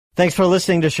Thanks for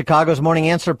listening to Chicago's Morning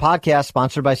Answer podcast,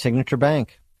 sponsored by Signature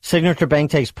Bank. Signature Bank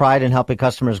takes pride in helping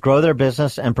customers grow their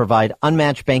business and provide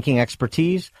unmatched banking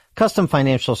expertise, custom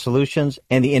financial solutions,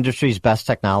 and the industry's best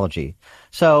technology.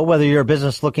 So whether you're a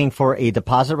business looking for a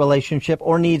deposit relationship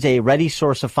or needs a ready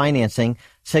source of financing,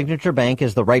 Signature Bank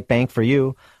is the right bank for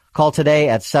you. Call today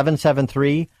at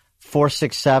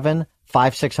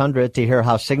 773-467-5600 to hear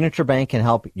how Signature Bank can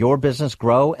help your business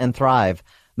grow and thrive.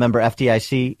 Member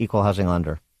FDIC, Equal Housing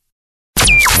Lender.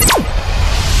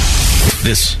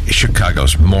 This is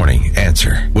Chicago's Morning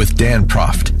Answer with Dan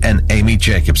Proft and Amy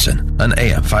Jacobson on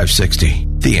AM 560.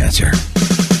 The Answer.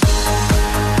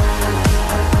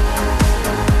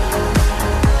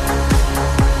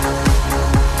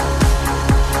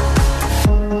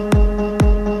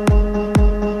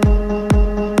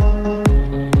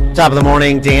 Top of the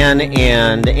morning, Dan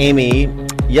and Amy.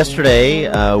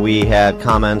 Yesterday, we had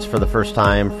comments for the first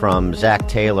time from Zach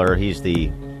Taylor. He's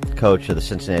the coach of the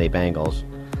Cincinnati Bengals,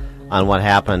 on what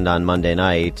happened on Monday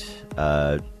night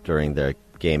during the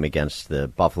game against the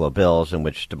Buffalo Bills, in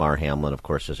which Damar Hamlin, of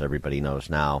course, as everybody knows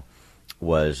now,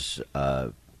 was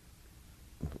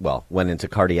went into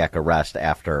cardiac arrest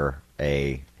after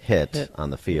a hit on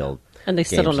the field. And they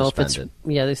still don't know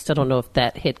they still don't know if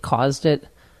that hit caused it.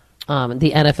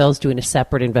 The NFL is doing a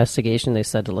separate investigation. They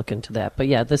said to look into that. But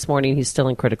yeah, this morning he's still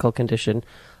in critical condition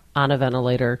on a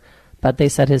ventilator, but they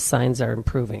said his signs are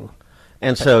improving.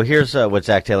 And so here's what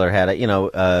Zach Taylor had.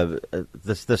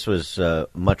 This was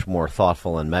much more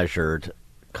thoughtful and measured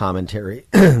commentary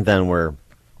than we're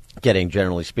getting,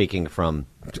 generally speaking, from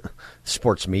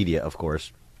sports media, of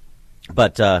course.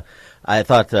 But I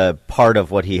thought part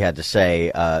of what he had to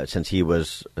say, since he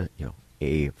was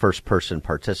a first-person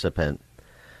participant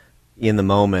in the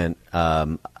moment,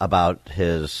 about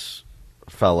his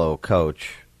fellow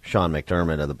coach, Sean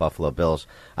McDermott of the Buffalo Bills,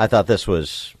 I thought this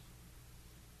was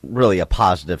really a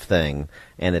positive thing,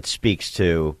 and it speaks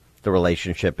to the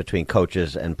relationship between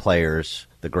coaches and players,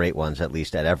 the great ones, at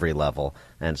least at every level.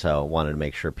 And so I wanted to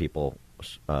make sure people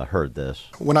heard this.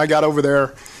 When I got over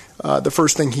there, the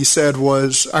first thing he said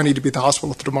was, I need to be at the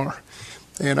hospital tomorrow,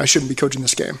 and I shouldn't be coaching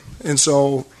this game. And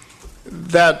so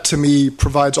that, to me,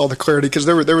 provides all the clarity, because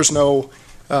there was no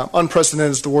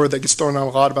unprecedented is the word that gets thrown out a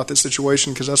lot about this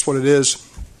situation, because that's what it is.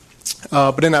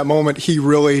 But in that moment, he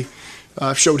really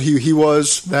showed who he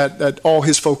was, that all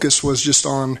his focus was just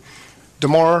on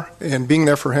Damar and being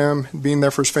there for him, being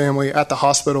there for his family at the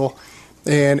hospital.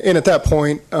 And at that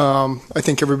point, I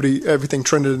think everything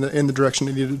trended in the direction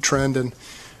it needed to trend, and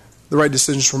the right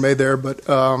decisions were made there. But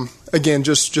again,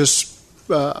 just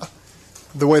the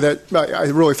way that I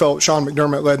really felt Sean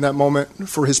McDermott led in that moment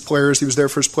for his players. He was there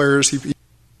for his players.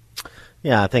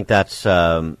 Yeah, I think that's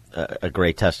a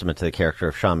great testament to the character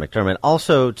of Sean McDermott.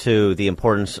 Also to the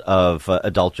importance of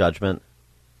adult judgment.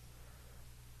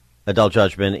 Adult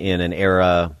judgment in an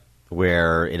era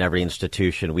where in every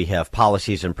institution we have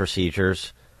policies and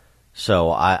procedures.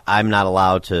 So I'm not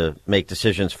allowed to make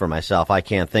decisions for myself. I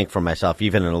can't think for myself,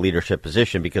 even in a leadership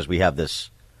position, because we have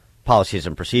this policies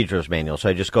and procedures manual. So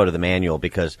I just go to the manual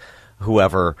because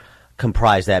whoever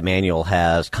comprised that manual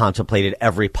has contemplated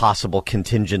every possible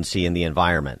contingency in the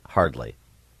environment. Hardly.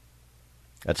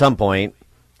 At some point,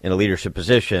 in a leadership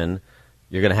position,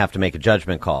 you're going to have to make a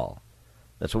judgment call.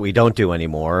 That's what we don't do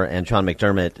anymore. And Sean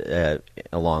McDermott,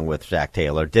 along with Zach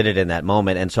Taylor, did it in that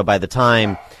moment. And so by the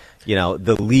time,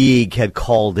 the league had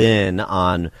called in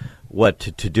on what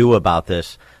to do about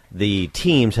this, the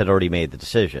teams had already made the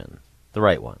decision, the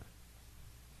right one.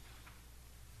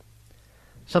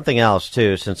 Something else,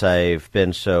 too, since I've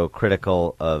been so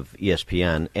critical of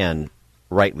ESPN, and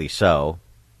rightly so,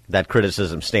 that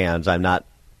criticism stands. I'm not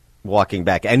walking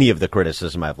back any of the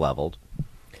criticism I've leveled.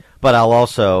 But I'll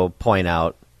also point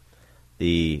out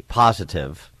the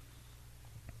positive,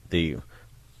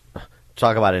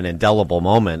 talk about an indelible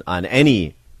moment on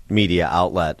any media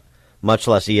outlet, much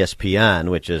less ESPN,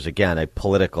 which is, again, a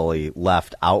politically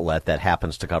left outlet that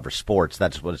happens to cover sports.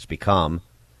 That's what it's become.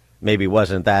 Maybe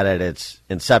wasn't that at its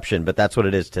inception, but that's what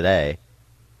it is today.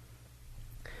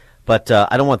 But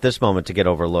I don't want this moment to get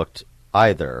overlooked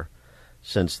either,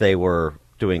 since they were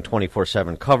doing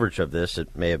 24/7 coverage of this.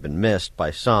 It may have been missed by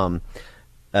some.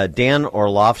 Dan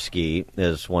Orlovsky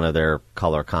is one of their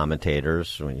color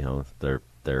commentators. They're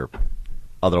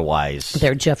otherwise.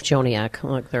 They're Jeff Joniak,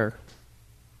 like they're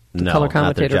color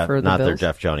commentator for the Bills. Not their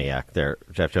Jeff Joniak.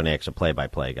 Jeff Joniak's a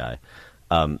play-by-play guy.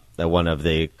 One of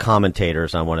the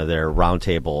commentators on one of their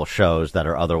roundtable shows that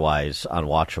are otherwise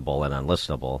unwatchable and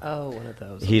unlistenable. Oh, one of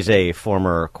those. He's a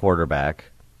former quarterback,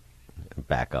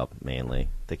 backup mainly. I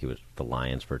think he was the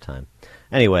Lions for a time.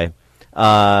 Anyway,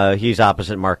 He's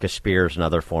opposite Marcus Spears,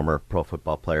 another former pro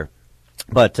football player.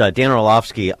 But Dan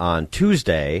Orlovsky on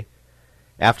Tuesday,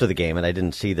 after the game, and I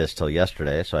didn't see this till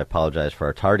yesterday, so I apologize for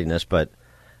our tardiness, but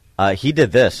he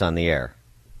did this on the air.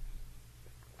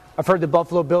 I've heard the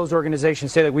Buffalo Bills organization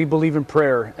say that we believe in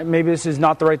prayer. And maybe this is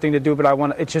not the right thing to do,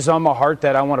 but it's just on my heart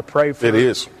that I want to pray for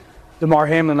Damar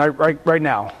Hamlin right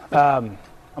now. I'm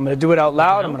going to do it out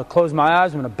loud. I'm going to close my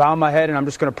eyes. I'm going to bow my head, and I'm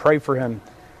just going to pray for him.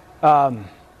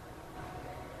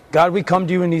 God, we come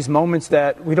to you in these moments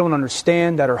that we don't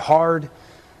understand, that are hard,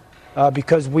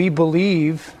 because we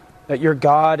believe that you're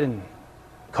God, and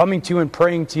coming to you and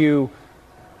praying to you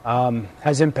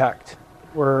has impact.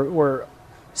 We're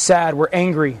sad, we're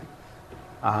angry,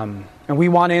 and we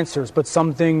want answers, but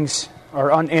some things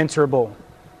are unanswerable.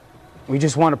 We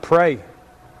just want to pray,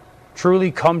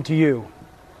 truly come to you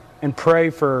and pray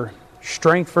for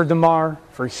strength for Damar,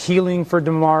 for healing for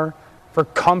Damar, for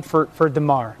comfort for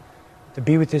Damar, to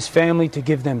be with his family, to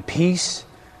give them peace.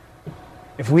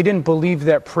 If we didn't believe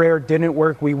that prayer didn't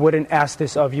work, we wouldn't ask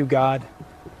this of you, God.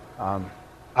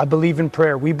 I believe in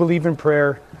prayer. We believe in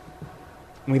prayer.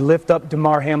 We lift up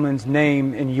Damar Hamlin's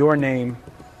name in your name.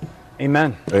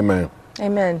 Amen. Amen.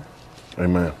 Amen.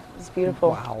 Amen. It's beautiful.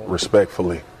 Wow.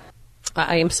 Respectfully.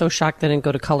 I am so shocked they didn't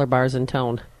go to color bars in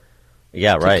tone.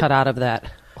 Yeah, right. Cut out of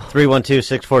that.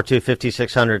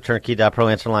 312-642-5600, turnkey.pro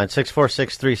answer line.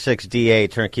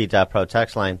 64636DA, turnkey.pro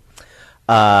text line.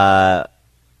 I'm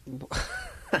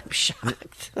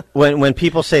shocked. When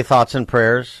people say thoughts and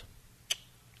prayers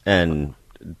and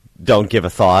don't give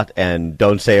a thought and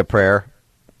don't say a prayer,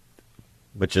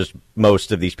 which is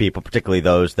most of these people, particularly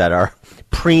those that are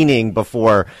preening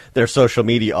before their social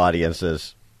media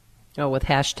audiences. Oh, with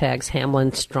hashtags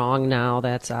Hamlin Strong now,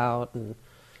 that's out. And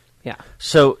yeah.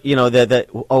 So,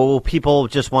 people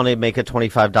just want to make a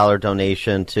 $25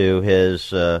 donation to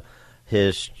his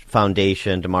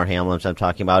foundation, Damar Hamlin's I'm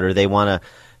talking about, or they want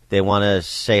to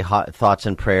say thoughts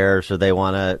and prayers, or they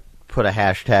want to put a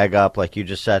hashtag up like you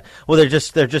just said. Well,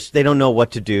 they don't know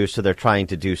what to do, so they're trying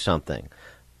to do something.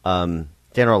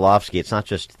 Dan Orlovsky, it's not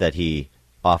just that he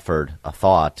offered a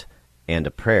thought and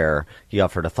a prayer, he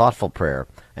offered a thoughtful prayer,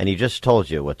 and he just told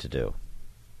you what to do.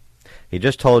 He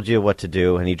just told you what to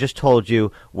do, and he just told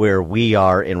you where we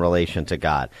are in relation to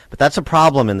God. But that's a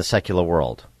problem in the secular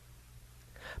world,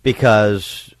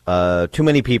 because too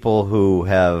many people who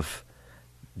have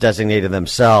designated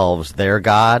themselves their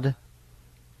God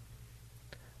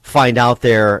find out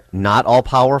they're not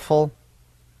all-powerful,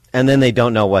 and then they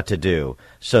don't know what to do.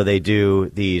 So they do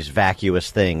these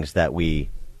vacuous things that we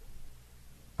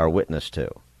are witness to.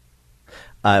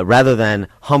 Rather than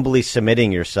humbly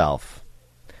submitting yourself,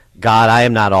 God, I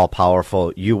am not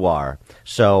all-powerful, you are.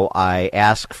 So I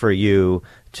ask for you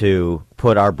to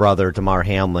put our brother Damar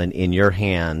Hamlin in your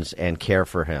hands and care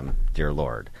for him, dear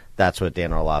Lord. That's what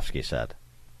Dan Orlovsky said.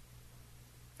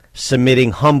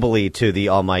 Submitting humbly to the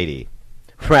Almighty,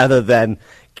 rather than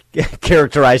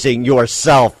characterizing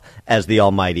yourself as the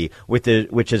Almighty, which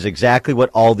is exactly what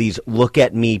all these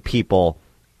look-at-me people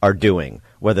are doing,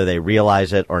 whether they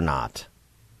realize it or not.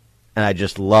 And I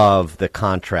just love the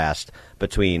contrast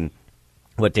between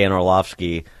what Dan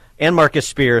Orlovsky and Marcus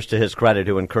Spears, to his credit,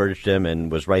 who encouraged him and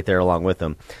was right there along with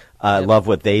him, love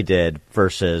what they did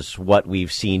versus what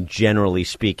we've seen, generally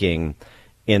speaking,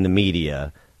 in the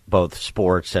media, both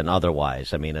sports and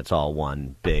otherwise. I mean, it's all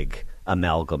one big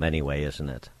amalgam anyway, isn't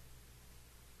it?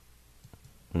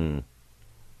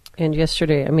 And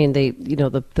yesterday, I mean,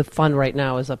 the fund right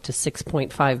now is up to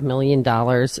 $6.5 million.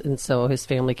 And so his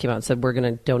family came out and said, we're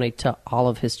going to donate to all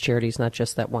of his charities, not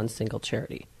just that one single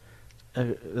charity.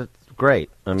 That's great.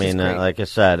 I mean, like I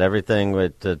said, everything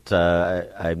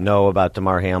that I know about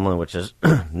Damar Hamlin, which is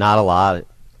not a lot.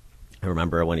 I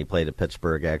remember when he played at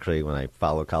Pittsburgh, actually, when I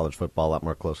follow college football a lot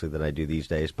more closely than I do these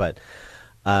days. But,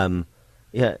 all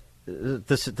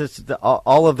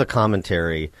of the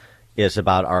commentary is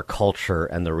about our culture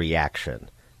and the reaction.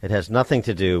 It has nothing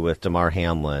to do with Damar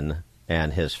Hamlin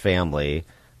and his family,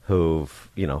 who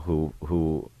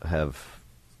have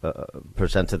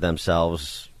presented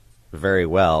themselves very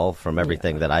well from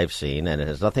everything that I've seen, and it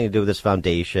has nothing to do with his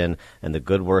foundation and the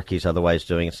good work he's otherwise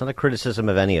doing. It's not a criticism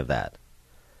of any of that.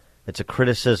 It's a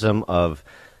criticism of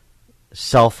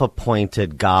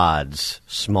self-appointed gods,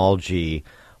 small g,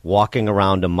 walking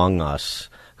around among us,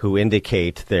 who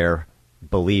indicate their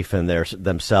belief in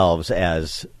themselves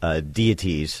as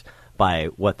deities by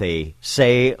what they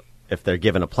say, if they're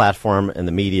given a platform in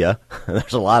the media.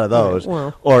 There's a lot of those.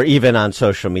 Or even on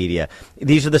social media.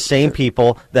 These are the same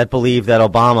people that believe that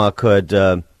Obama could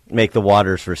make the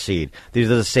waters recede.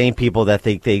 These are the same people that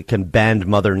think they can bend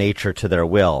Mother Nature to their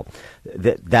will.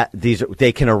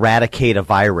 They can eradicate a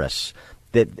virus.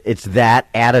 That it's that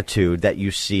attitude that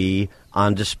you see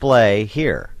on display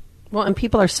here. Well, and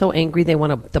people are so angry they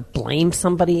want to blame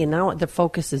somebody, and now the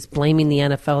focus is blaming the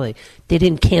NFL. They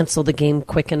didn't cancel the game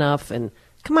quick enough, and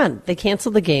come on, they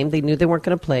canceled the game. They knew they weren't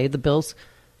going to play. The Bills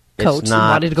coach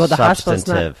wanted to go to the hospital. It's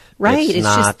not right. It's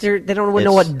just they don't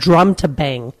know what drum to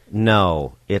bang.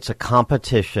 No, it's a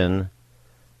competition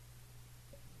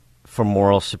for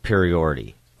moral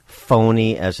superiority,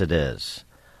 phony as it is.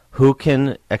 Who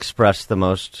can express the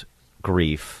most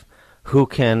grief? Who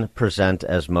can present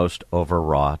as most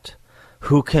overwrought?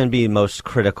 Who can be most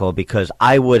critical? Because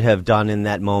I would have done in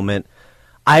that moment,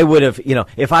 I would have,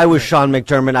 if I was Sean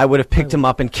McDermott, I would have picked him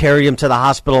up and carried him to the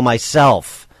hospital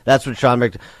myself. That's what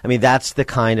that's the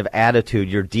kind of attitude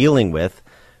you're dealing with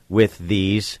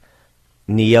these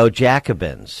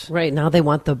neo-Jacobins. Right, now they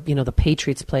want the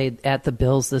Patriots played at the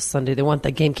Bills this Sunday. They want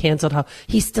the game canceled. How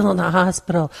he's still in the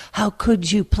hospital. How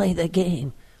could you play the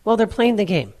game? Well, they're playing the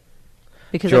game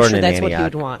because I'm sure that's what he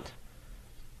would want.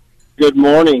 Good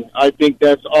morning. I think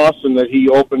that's awesome that he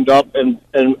opened up and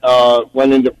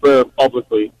went into prayer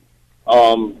publicly.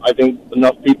 I think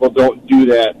enough people don't do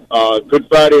that. Good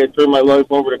Friday, I turned my life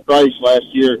over to Christ last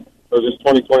year, or this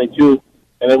 2022,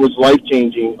 and it was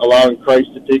life-changing, allowing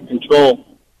Christ to take control.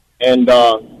 And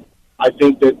I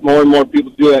think that more and more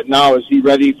people do that now. Is he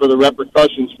ready for the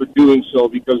repercussions for doing so?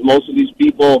 Because most of these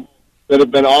people that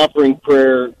have been offering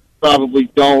prayer probably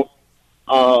don't.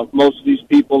 Most of these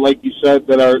people, like you said,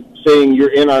 that are saying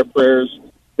you're in our prayers,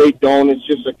 they don't. It's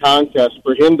just a contest.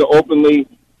 For him to openly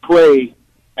pray,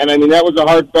 and I mean, that was a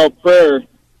heartfelt prayer,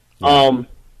 for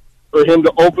him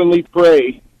to openly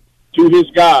pray to his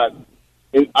God.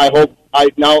 And I hope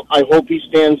he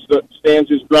stands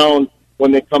his ground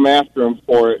when they come after him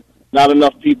for it. Not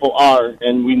enough people are,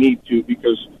 and we need to,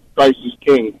 because Christ is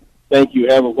King. Thank you.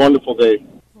 Have a wonderful day.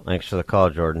 Thanks for the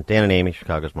call, Jordan. Dan and Amy,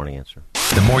 Chicago's Morning Answer.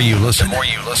 The more you listen,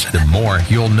 the more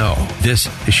you'll know. This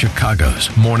is Chicago's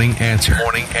Morning Answer.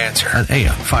 Morning Answer on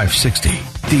AM 560.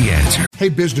 The Answer. Hey,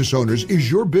 business owners, is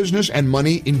your business and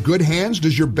money in good hands?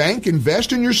 Does your bank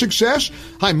invest in your success?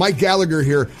 Hi, Mike Gallagher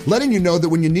here, letting you know that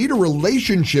when you need a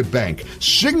relationship bank,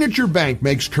 Signature Bank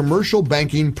makes commercial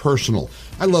banking personal.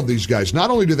 I love these guys. Not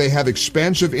only do they have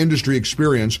expansive industry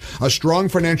experience, a strong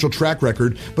financial track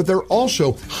record, but they're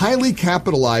also highly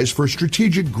capitalized for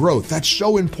strategic growth. That's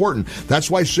so important.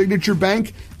 That's why Signature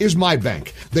Bank is my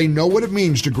bank. They know what it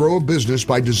means to grow a business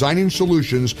by designing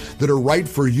solutions that are right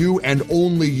for you and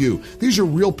only you. These are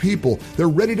real people. They're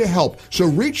ready to help. So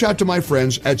reach out to my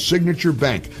friends at Signature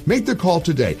Bank. Make the call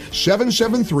today,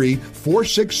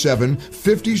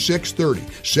 773-467-5630,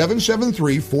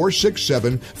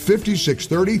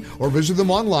 773-467-5630, or visit them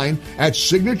online at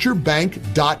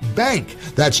signaturebank.bank.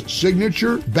 That's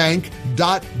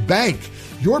signaturebank.bank.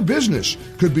 Your business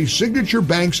could be Signature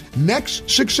Bank's next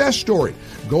success story.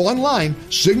 Go online,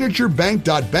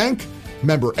 signaturebank.bank,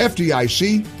 member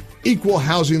FDIC, equal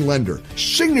housing lender.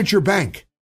 Signature Bank.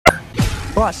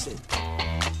 Busted.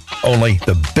 Only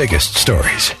the biggest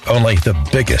stories, only the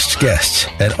biggest guests,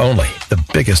 and only the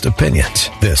biggest opinions.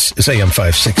 This is AM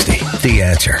 560, The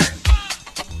Answer.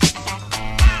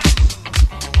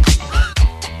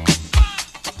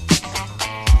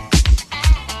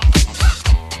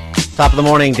 Top of the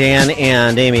morning, Dan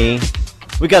and Amy.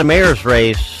 We got a mayor's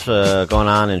race going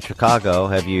on in Chicago.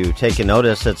 Have you taken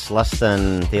notice? It's less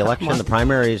than the election. The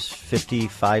primary is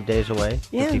 55 days away,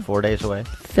 54 days away.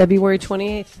 February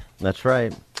 28th. That's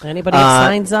right. Anybody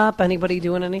signs up? Anybody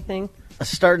doing anything?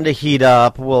 Starting to heat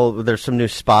up. Well, there's some new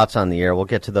spots on the air. We'll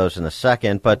get to those in a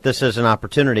second. But this is an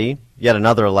opportunity, yet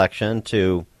another election,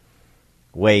 to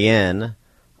weigh in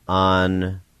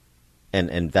on...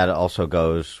 And that also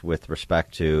goes with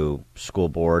respect to school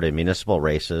board and municipal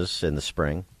races in the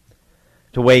spring,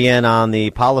 to weigh in on the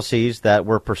policies that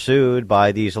were pursued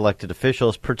by these elected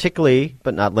officials, particularly,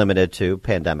 but not limited to,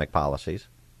 pandemic policies.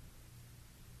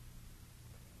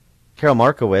 Carol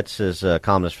Markowitz is a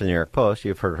columnist for the New York Post.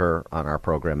 You've heard her on our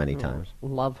program many times.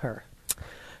 Love her.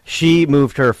 She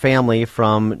moved her family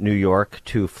from New York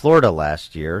to Florida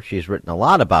last year. She's written a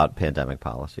lot about pandemic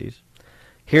policies.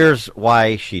 Here's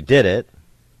why she did it,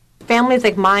 Families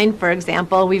like mine, for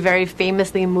example, we very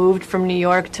famously moved from New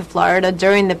York to Florida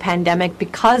during the pandemic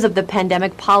because of the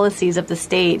pandemic policies of the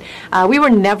state. We were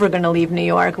never going to leave New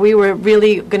York. We were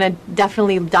really going to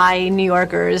definitely die New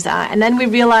Yorkers. And then we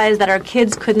realized that our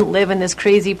kids couldn't live in this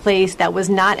crazy place that was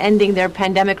not ending their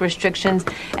pandemic restrictions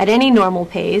at any normal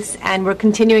pace. And we're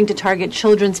continuing to target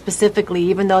children specifically,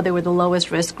 even though they were the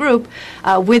lowest risk group,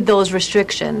 with those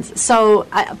restrictions. So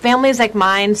families like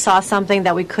mine saw something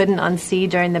that we couldn't unsee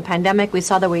during the pandemic. We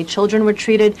saw the way children were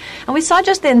treated, and we saw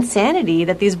just the insanity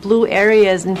that these blue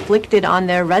areas inflicted on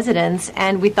their residents,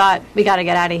 and we thought, we got to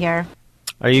get out of here.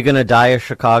 Are you going to die a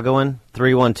Chicagoan?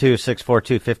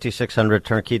 312-642-5600,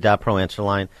 turnkey.pro answer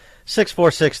line.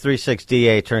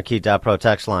 64636DA, turnkey.pro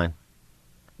text line.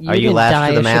 Are you last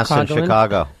to the mass in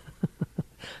Chicago?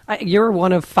 You're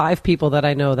one of 5 people that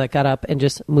I know that got up and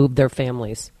just moved their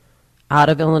families out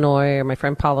of Illinois, or my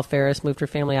friend Paula Ferris moved her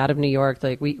family out of New York.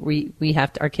 Like we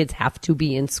have to, our kids have to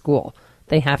be in school.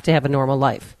 They have to have a normal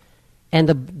life. And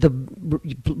the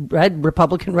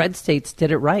Republican red states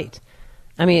did it right.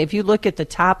 I mean, if you look at the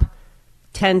top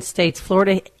 10 states,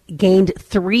 Florida gained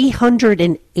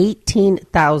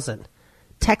 318,000.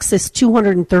 Texas,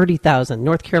 230,000.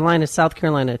 North Carolina, South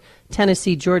Carolina,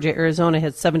 Tennessee, Georgia, Arizona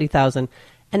had 70,000.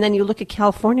 And then you look at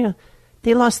California,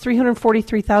 they lost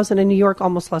 343,000, and New York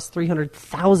almost lost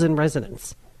 300,000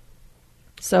 residents.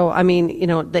 So, I mean,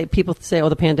 people say, oh,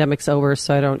 the pandemic's over,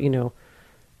 so I don't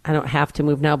have to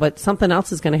move now. But something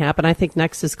else is going to happen. I think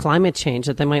next is climate change,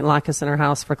 that they might lock us in our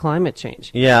house for climate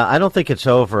change. Yeah, I don't think it's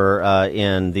over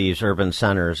in these urban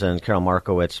centers, and Carol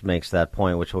Markowitz makes that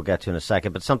point, which we'll get to in a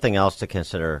second. But something else to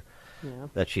consider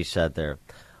that she said there.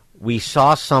 We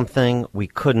saw something we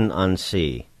couldn't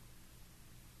unsee.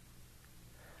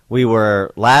 We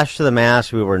were lashed to the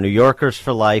mast, we were New Yorkers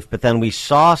for life, but then we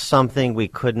saw something we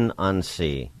couldn't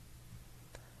unsee.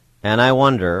 And I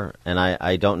wonder, and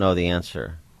I don't know the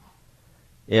answer,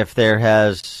 if there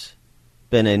has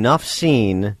been enough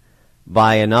seen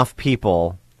by enough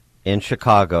people in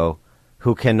Chicago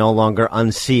who can no longer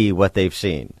unsee what they've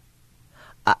seen.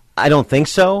 I don't think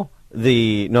so.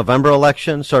 The November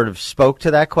election sort of spoke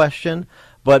to that question,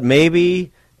 but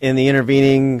maybe in the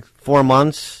intervening 4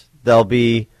 months there'll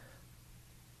be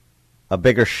a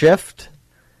bigger shift.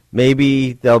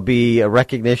 Maybe there'll be a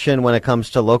recognition when it comes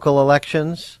to local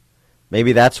elections.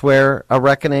 Maybe that's where a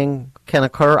reckoning can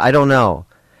occur. I don't know.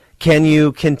 Can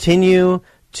you continue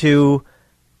to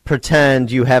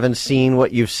pretend you haven't seen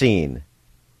what you've seen?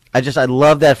 I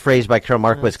love that phrase by Carol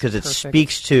Markowitz because it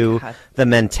speaks to the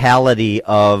mentality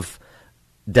of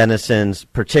denizens,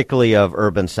 particularly of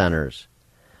urban centers.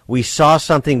 We saw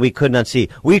something we could not see.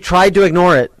 We tried to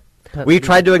ignore it. We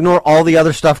tried to ignore all the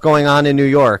other stuff going on in New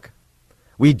York.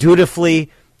 We dutifully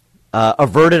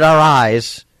averted our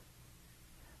eyes,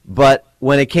 but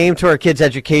when it came to our kids'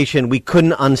 education, we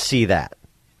couldn't unsee that.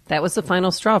 That was the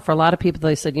final straw for a lot of people.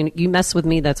 They said, you mess with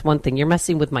me, that's one thing. You're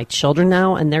messing with my children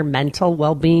now and their mental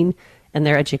well-being and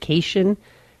their education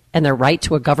and their right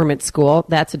to a government school.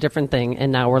 That's a different thing,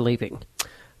 and now we're leaving.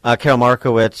 Carol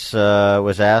Markowitz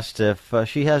was asked if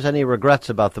she has any regrets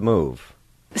about the move.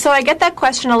 So I get that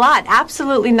question a lot.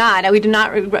 Absolutely not. We do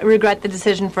not regret the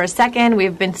decision for a second.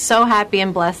 We've been so happy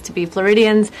and blessed to be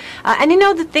Floridians. And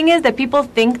the thing is that people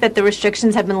think that the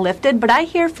restrictions have been lifted, but I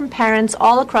hear from parents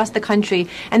all across the country,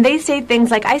 and they say things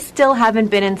like, I still haven't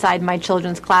been inside my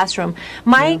children's classroom.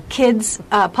 My kids'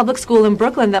 public school in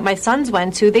Brooklyn that my sons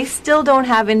went to, they still don't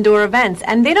have indoor events.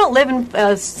 And they don't live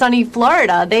in sunny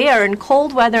Florida. They are in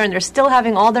cold weather, and they're still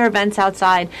having all their events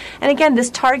outside. And again, this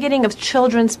targeting of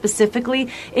children specifically,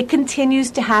 it continues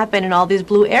to happen in all these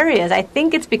blue areas. I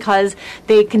think it's because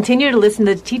they continue to listen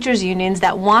to the teachers' unions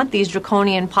that want these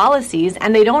draconian policies,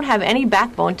 and they don't have any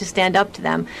backbone to stand up to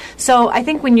them. So I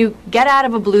think when you get out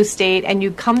of a blue state and you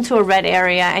come to a red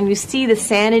area and you see the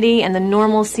sanity and the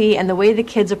normalcy and the way the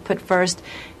kids are put first,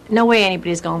 no way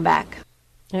anybody's going back.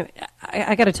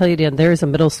 I got to tell you, Dan, there is a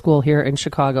middle school here in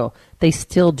Chicago. They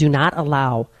still do not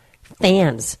allow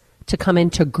fans to come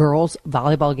into girls'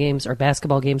 volleyball games or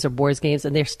basketball games or boys' games,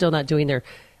 and they're still not doing their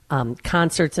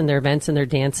concerts and their events and their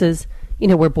dances,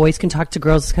 where boys can talk to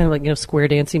girls. It's kind of like, square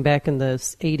dancing back in the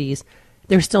 80s.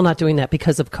 They're still not doing that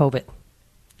because of COVID.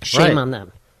 Shame on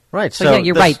them. Right. So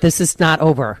you're right. This is not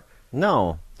over.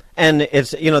 No. And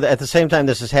it's, at the same time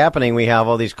this is happening, we have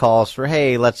all these calls for,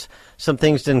 hey, some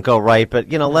things didn't go right, but,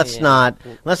 let's not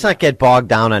get bogged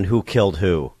down on who killed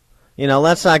who.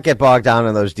 Let's not get bogged down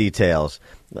in those details.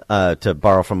 To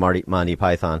borrow from Monty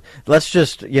Python, let's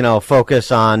just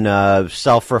focus on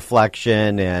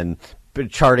self-reflection and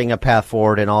charting a path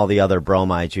forward and all the other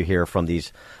bromides you hear from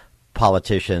these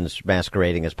politicians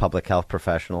masquerading as public health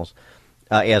professionals.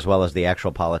 as well as the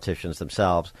actual politicians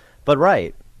themselves. But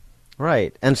right.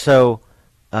 And so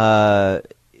that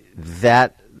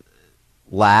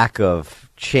lack of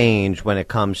change when it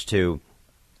comes to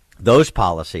those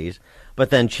policies, but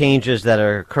then changes that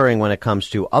are occurring when it comes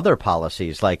to other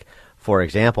policies. Like, for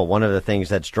example, one of the things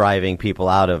that's driving people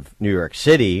out of New York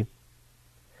City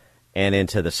and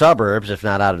into the suburbs, if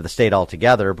not out of the state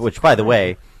altogether, which, by the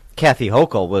way, Kathy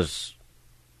Hochul was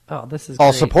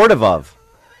all supportive of.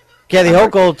 Kathy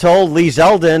Hochul told Lee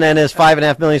Zeldin and his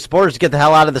 5.5 million supporters to get the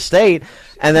hell out of the state.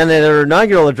 And then in her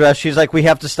inaugural address, she's like, we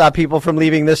have to stop people from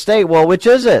leaving this state. Well, which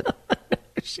is it?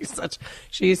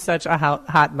 She's such a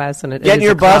hot mess, and get in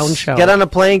your bus, get on a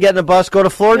plane, get in a bus, go to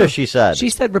Florida. Yeah. She said. She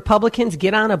said Republicans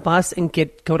get on a bus and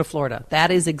go to Florida.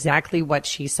 That is exactly what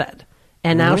she said.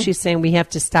 And now she's saying we have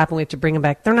to stop and we have to bring them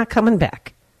back. They're not coming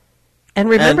back. And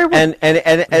remember, and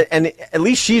at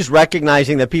least she's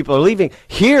recognizing that people are leaving.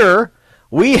 Here,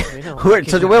 we want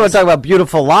to talk about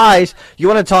beautiful lies. You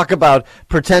want to talk about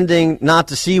pretending not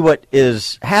to see what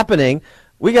is happening.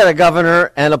 We got a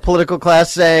governor and a political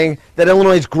class saying that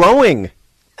Illinois is growing.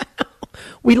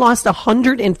 We lost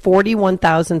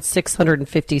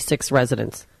 141,656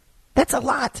 residents. That's a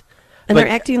lot. And they're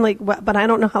acting like, but I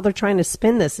don't know how they're trying to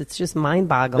spin this. It's just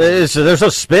mind-boggling. There's no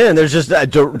spin. There's just a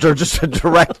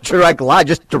direct lie,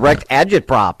 just direct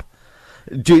agitprop.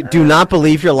 Do not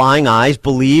believe your lying eyes.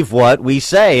 Believe what we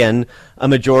say. And a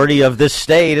majority of this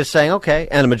state is saying, okay,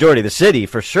 and a majority of the city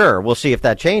for sure. We'll see if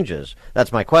that changes.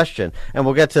 That's my question. And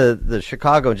we'll get to the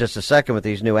Chicago in just a second with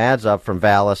these new ads up from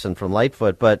Vallis and from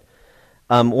Lightfoot. But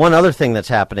one other thing that's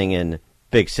happening in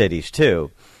big cities,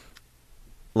 too,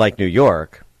 like New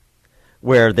York,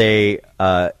 where they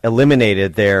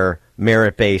eliminated their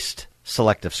merit-based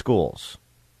selective schools.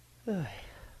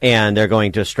 And they're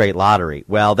going to a straight lottery.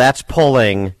 Well, that's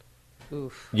pulling,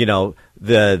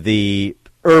 the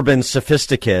urban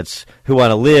sophisticates who want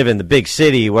to live in the big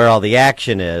city where all the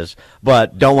action is,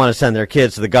 but don't want to send their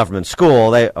kids to the government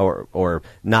school, or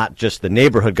not just the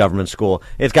neighborhood government school.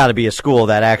 It's got to be a school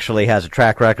that actually has a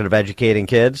track record of educating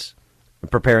kids,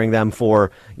 preparing them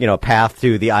for, a path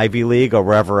to the Ivy League or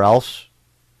wherever else.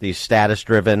 These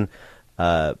status-driven,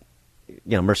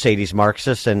 Mercedes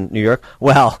Marxists in New York.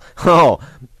 Well,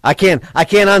 I can't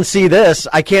unsee this.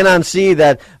 I can't unsee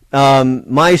that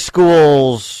my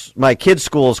kids'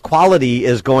 school's quality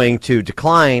is going to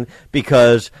decline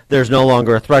because there's no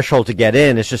longer a threshold to get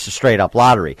in. It's just a straight-up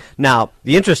lottery. Now,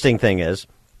 the interesting thing is,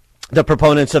 the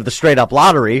proponents of the straight-up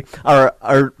lottery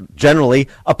are generally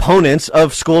opponents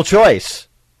of school choice.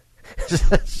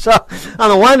 So, on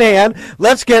the one hand,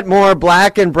 let's get more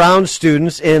black and brown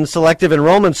students in selective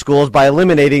enrollment schools by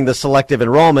eliminating the selective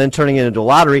enrollment, turning it into a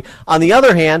lottery. On the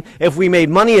other hand, if we made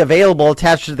money available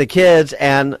attached to the kids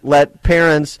and let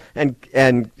parents and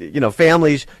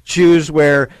families choose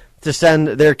where to send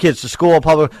their kids to school,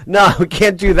 no, we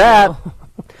can't do that.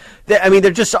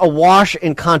 They're just awash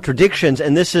in contradictions,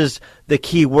 and this is the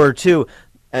key word, too.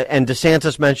 And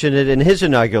DeSantis mentioned it in his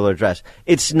inaugural address.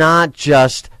 It's not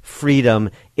just freedom,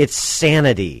 it's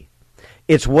sanity.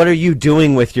 It's what are you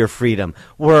doing with your freedom?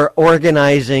 We're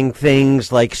organizing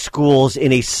things like schools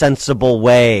in a sensible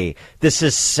way. This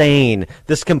is sane.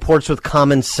 This comports with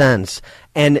common sense.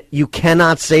 And you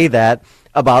cannot say that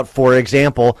about, for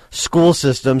example, school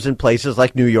systems in places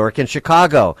like New York and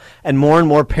Chicago. And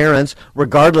more parents,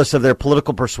 regardless of their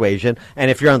political persuasion,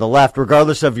 and if you're on the left,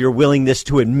 regardless of your willingness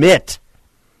to admit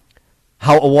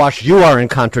how awash you are in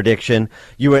contradiction,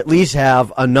 you at least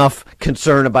have enough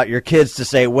concern about your kids to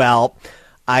say, well,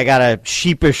 I got to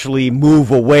sheepishly move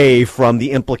away from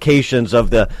the implications of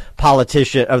the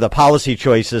policy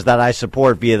choices that I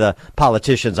support via the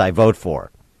politicians I vote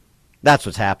for. That's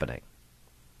what's happening.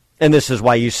 And this is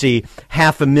why you see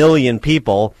 500,000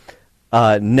 people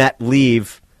net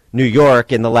leave New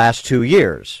York in the last 2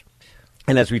 years.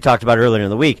 And as we talked about earlier in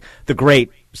the week,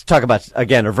 talk about,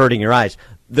 again, averting your eyes,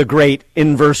 the great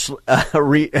inverse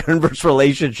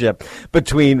relationship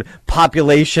between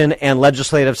population and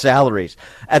legislative salaries.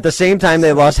 At the same time,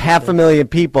 they lost 500,000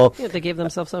 people. Yeah, they gave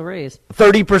themselves a raise.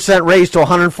 30% raise to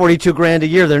 $142,000 a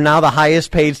year. They're now the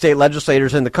highest paid state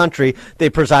legislators in the country. They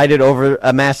presided over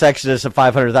a mass exodus of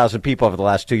 500,000 people over the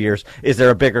last 2 years. Is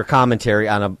there a bigger commentary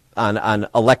on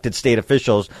elected state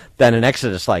officials than an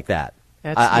exodus like that?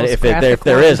 If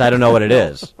there is, I don't know what it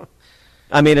is.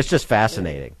 I mean, it's just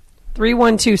fascinating.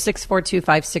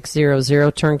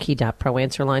 312-642-5600, turnkey.pro,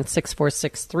 answer line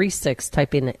 64636.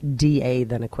 Type in DA,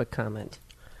 then a quick comment.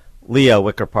 Leo,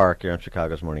 Wicker Park, you're on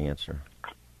Chicago's Morning Answer.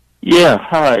 Yeah,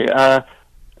 hi.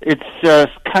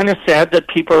 It's kind of sad that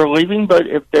people are leaving, but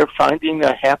if they're finding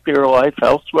a happier life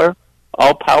elsewhere,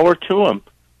 all power to them.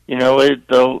 You know, it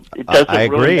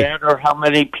doesn't really matter how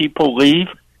many people leave.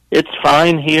 It's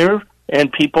fine here,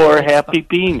 and people are happy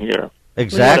being here.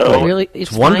 Exactly. So, really,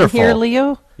 it's wonderful fine here,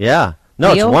 Leo. Yeah.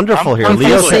 No, Leo? It's wonderful here.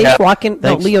 Leo, safe walking.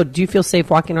 No, Leo, do you feel safe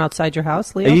walking outside your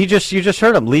house, Leo? You just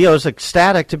heard him. Leo's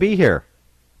ecstatic to be here.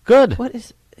 Good. What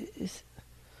is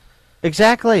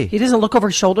exactly? He doesn't look over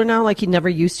his shoulder now like he never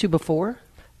used to before.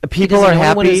 People are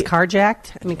happy when his car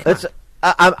jacked. I mean,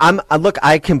 look.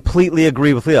 I completely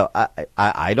agree with Leo.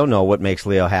 I don't know what makes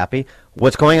Leo happy.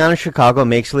 What's going on in Chicago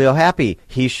makes Leo happy.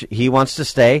 He wants to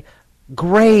stay.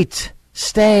 Great,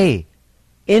 stay,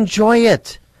 enjoy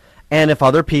it. And if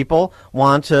other people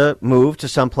want to move to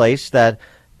some place that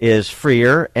is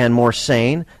freer and more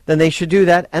sane, then they should do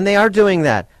that, and they are doing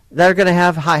that. They're going to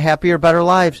have happier, better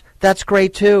lives. That's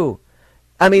great too.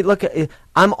 I mean, look,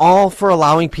 I'm all for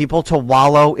allowing people to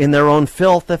wallow in their own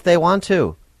filth if they want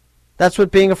to. That's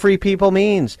what being a free people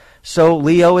means. So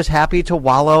Leo is happy to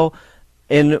wallow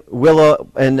in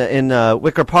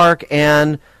Wicker Park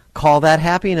and call that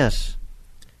happiness.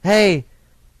 Hey,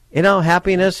 you know,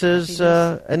 happiness is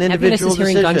an individual decision. Happiness is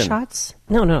hearing gunshots?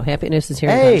 No, happiness is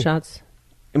hearing gunshots.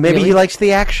 Maybe really? He likes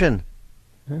the action.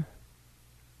 Huh?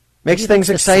 Makes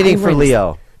things exciting for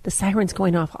Leo. The siren's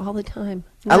going off all the time.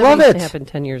 I love it. Happened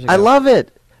 10 years ago. I love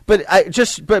it. But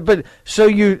so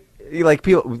you like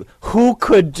people who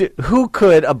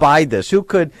could abide this? Who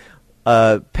could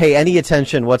pay any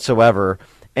attention whatsoever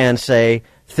and say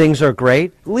things are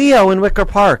great? Leo in Wicker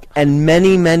Park and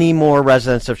many, many more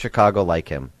residents of Chicago like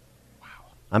him. Wow.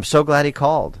 I'm so glad he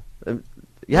called.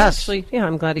 Yes. Actually, yeah,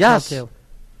 I'm glad he called too.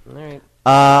 All right.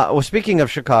 Well, speaking of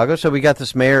Chicago, so we got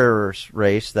this mayor's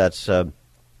race that's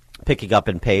picking up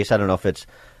in pace. I don't know if it's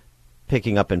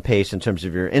picking up in pace in terms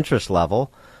of your interest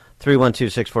level.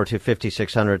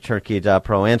 312-642-5600,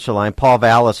 turnkey.pro answer line. Paul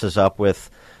Vallis is up with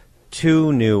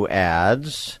 2 new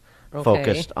ads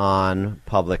focused on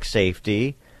public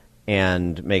safety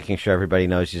and making sure everybody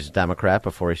knows he's a Democrat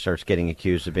before he starts getting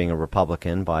accused of being a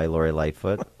Republican by Lori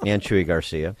Lightfoot and Chuy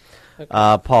Garcia.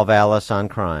 Paul Vallis on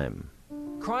crime.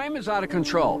 Crime is out of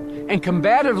control, and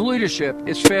combative leadership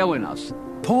is failing us.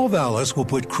 Paul Vallis will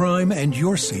put crime and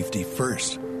your safety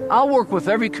first. I'll work with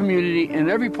every community in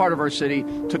every part of our city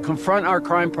to confront our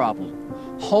crime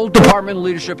problem, hold department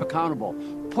leadership accountable,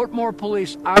 put more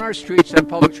police on our streets and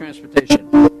public transportation,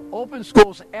 open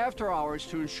schools after hours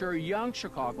to ensure young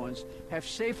Chicagoans have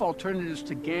safe alternatives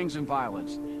to gangs and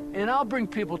violence, and I'll bring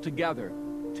people together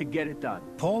to get it done.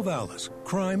 Paul Vallis,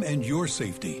 crime and your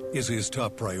safety is his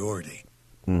top priority.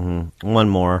 Mm-hmm. One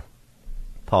more.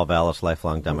 Paul Vallis,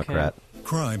 lifelong Democrat. Okay.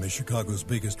 Crime is Chicago's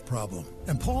biggest problem,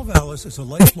 and Paul Vallis is a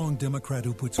lifelong Democrat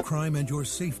who puts crime and your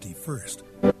safety first.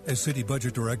 As city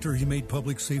budget director, he made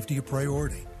public safety a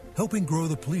priority, helping grow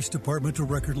the police department to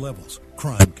record levels.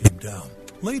 Crime came down.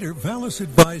 Later, Vallis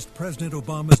advised President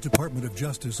Obama's Department of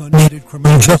Justice on needed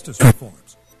criminal justice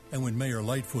reforms. And when Mayor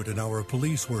Lightfoot and our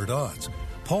police were at odds,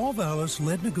 Paul Vallis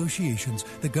led negotiations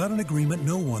that got an agreement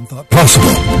no one thought possible.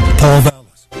 Paul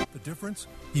Vallis. The difference?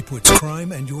 He puts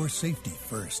crime and your safety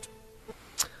first.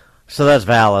 So that's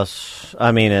Vallis.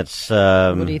 I mean, it's...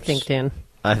 what do you think, Dan?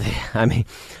 I think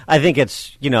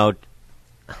it's,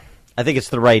 I think it's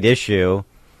the right issue.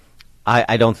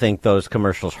 I don't think those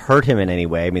commercials hurt him in any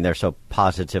way. I mean, they're so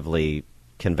positively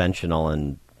conventional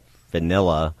and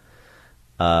vanilla,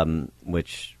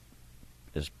 which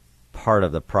is part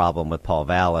of the problem with Paul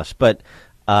Vallis. But,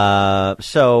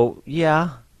 so, yeah,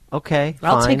 okay,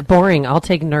 I'll take boring. I'll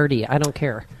take nerdy. I don't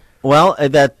care. Well,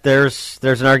 there's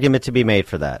an argument to be made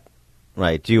for that.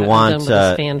 Right. Do you want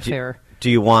fanfare? Do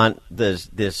you want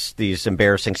these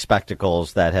embarrassing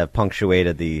spectacles that have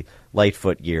punctuated the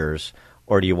Lightfoot years,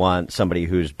 or do you want somebody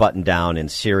who's buttoned down and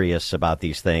serious about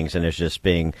these things and is just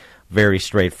being very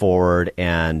straightforward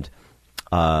and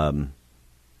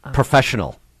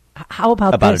professional? How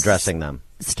about addressing them?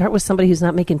 Start with somebody who's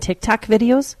not making TikTok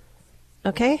videos.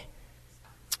 Okay.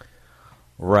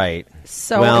 Right.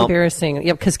 So embarrassing.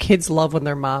 Yeah, because kids love when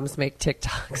their moms make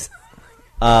TikToks.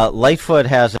 Lightfoot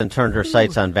hasn't turned her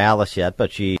sights on Vallis yet,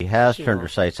 but she has turned her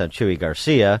sights on Chuy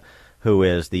Garcia, who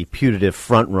is the putative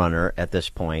front-runner at this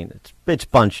point. It's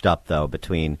bunched up, though,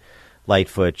 between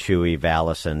Lightfoot, Chuy,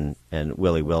 Vallis, and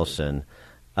Willie Wilson.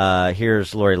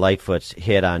 Here's Lori Lightfoot's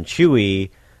hit on Chuy,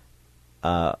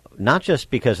 not just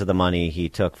because of the money he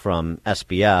took from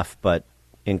SBF, but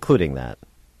including that.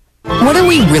 What do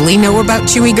we really know about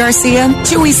Chuy Garcia?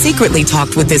 Chuy secretly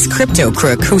talked with this crypto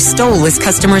crook who stole his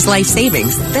customers' life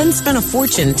savings, then spent a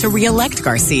fortune to re-elect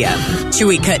Garcia.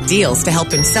 Chuy cut deals to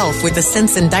help himself with the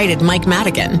since-indicted Mike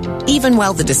Madigan, even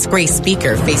while the disgraced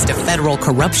speaker faced a federal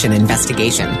corruption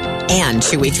investigation. And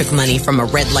Chewy took money from a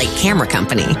red light camera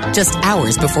company just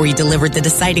hours before he delivered the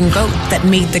deciding vote that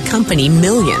made the company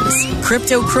millions.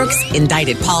 Crypto crooks,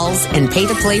 indicted Pauls, and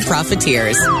pay-to-play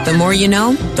profiteers. The more you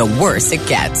know, the worse it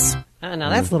gets. Now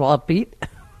that's a little upbeat.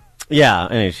 Yeah,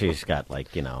 and she's got she's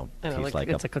it's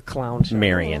like a clown show.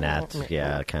 Marionette,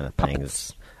 kind of thing.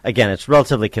 Again, it's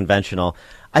relatively conventional.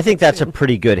 I think that's a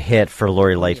pretty good hit for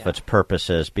Lori Lightfoot's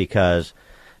purposes because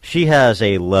she has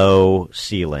a low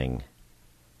ceiling.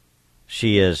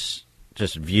 She is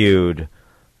just viewed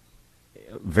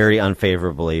very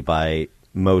unfavorably by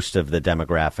most of the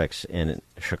demographics in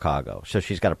Chicago. So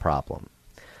she's got a problem.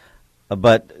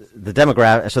 But the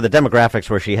demographics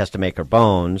where she has to make her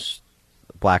bones,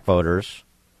 black voters,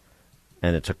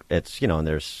 and and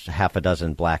there's half a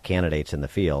dozen black candidates in the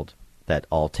field that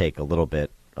all take a little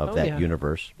bit of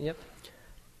universe. Yep.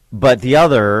 But the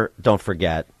other, don't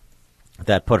forget,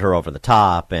 that put her over the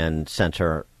top and sent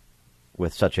her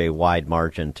with such a wide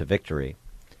margin to victory,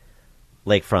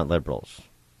 Lakefront liberals,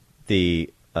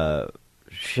 the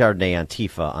Chardonnay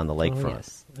Antifa on the lakefront.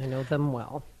 Yes, I know them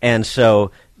well. And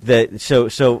so a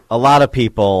lot of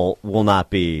people will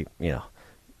not be,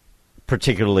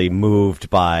 particularly moved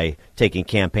by taking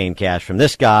campaign cash from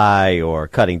this guy or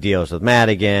cutting deals with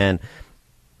Madigan.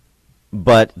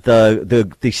 But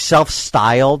the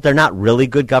self-styled, they're not really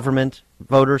good government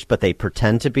voters, but they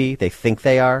pretend to be. They think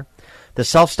they are. The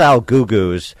self-styled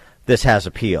goo-goos, this has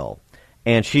appeal.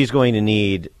 And she's going to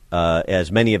need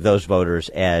as many of those voters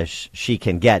as she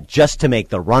can get just to make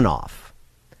the runoff.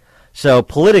 So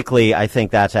politically, I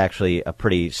think that's actually a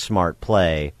pretty smart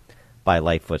play by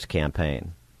Lightfoot's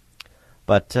campaign.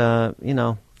 But, I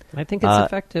think it's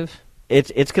effective.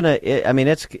 It's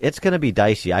gonna be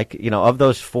dicey. Of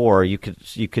those four, you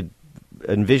could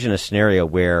envision a scenario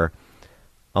where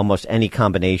almost any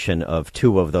combination of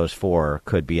two of those four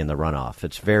could be in the runoff.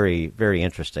 It's very, very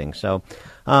interesting. So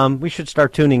we should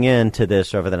start tuning in to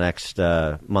this over the next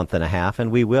month and a half, and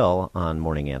we will on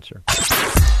Morning Answer.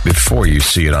 Before you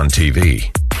see it on TV,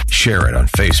 share it on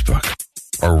Facebook,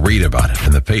 or read about it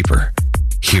in the paper.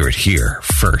 Hear it here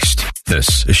first.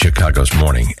 This is Chicago's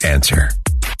Morning Answer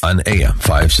on AM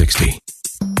 560.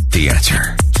 The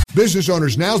Answer. Business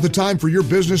owners, now's the time for your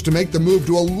business to make the move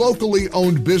to a locally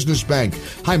owned business bank.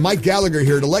 Hi, Mike Gallagher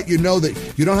here to let you know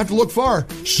that you don't have to look far.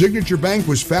 Signature Bank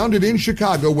was founded in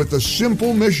Chicago with a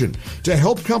simple mission to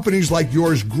help companies like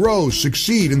yours grow,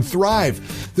 succeed, and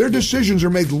thrive. Their decisions are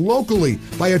made locally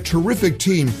by a terrific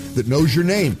team that knows your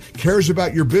name, cares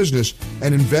about your business,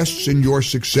 and invests in your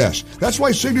success. That's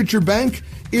why Signature Bank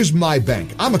is my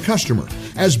bank. I'm a customer.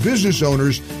 As business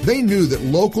owners, they knew that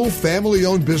local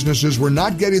family-owned businesses were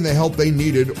not getting the help they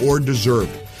needed or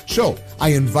deserved. So I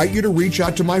invite you to reach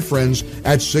out to my friends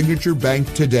at Signature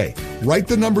Bank today. Write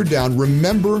the number down.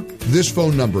 Remember this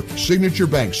phone number, Signature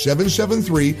Bank,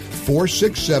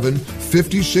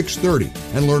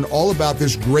 773-467-5630, and learn all about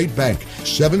this great bank,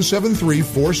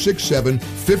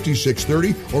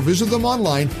 773-467-5630, or visit them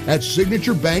online at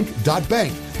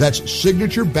signaturebank.bank. That's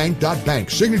signaturebank.bank.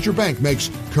 Signature Bank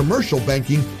makes commercial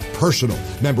banking personal.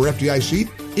 Member FDIC,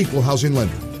 equal housing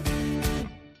lender.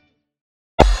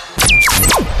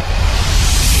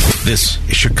 This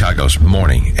is Chicago's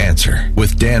Morning Answer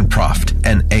with Dan Proft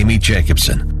and Amy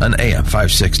Jacobson on AM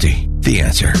 560. The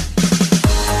Answer.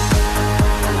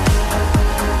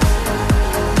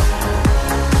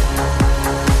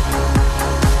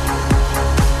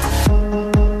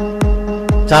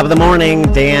 Top of the morning,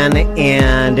 Dan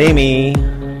and Amy.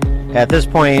 At this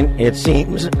point, it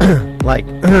seems like,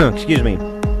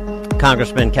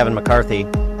 Congressman Kevin McCarthy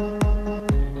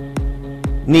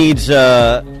needs,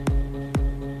 an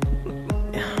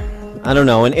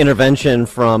intervention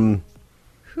from,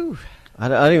 I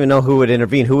don't even know who would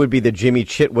intervene. Who would be the Jimmy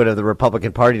Chitwood of the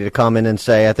Republican Party to come in and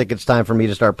say, I think it's time for me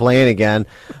to start playing again.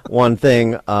 One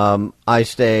thing, I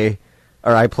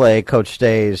play, Coach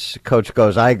stays, Coach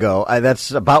goes, I go.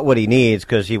 That's about what he needs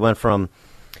because he went from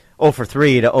 0 for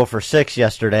 3 to 0 for 6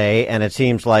 yesterday, and it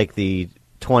seems like the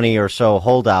 20 or so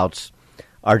holdouts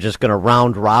are just going to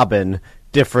round robin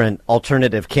different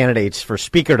alternative candidates for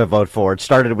speaker to vote for. It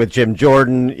started with Jim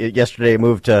Jordan. Yesterday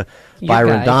moved to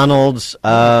Byron Donalds.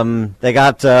 They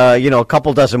got, a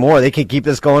couple dozen more. They can keep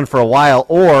this going for a while.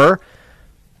 Or,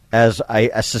 as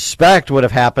I suspect would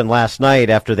have happened last night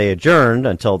after they adjourned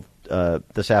until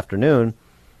this afternoon,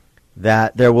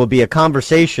 that there will be a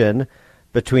conversation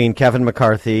between Kevin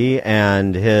McCarthy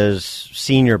and his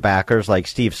senior backers like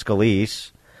Steve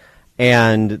Scalise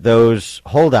and those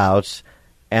holdouts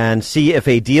and see if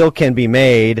a deal can be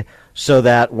made so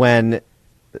that when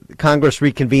Congress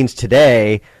reconvenes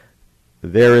today,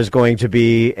 there is going to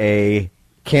be a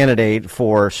candidate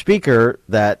for Speaker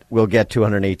that will get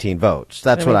 218 votes.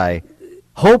 That's what I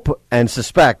hope and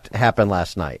suspect happened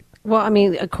last night. Well, I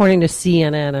mean, according to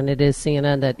CNN, and it is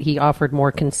CNN, that he offered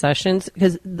more concessions.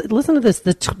 Because listen to this,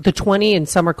 the 20, and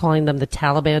some are calling them the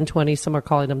Taliban 20, some are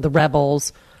calling them the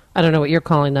rebels. I don't know what you're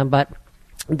calling them, but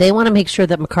they want to make sure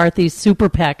that McCarthy's super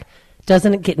PAC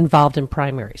doesn't get involved in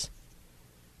primaries,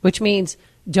 which means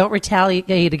don't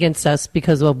retaliate against us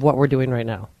because of what we're doing right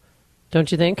now.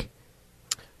 Don't you think?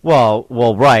 Well,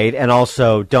 right, and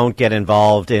also don't get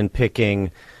involved in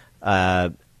picking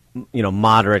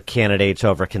moderate candidates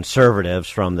over conservatives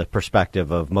from the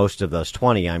perspective of most of those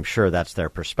 20. I'm sure that's their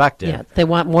perspective. Yeah, they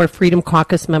want more Freedom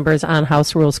Caucus members on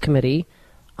House Rules Committee.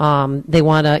 They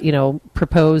want to,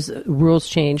 propose rules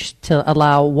change to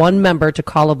allow one member to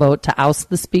call a vote to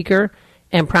oust the Speaker,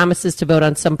 and promises to vote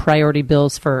on some priority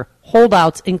bills for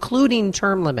holdouts, including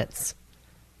term limits.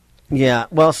 Yeah,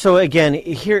 well, so again,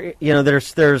 here,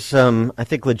 there's I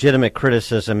think, legitimate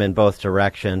criticism in both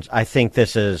directions. I think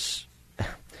this is,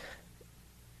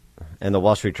 and the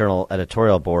Wall Street Journal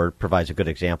editorial board provides a good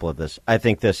example of this. I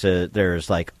think there's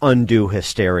like undue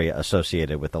hysteria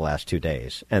associated with the last 2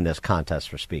 days and this contest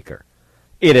for Speaker.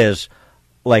 It is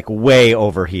like way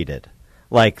overheated.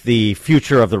 Like the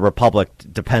future of the republic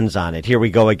depends on it. Here we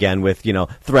go again with,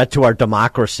 threat to our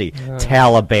democracy,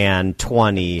 Taliban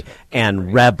 20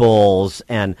 and rebels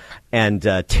and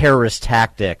terrorist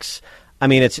tactics. I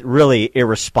mean, it's really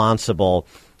irresponsible,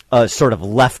 sort of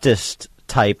leftist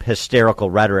type hysterical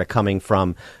rhetoric coming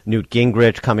from Newt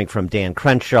Gingrich, coming from Dan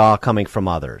Crenshaw, coming from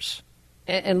others.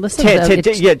 And listen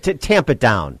to tamp it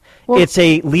down. Well, it's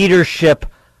a leadership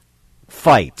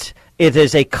fight. It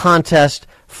is a contest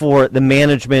for the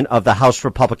management of the House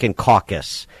Republican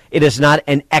caucus. It is not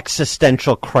an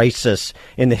existential crisis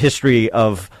in the history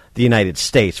of the United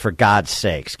States, for God's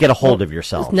sakes. Get a hold of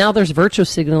yourself. Now there's virtue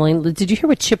signaling. Did you hear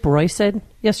what Chip Roy said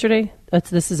yesterday?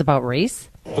 This is about race?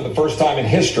 For the first time in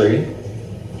history,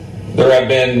 there have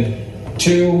been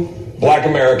 2 black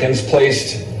Americans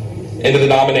placed into the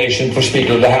nomination for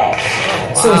Speaker of the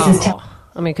House. Wow.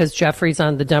 Because Jeffrey's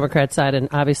on the Democrat side, and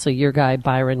obviously your guy,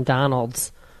 Byron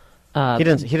Donalds. He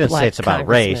didn't say it's about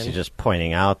race. He's just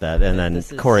pointing out that, and then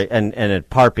Corey, and in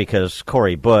part because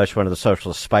Cori Bush, one of the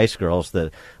Socialist Spice Girls,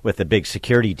 with the big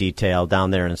security detail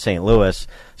down there in St. Louis,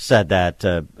 said that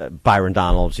Byron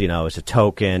Donalds, is a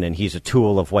token and he's a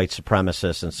tool of white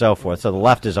supremacists and so forth. So the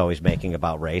left is always making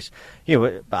about race.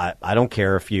 I don't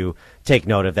care if you take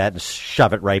note of that and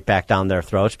shove it right back down their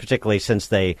throats, particularly since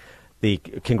the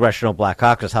Congressional Black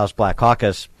Caucus, House Black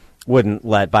Caucus, wouldn't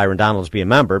let Byron Donalds be a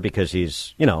member because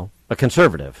he's, a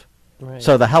conservative. Right.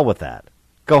 So the hell with that.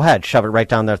 Go ahead, shove it right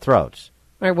down their throats.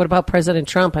 All right, what about President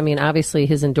Trump? Obviously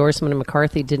his endorsement of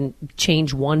McCarthy didn't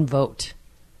change one vote.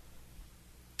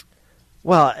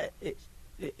 Well,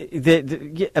 it's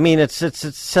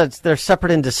they're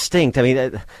separate and distinct.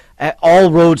 All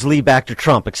roads lead back to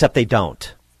Trump, except they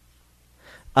don't.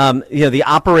 The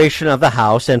operation of the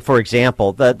House, and for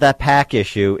example, that PAC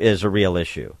issue is a real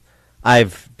issue.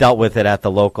 I've dealt with it at the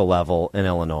local level in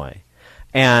Illinois.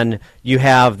 And you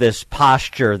have this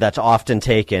posture that's often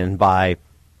taken by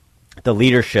the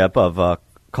leadership of a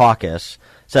caucus,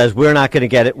 says we're not going to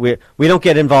get it. We don't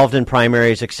get involved in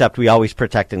primaries except we always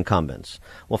protect incumbents.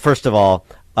 Well, first of all,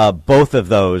 both of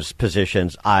those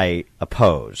positions I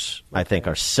oppose, I think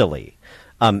are silly.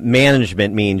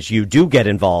 Management means you do get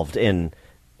involved in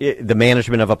the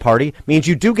management of a party, means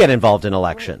you do get involved in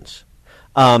elections.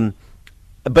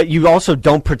 But you also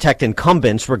don't protect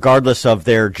incumbents regardless of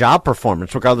their job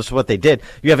performance, regardless of what they did.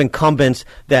 You have incumbents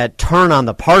that turn on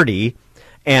the party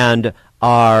and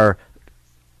are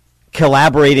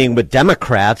collaborating with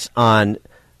Democrats on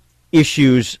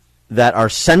issues that are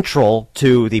central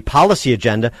to the policy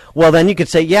agenda. Well, then you could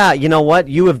say, yeah, you know what?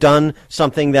 You have done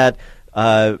something that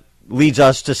leads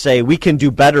us to say we can do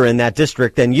better in that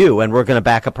district than you, and we're going to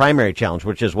back a primary challenge,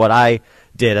 which is what I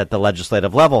did at the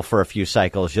legislative level for a few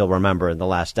cycles, you'll remember, in the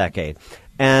last decade.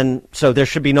 And so there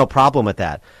should be no problem with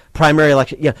that. Primary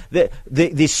election,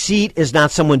 the seat is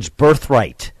not someone's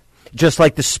birthright, just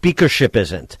like the speakership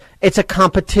isn't. It's a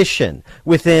competition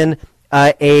within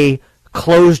a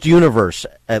closed universe,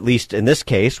 at least in this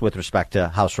case, with respect to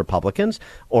House Republicans,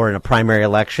 or in a primary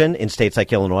election in states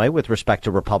like Illinois with respect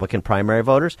to Republican primary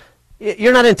voters.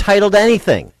 You're not entitled to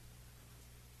anything.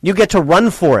 You get to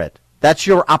run for it. That's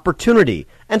your opportunity,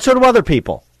 and so do other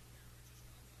people.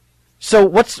 So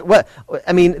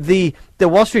the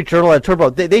Wall Street Journal editorial,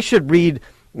 they should read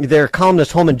their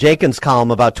columnist Holman Jenkins'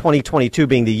 column about 2022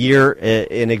 being the year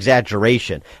in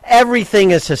exaggeration.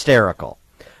 Everything is hysterical.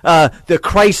 The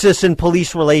crisis in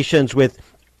police relations with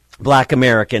Black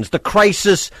Americans, the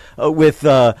crisis with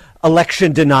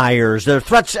election deniers, the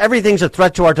threats. Everything's a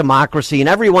threat to our democracy, and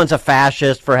everyone's a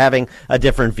fascist for having a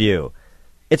different view.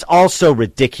 It's also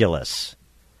ridiculous,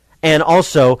 and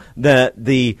also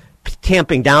the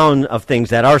tamping down of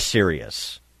things that are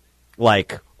serious,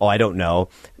 like I don't know,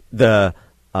 the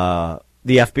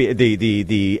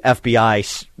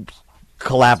FBI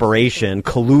collaboration,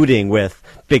 colluding with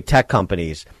big tech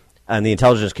companies and the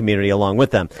intelligence community along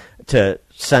with them to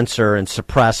censor and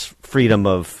suppress freedom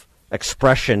of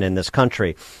expression in this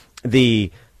country.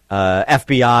 The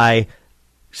FBI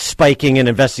spiking an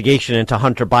investigation into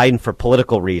Hunter Biden for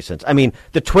political reasons. I mean,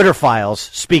 the Twitter files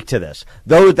speak to this.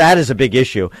 Though that is a big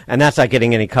issue, and that's not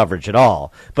getting any coverage at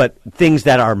all. But things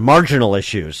that are marginal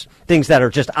issues, things that are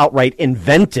just outright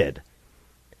invented,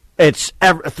 it's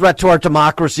a threat to our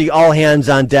democracy, all hands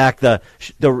on deck, the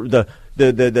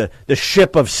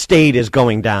ship of state is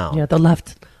going down. Yeah, the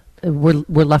left,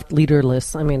 we're left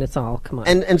leaderless. I mean, it's all, come on.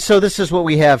 And so this is what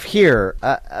we have here.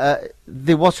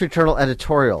 The Wall Street Journal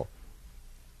editorial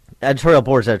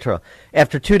board's editorial.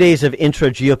 After 2 days of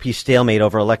intra-GOP stalemate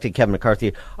over elected Kevin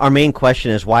McCarthy, our main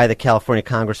question is why the California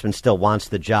congressman still wants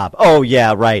the job. Oh,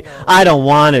 yeah, right. I don't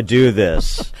want to do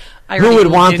this. Who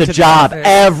would want the job?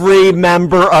 Every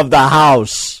member of the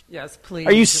House. Yes, please.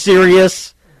 Are you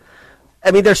serious?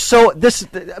 I mean,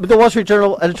 the Wall Street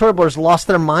Journal editorial board has lost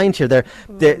their mind here.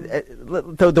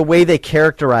 The way they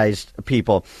characterized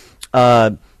people.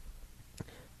 The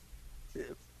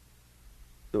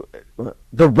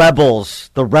rebels,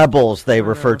 they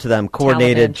refer to them,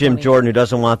 coordinated Jim Jordan, who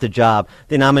doesn't want the job.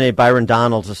 They nominated Byron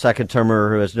Donalds, a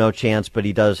second-termer who has no chance, but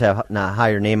he does have a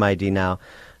higher name ID now.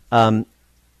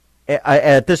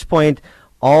 At this point,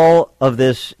 all of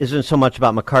this isn't so much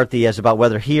about McCarthy as about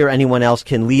whether he or anyone else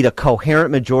can lead a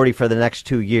coherent majority for the next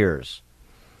 2 years.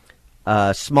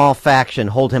 Small faction,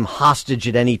 hold him hostage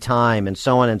at any time, and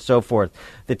so on and so forth.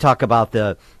 They talk about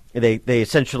they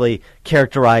essentially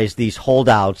characterize these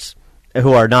holdouts,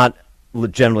 who are not,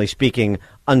 generally speaking,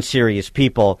 unserious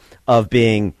people, of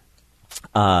being,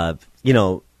 nut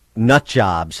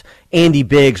jobs. Andy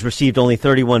Biggs received only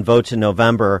 31 votes in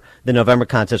November. The November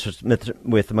contest was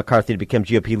with McCarthy to become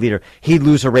GOP leader. He'd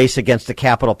lose a race against a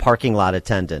Capitol parking lot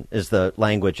attendant, is the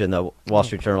language in the Wall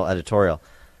Street Journal editorial.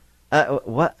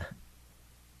 What?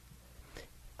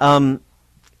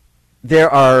 There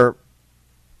are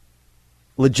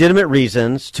legitimate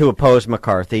reasons to oppose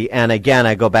McCarthy, and again,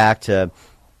 I go back to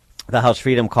the House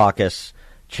Freedom Caucus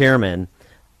chairman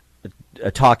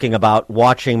talking about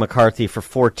watching McCarthy for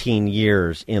 14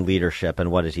 years in leadership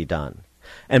and what has he done.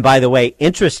 And by the way,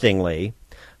 interestingly,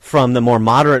 from the more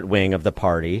moderate wing of the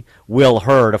party, Will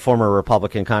Hurd, a former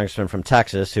Republican congressman from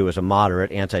Texas who was a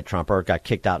moderate anti-Trumper, got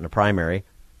kicked out in a primary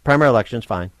elections,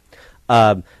 fine,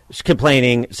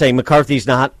 complaining, saying McCarthy's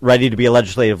not ready to be a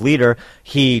legislative leader.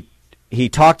 He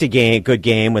talked a good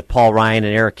game with Paul Ryan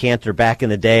and Eric Cantor back in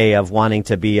the day of wanting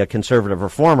to be a conservative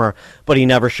reformer, but he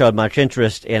never showed much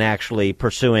interest in actually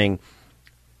pursuing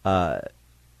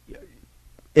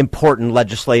important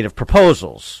legislative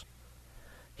proposals.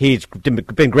 He's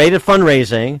been great at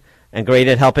fundraising and great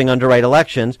at helping underwrite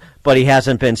elections, but he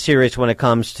hasn't been serious when it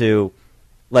comes to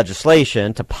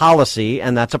legislation, to policy,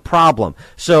 and that's a problem.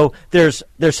 So there's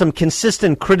some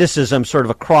consistent criticism sort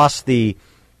of across the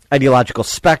ideological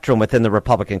spectrum within the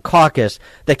Republican caucus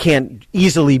that can't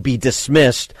easily be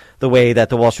dismissed the way that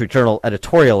the Wall Street Journal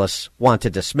editorialists want to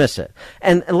dismiss it.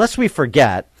 And unless we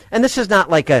forget, and this is not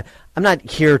like I'm not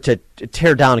here to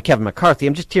tear down Kevin McCarthy,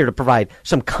 I'm just here to provide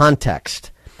some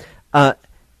context. I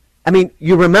mean,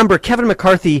 you remember Kevin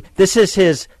McCarthy, this is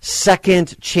his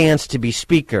second chance to be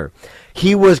speaker.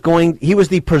 He was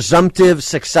the presumptive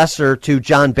successor to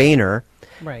John Boehner.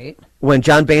 Right. When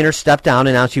John Boehner stepped down,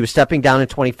 announced he was stepping down in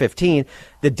 2015,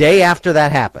 the day after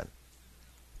that happened,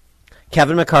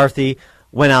 Kevin McCarthy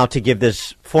went out to give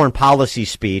this foreign policy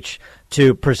speech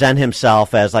to present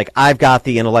himself as like, I've got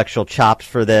the intellectual chops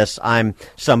for this. I'm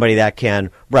somebody that can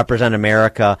represent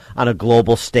America on a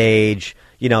global stage,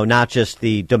 not just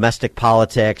the domestic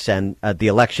politics and the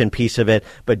election piece of it,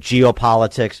 but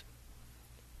geopolitics.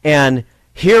 And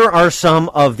here are some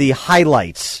of the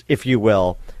highlights, if you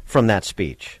will, from that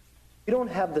speech. We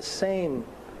don't have the same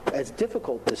as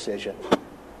difficult decision.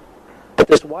 But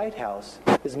this White House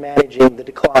is managing the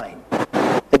decline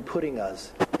and putting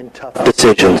us in tough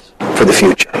decisions for the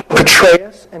future.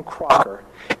 Petraeus and Crocker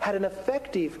had an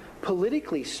effective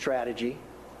politically strategy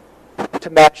to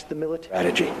match the military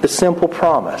strategy. The simple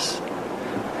promise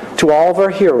to all of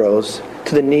our heroes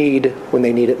to the need when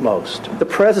they need it most. The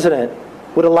president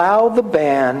would allow the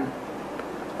ban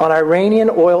on Iranian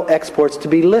oil exports to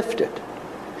be lifted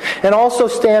and also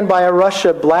stand by a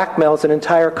Russia blackmails an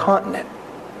entire continent,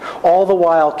 all the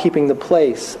while keeping the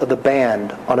place of the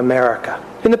ban on America.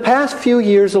 In the past few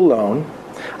years alone,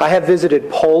 I have visited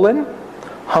Poland,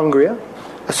 Hungary,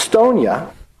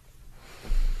 Estonia.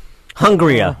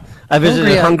 I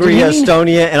visited Hungary,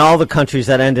 Estonia, and all the countries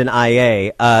that end in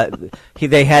IA.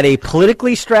 They had a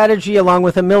politically strategy along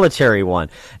with a military one.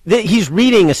 He's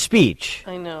reading a speech.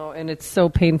 I know, and it's so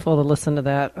painful to listen to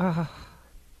that.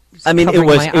 I mean, it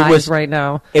was right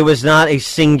now. It was not a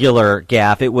singular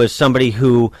gaffe. It was somebody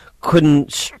who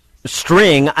couldn't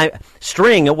string.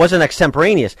 It wasn't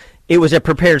extemporaneous. It was a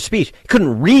prepared speech. He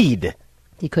couldn't read.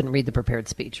 He couldn't read the prepared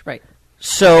speech, right?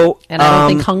 So, and I don't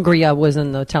think Hungary was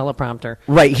in the teleprompter.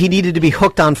 Right, he needed to be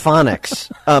hooked on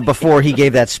phonics before he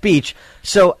gave that speech.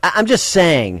 So I'm just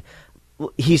saying,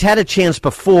 he's had a chance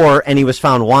before, and he was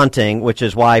found wanting, which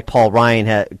is why Paul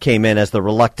Ryan came in as the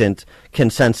reluctant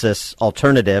consensus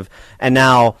alternative. And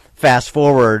now, fast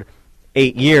forward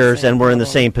 8 years, and we're in the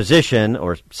same position,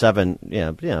 or 7,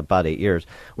 about 8 years.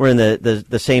 We're in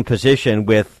the same position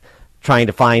with trying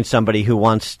to find somebody who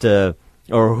wants to,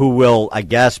 or who will, I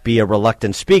guess, be a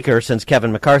reluctant speaker, since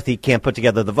Kevin McCarthy can't put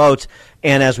together the votes.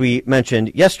 And as we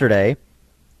mentioned yesterday,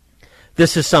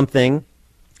 this is something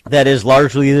that is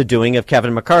largely the doing of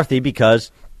Kevin McCarthy,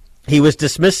 because he was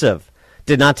dismissive,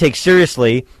 did not take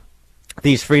seriously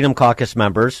these Freedom Caucus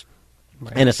members.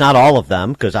 Right. And it's not all of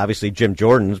them, because obviously Jim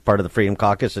Jordan is part of the Freedom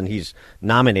Caucus, and he's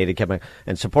nominated Kevin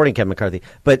and supporting Kevin McCarthy.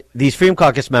 But these Freedom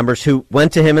Caucus members who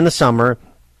went to him in the summer,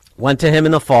 went to him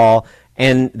in the fall,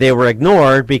 and they were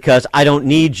ignored because I don't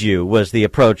need you was the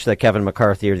approach that Kevin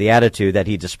McCarthy, or the attitude that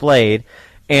he displayed.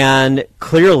 And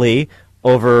clearly,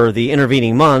 over the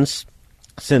intervening months,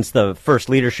 since the first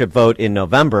leadership vote in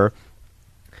November,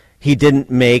 he didn't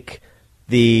make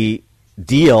the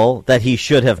deal that he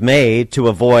should have made to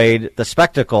avoid the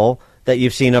spectacle that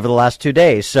you've seen over the last 2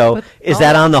 days. So is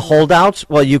that on the holdouts?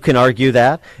 Well, you can argue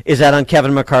that. Is that on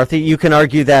Kevin McCarthy? You can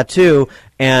argue that too.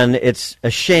 And it's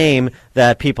a shame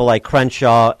that people like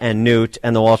Crenshaw and Newt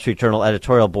and the Wall Street Journal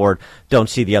editorial board don't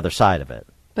see the other side of it.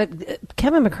 But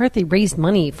Kevin McCarthy raised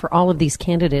money for all of these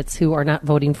candidates who are not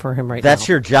voting for him right now. That's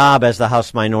your job as the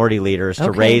House Minority Leader, is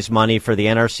to raise money for the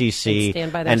NRCC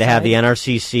and to have the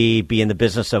NRCC be in the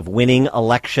business of winning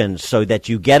elections so that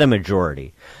you get a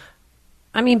majority.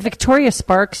 I mean, Victoria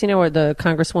Sparks, or the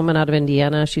congresswoman out of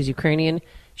Indiana, she's Ukrainian,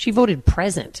 she voted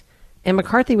present. And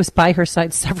McCarthy was by her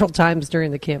side several times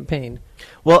during the campaign.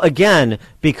 Well, again,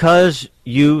 because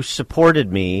you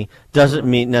supported me doesn't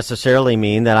necessarily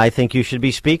mean that I think you should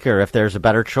be Speaker if there's a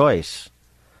better choice.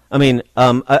 I mean,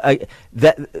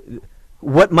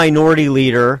 what minority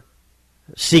leader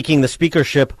seeking the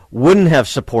speakership wouldn't have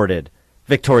supported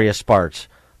Victoria Sparks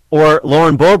or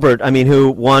Lauren Boebert? I mean,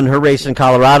 who won her race in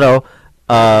Colorado,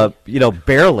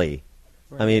 barely.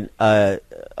 I mean,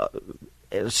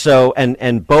 so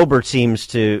Boebert seems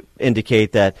to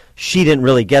indicate that she didn't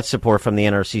really get support from the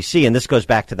NRCC, and this goes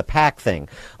back to the PAC thing.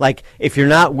 Like, if you're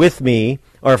not with me,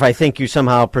 or if I think you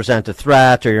somehow present a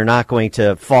threat, or you're not going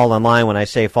to fall in line when I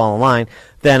say fall in line,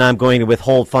 then I'm going to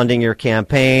withhold funding your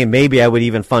campaign. Maybe I would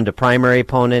even fund a primary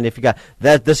opponent if you got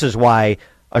that. This is why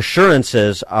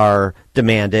assurances are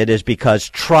demanded, is because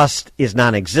trust is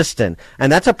non-existent, and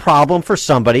that's a problem for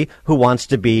somebody who wants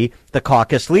to be the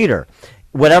caucus leader.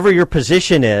 Whatever your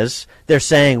position is, they're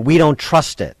saying, we don't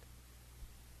trust it.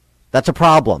 That's a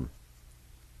problem.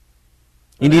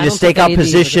 You need to stake out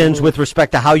positions with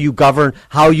respect to how you would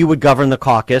govern the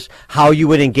caucus, how you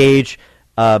would engage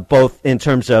both in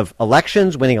terms of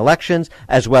elections, winning elections,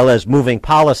 as well as moving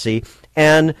policy.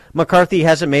 And McCarthy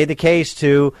hasn't made the case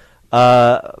to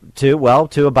about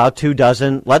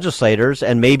 24 legislators,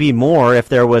 and maybe more if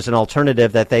there was an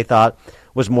alternative that they thought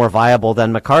was more viable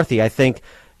than McCarthy. I think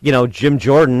Jim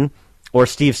Jordan or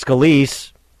Steve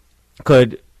Scalise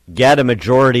could get a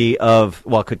majority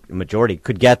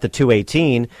could get the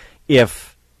 218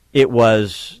 if it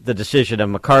was the decision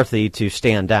of McCarthy to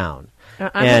stand down.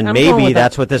 I'm maybe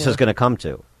that's what this is going to come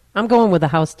to. I'm going with the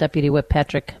House Deputy Whip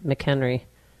Patrick McHenry.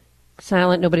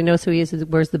 Silent, nobody knows who he is.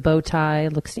 Wears the bow tie.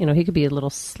 Looks, he could be a little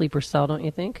sleeper cell, don't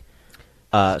you think?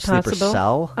 Sleeper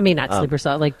cell? I mean, not sleeper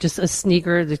cell, like just a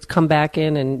sneaker that's come back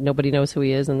in and nobody knows who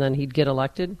he is, and then he'd get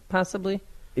elected, possibly,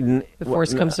 if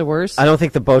worse comes to worse. I don't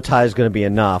think the bow tie is going to be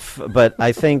enough, but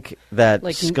I think that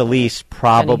like Scalise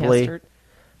probably.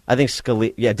 I think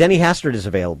Scalise, Denny Hastert is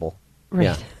available. Right.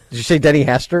 Yeah. Did you say Denny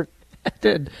Hastert? I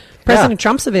did. President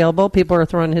Trump's available. People are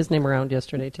throwing his name around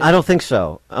yesterday, too. I don't think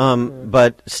so.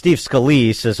 But Steve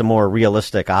Scalise is a more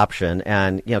realistic option.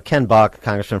 And, Ken Buck,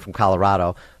 congressman from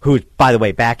Colorado, who's, by the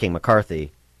way, backing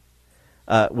McCarthy,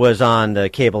 was on the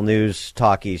cable news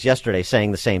talkies yesterday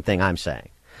saying the same thing I'm saying.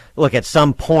 Look, at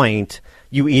some point,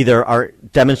 you either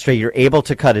demonstrate you're able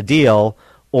to cut a deal,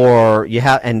 or you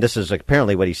have, and this is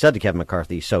apparently what he said to Kevin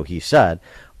McCarthy, so he said,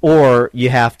 or you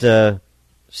have to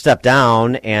step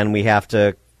down and we have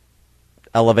to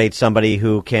elevate somebody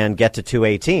who can get to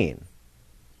 218.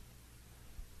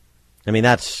 I mean,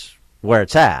 that's where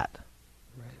it's at.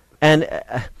 Right. And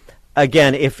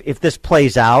again, if this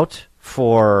plays out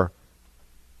for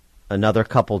another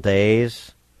couple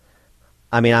days,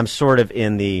 I mean, I'm sort of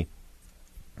in the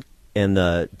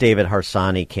David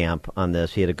Harsanyi camp on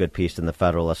this. He had a good piece in the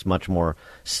Federalist, much more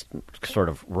sort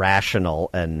of rational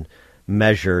and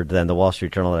measured than the Wall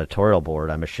Street Journal editorial board.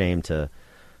 I'm ashamed to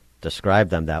describe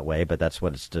them that way, but that's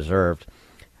what it's deserved.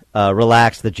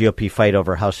 Relax, the GOP fight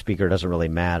over House Speaker doesn't really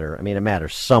matter. I mean, it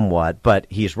matters somewhat, but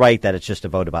he's right that it's just a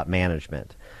vote about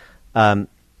management.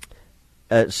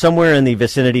 Somewhere in the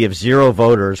vicinity of 0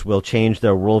 voters will change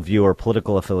their worldview or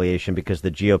political affiliation because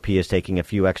the GOP is taking a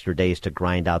few extra days to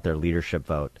grind out their leadership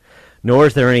vote. Nor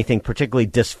is there anything particularly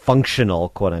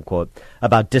dysfunctional, quote unquote,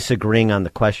 about disagreeing on the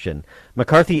question.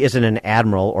 McCarthy isn't an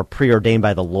admiral or preordained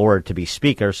by the Lord to be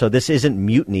speaker, so this isn't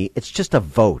mutiny. It's just a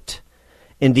vote.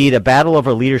 Indeed, a battle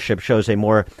over leadership shows a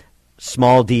more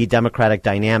small d democratic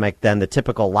dynamic than the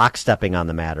typical lockstepping on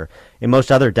the matter. In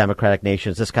most other democratic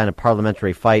nations, this kind of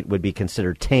parliamentary fight would be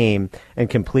considered tame and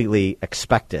completely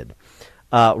expected.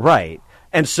 Right.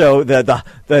 And so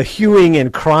the hewing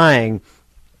and crying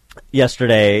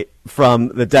yesterday from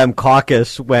the Dem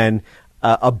caucus when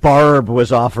a barb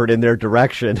was offered in their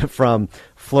direction from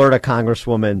Florida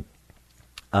Congresswoman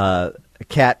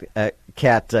Kat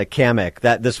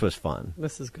Cammack, this was fun.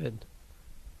 This is good.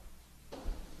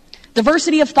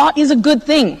 Diversity of thought is a good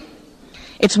thing.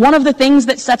 It's one of the things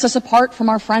that sets us apart from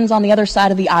our friends on the other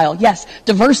side of the aisle. Yes,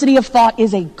 diversity of thought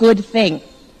is a good thing.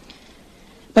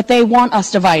 But they want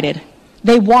us divided.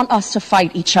 They want us to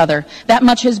fight each other. That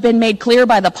much has been made clear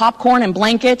by the popcorn and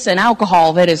blankets and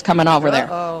alcohol that is coming over there.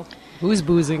 Uh-oh. Who's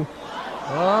boozing?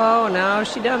 Oh, now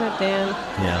she done it, Dan.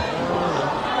 Yeah.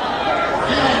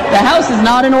 The house is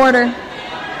not in order.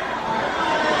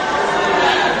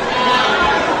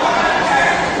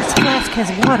 This flask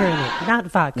has water in it, not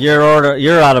vodka.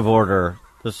 You're out of order.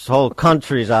 This whole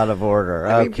country's out of order.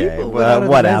 Okay, well,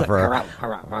 whatever.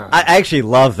 I actually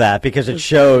love that because it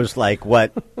shows like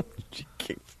what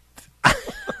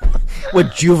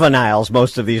juveniles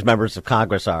most of these members of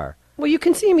Congress are. Well, you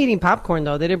can see him eating popcorn,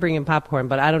 though. They didn't bring in popcorn,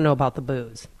 but I don't know about the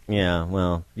booze. Yeah,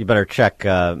 well, you better check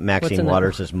Maxine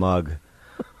Waters' mug.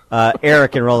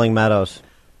 Eric in Rolling Meadows.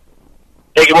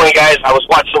 Hey, good morning, guys. I was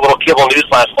watching a little cable news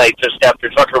last night just after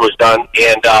Tucker was done,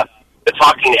 and the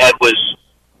talking head was,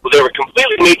 well, they were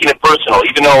completely making it personal,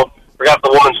 even though I forgot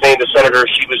the woman's name, the senator,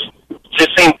 she was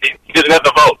just saying he doesn't have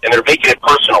the vote, and they're making it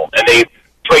personal. And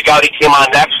Troy Gowdy came on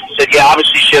next and said, yeah,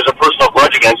 obviously she has a personal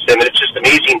grudge against him, and it's just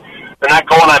amazing. They're not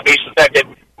going on based on the fact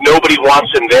that nobody wants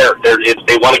him there.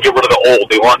 They want to get rid of the old.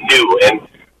 They want new, and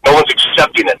no one's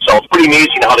accepting it. So it's pretty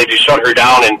amazing how they just shut her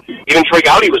down. And even Troy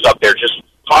Gowdy was up there just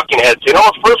talking heads saying, oh,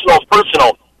 it's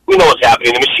personal. We know what's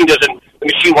happening. The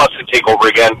machine wants to take over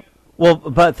again. Well,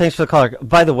 but thanks for the caller.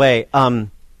 By the way,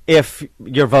 if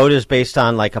your vote is based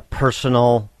on like a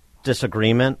personal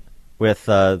disagreement with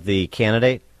the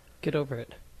candidate, get over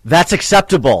it. That's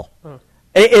acceptable. Oh.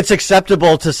 It's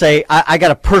acceptable to say, I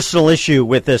got a personal issue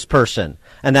with this person,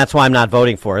 and that's why I'm not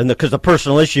voting for it. And because the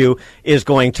personal issue is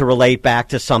going to relate back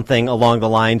to something along the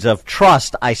lines of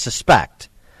trust, I suspect.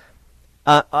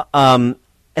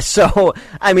 So,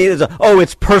 I mean,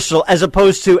 it's personal, as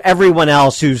opposed to everyone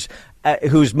else whose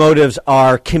motives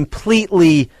are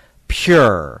completely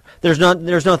pure. There's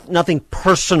nothing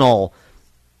personal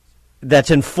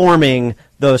that's informing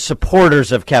the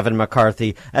supporters of Kevin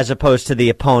McCarthy as opposed to the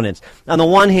opponents. On the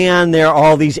one hand, there are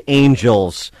all these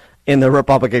angels in the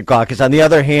Republican caucus. On the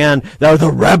other hand, there are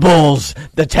the rebels,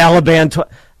 the Taliban.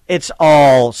 It's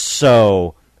all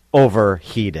so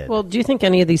overheated. Well, do you think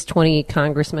any of these 20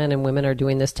 congressmen and women are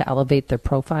doing this to elevate their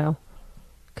profile?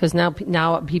 Because now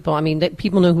people, I mean,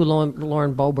 people know who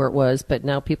Lauren Boebert was, but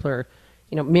now people are,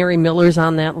 Mary Miller's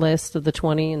on that list of the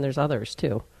 20, and there's others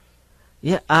too.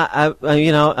 Yeah,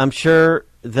 I'm sure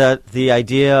that the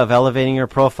idea of elevating your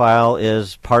profile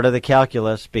is part of the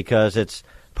calculus because it's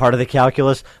part of the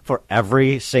calculus for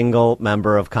every single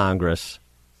member of Congress.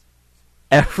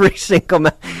 Every single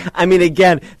I mean,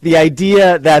 again, the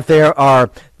idea that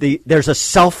there's a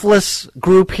selfless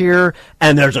group here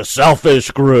and there's a selfish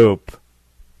group.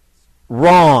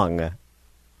 Wrong.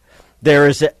 There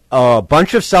is a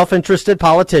bunch of self-interested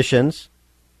politicians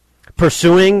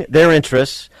pursuing their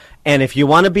interests, and if you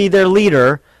want to be their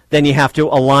leader, then you have to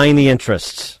align the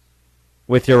interests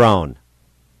with your own.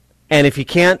 And if you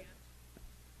can't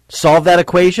solve that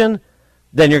equation,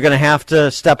 then you're going to have to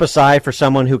step aside for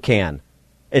someone who can.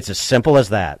 It's as simple as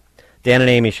that. Dan and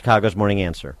Amy, Chicago's Morning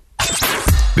Answer.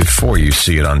 Before you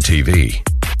see it on TV,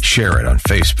 share it on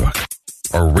Facebook,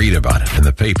 or read about it in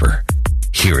the paper.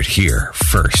 Hear it here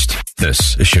first.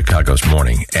 This is Chicago's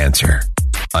Morning Answer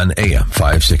on AM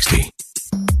 560.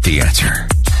 The Answer.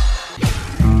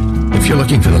 If you're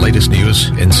looking for the latest news,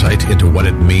 insight into what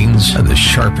it means, and the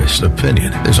sharpest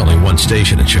opinion, there's only one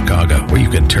station in Chicago where you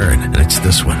can turn, and it's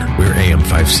this one. We're AM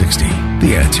 560.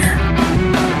 The Answer.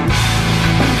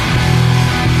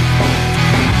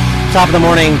 Top of the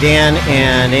morning, Dan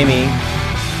and Amy.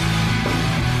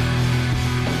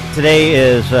 Today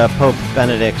is Pope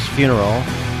Benedict's funeral.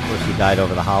 Of course, he died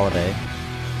over the holiday.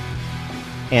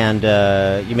 And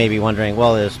you may be wondering,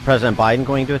 well, is President Biden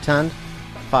going to attend?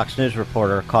 Fox News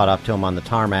reporter caught up to him on the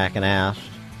tarmac and asked,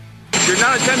 "You're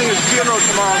not attending his funeral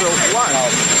tomorrow, though. Why?"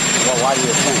 Well, why do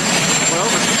you think? Well,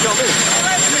 you tell me.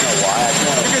 You know why?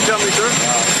 You can tell me, sir.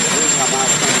 The reason I'm not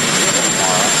attending the funeral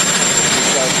tomorrow is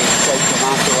because it takes an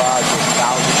entourage of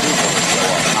 1,000 people to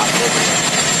show up, not visitors.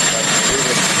 But we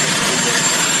would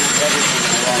everything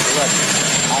in the wrong direction.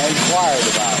 I inquired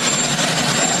about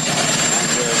that,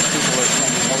 and people are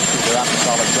sending mostly their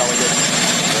apostolic delegates,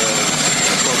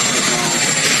 folks to know.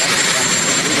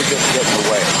 We would just get in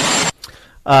the way.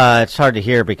 It's hard to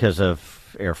hear because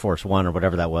of Air Force One or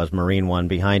whatever that was, Marine One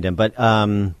behind him. But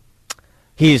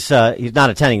he's not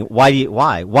attending. Why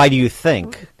do you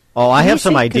think? Oh, I have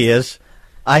some ideas.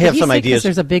 I have some ideas.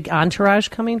 There's a big entourage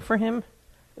coming for him.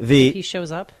 If he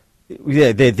shows up.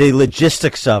 Yeah, the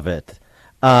logistics of it.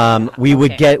 We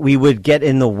would get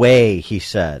in the way. He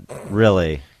said,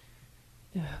 "Really?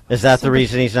 Is that the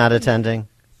reason he's not attending?"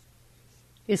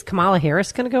 Is Kamala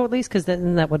Harris going to go at least? Because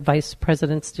isn't that what vice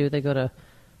presidents do? They go to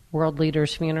world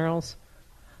leaders' funerals.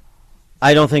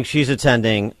 I don't think she's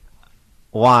attending.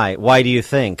 Why? Why do you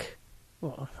think?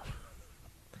 Well,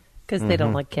 because they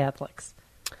don't like Catholics.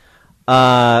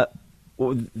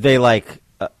 They like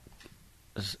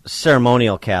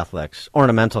ceremonial Catholics,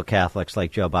 ornamental Catholics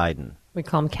like Joe Biden. We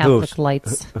call them Catholic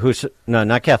lights. No,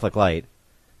 not Catholic light.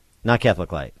 Not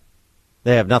Catholic light.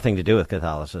 They have nothing to do with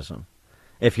Catholicism.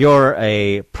 If you're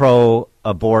a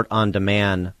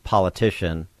pro-abort-on-demand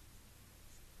politician,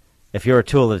 if you're a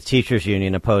tool of the teachers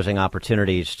union opposing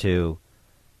opportunities to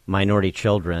minority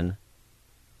children,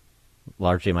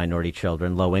 largely minority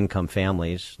children, low-income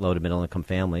families, low to middle-income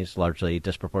families, largely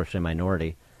disproportionately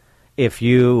minority, if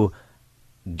you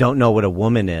don't know what a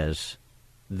woman is,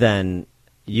 then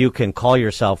you can call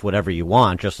yourself whatever you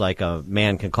want, just like a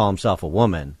man can call himself a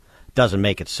woman. Doesn't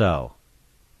make it so.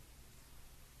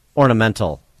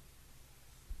 Ornamental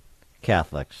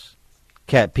Catholics,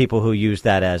 people who use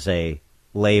that as a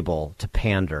label to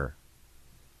pander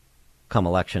come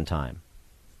election time,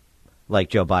 like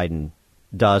Joe Biden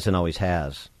does and always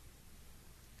has.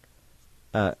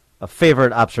 A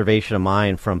favorite observation of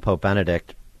mine from Pope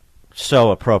Benedict,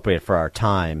 so appropriate for our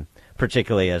time,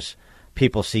 particularly as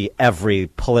people see every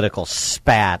political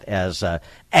spat as an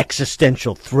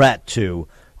existential threat to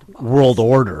world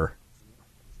order.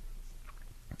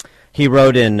 He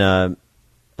wrote in a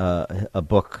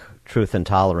book, Truth and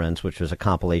Tolerance, which was a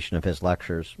compilation of his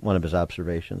lectures, one of his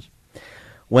observations.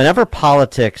 Whenever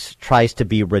politics tries to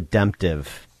be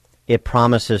redemptive, it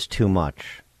promises too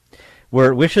much.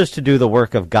 Where it wishes to do the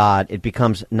work of God, it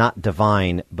becomes not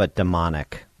divine, but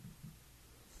demonic.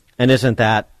 And isn't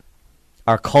that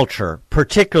our culture,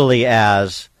 particularly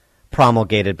as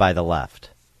promulgated by the left?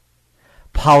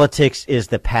 Politics is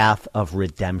the path of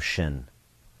redemption.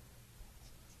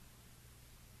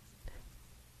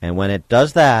 And when it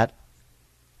does that,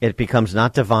 it becomes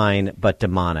not divine, but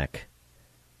demonic.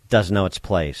 Doesn't know its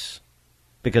place.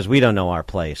 Because we don't know our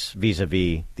place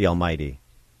vis-a-vis the Almighty.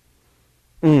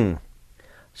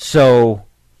 So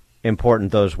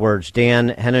important, those words. Dan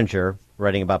Henninger,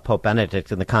 writing about Pope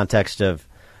Benedict in the context of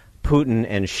Putin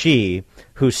and Xi,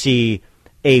 who see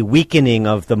a weakening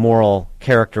of the moral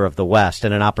character of the West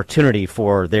and an opportunity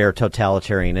for their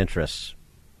totalitarian interests.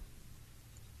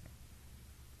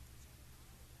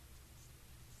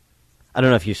 I don't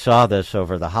know if you saw this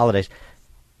over the holidays.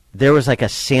 There was like a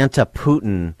Santa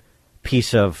Putin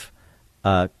piece of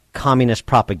communist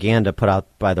propaganda put out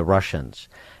by the Russians.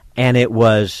 And it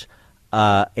was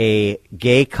a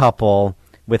gay couple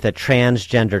with a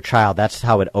transgender child. That's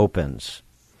how it opens.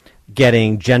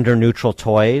 Getting gender-neutral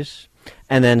toys.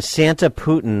 And then Santa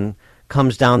Putin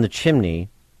comes down the chimney,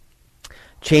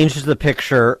 changes the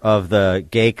picture of the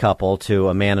gay couple to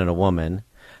a man and a woman,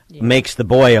 makes the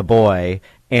boy a boy,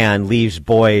 and leaves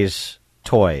boys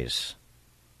toys.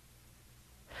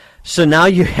 So now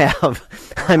you have,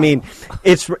 I mean,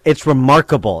 it's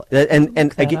remarkable. And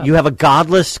again, you have a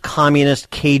godless communist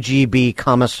KGB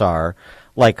commissar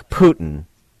like Putin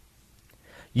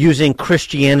using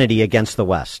Christianity against the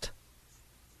West.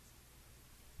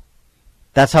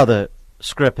 That's how the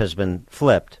script has been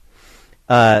flipped.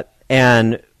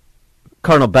 And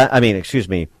Pope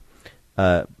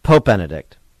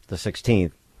Benedict the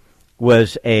 16th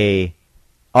was a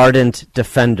ardent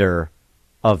defender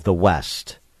of the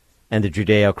West and the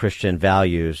Judeo-Christian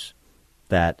values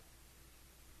that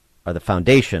are the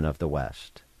foundation of the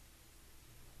West.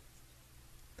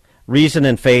 Reason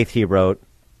and faith, he wrote,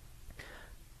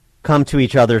 come to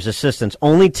each other's assistance.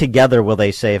 Only together will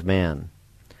they save man.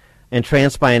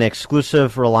 Entranced by an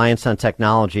exclusive reliance on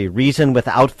technology, reason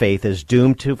without faith is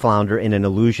doomed to flounder in an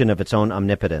illusion of its own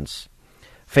omnipotence.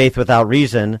 Faith without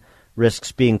reason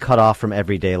risks being cut off from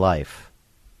everyday life.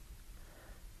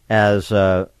 As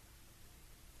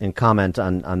in comment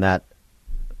on that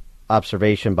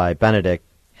observation by Benedict,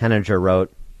 Henninger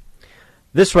wrote,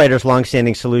 this writer's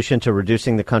longstanding solution to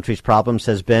reducing the country's problems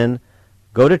has been,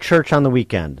 go to church on the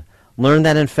weekend. Learn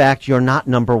that, in fact, you're not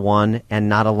number one and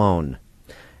not alone.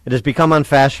 It has become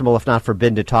unfashionable, if not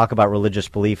forbidden, to talk about religious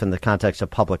belief in the context of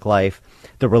public life,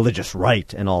 the religious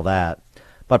right and all that.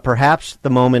 But perhaps the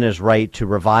moment is right to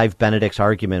revive Benedict's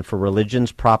argument for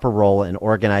religion's proper role in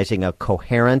organizing a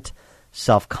coherent,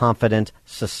 self-confident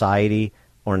society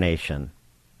or nation.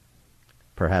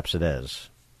 Perhaps it is.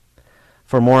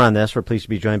 For more on this, we're pleased to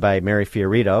be joined by Mary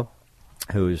Fiorito,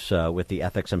 who's with the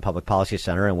Ethics and Public Policy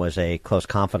Center and was a close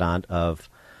confidant of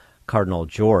Cardinal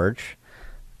George.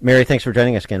 Mary, thanks for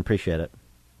joining us again. Appreciate it.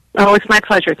 Oh, it's my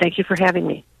pleasure. Thank you for having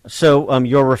me. So,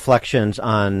 your reflections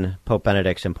on Pope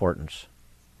Benedict's importance?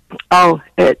 Oh,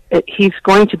 he's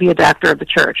going to be a doctor of the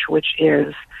church, which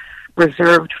is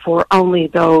reserved for only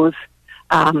those,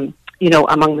 among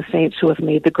the saints who have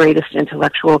made the greatest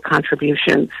intellectual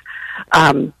contributions.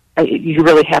 You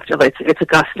really have to, it's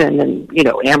Augustine and,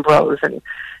 Ambrose and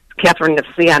Catherine of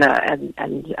Siena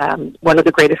and one of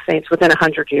the greatest saints within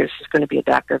 100 years is going to be a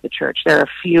doctor of the church. There are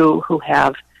few who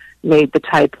have made the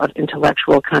type of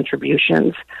intellectual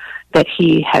contributions that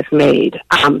he has made.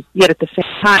 Yet at the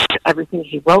same time, everything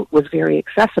he wrote was very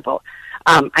accessible.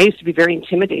 I used to be very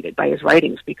intimidated by his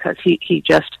writings because he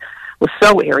just was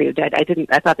so erudite.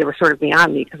 I thought they were sort of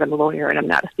beyond me because I'm a lawyer and I'm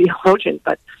not a theologian,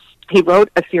 but he wrote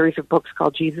a series of books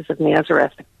called Jesus of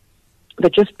Nazareth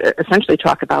that just essentially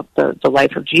talk about the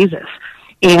life of Jesus.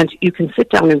 And you can sit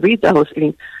down and read those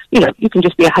and, you can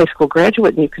just be a high school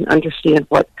graduate and you can understand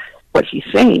what he's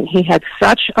saying. He had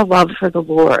such a love for the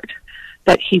Lord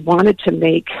that he wanted to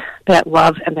make that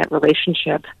love and that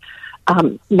relationship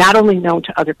not only known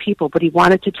to other people, but he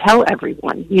wanted to tell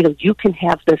everyone, you can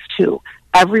have this too.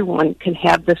 Everyone can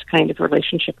have this kind of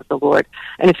relationship with the Lord.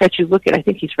 And in fact, you look at, I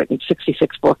think he's written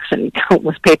 66 books and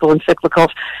countless papal encyclicals.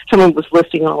 Someone was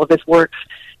listing all of his works.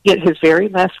 Yet his very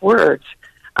last words,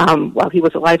 while he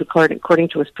was alive, according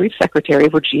to his priest secretary,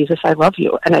 were, Jesus, I love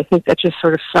you. And I think that just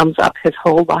sort of sums up his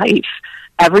whole life.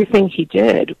 Everything he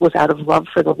did was out of love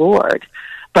for the Lord.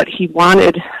 But he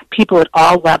wanted people at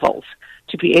all levels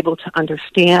to be able to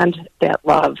understand that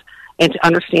love and to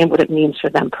understand what it means for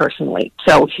them personally.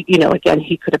 So, again,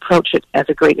 he could approach it as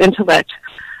a great intellect,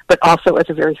 but also as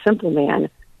a very simple man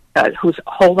whose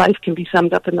whole life can be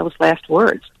summed up in those last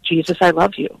words, Jesus, I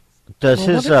love you. Does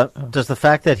the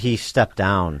fact that he stepped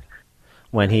down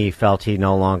when he felt he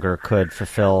no longer could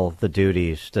fulfill the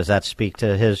duties, does that speak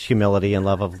to his humility and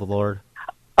love of the Lord?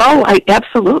 Oh,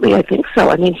 absolutely. I think so.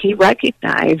 I mean, he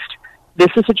recognized this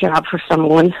is a job for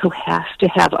someone who has to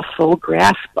have a full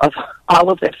grasp of all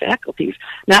of their faculties,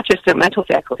 not just their mental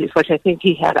faculties, which I think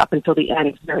he had up until the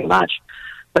end very much,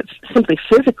 but simply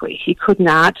physically. He could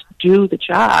not do the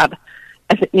job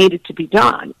as it needed to be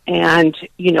done. And,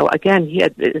 again, he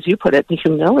had, as you put it, the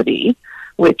humility,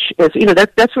 which is,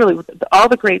 that's really, all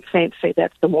the great saints say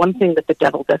that's the one thing that the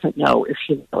devil doesn't know is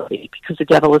humility, because the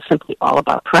devil is simply all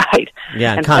about pride.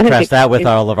 Yeah, and contrast that with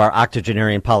all of our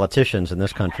octogenarian politicians in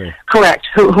this country. Correct,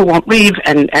 who won't leave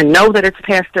and know that it's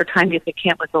past their time, yet they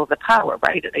can't let go of the power,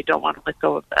 right? They don't want to let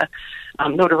go of the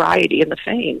notoriety and the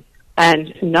fame.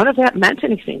 And none of that meant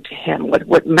anything to him.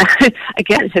 What meant,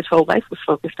 again, his whole life was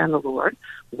focused on the Lord.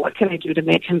 What can I do to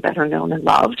make him better known and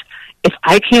loved? If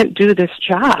I can't do this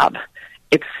job,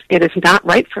 it is not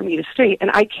right for me to stay.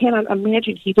 And I cannot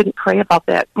imagine he didn't pray about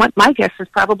that. My guess is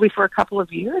probably for a couple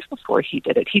of years before he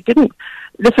did it. He didn't.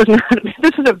 This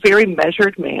is a very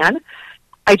measured man.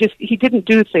 He didn't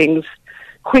do things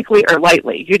quickly or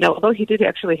lightly, although he did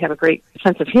actually have a great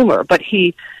sense of humor, but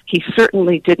he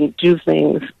certainly didn't do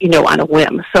things, on a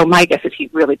whim. So my guess is he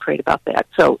really prayed about that.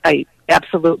 So it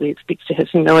speaks to his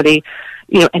humility,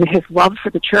 and his love for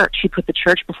the church. He put the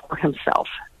church before himself.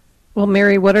 Well,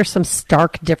 Mary, what are some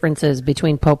stark differences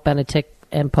between Pope Benedict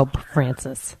and Pope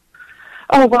Francis?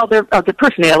 Oh, well, they're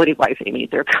personality-wise, Amy.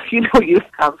 You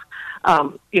have,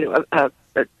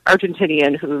 an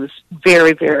Argentinian who's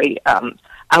very, very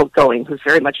outgoing, who's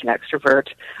very much an extrovert,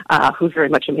 who's very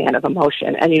much a man of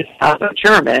emotion, and you have a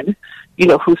German,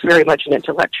 who's very much an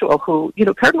intellectual. Who,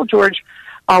 Cardinal George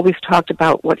always talked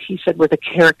about what he said were the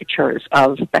caricatures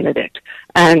of Benedict,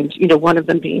 and one of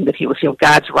them being that he was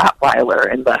God's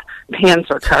Rottweiler and the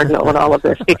Panzer Cardinal and all of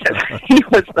this, because he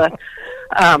was the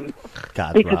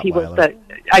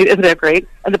isn't that great?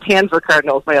 And the Panzer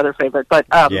Cardinal is my other favorite, but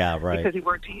yeah, right.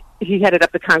 Because he headed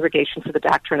up the Congregation for the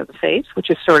Doctrine of the Faith, which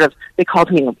is sort of, they called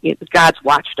him God's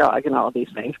watchdog and all of these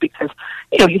things, because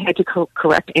you had to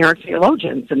correct errant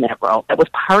theologians in that role. That was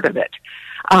part of it.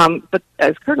 But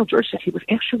as Cardinal George said, he was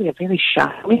actually a very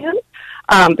shy man.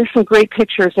 There's some great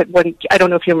pictures I don't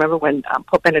know if you remember when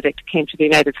Pope Benedict came to the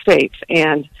United States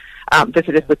and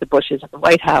visited with the Bushes at the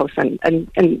White House, and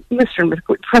President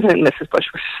and Mrs. Bush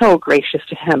were so gracious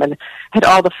to him and had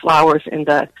all the flowers in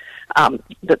the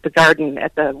garden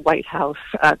at the White House.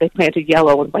 They planted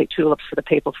yellow and white tulips for the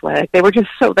papal flag. They were just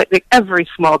so that every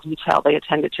small detail they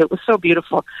attended to. It was so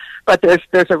beautiful. But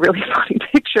there's a really funny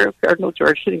picture of Cardinal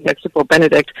George sitting next to Pope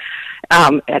Benedict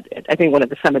at I think one of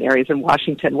the seminaries in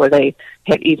Washington, where they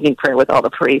had evening prayer with all the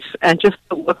priests, and just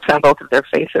the looks on both of their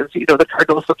faces. The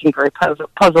Cardinal is looking very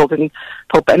puzzled, and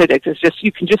Pope Benedict is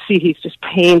you can just see he's just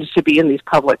pained to be in these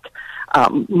public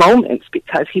moments,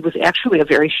 because he was actually a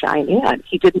very shy man.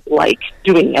 He didn't like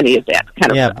doing any of that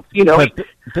kind of stuff.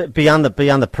 But beyond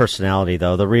the personality,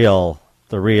 though, the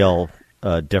real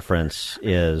difference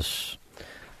is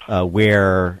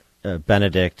where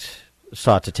Benedict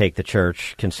sought to take the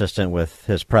church, consistent with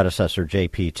his predecessor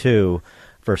JP2,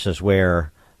 versus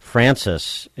where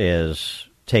Francis is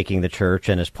taking the church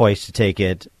and is poised to take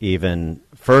it even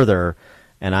further,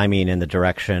 and I mean in the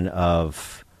direction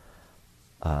of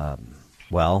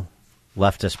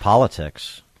leftist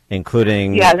politics,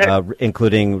 including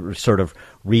sort of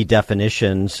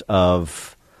redefinitions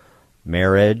of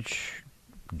marriage,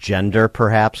 gender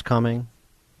perhaps coming.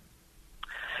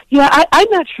 Yeah, I'm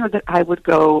not sure that I would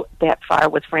go that far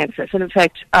with Francis. And in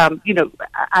fact, I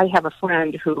have a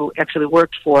friend who actually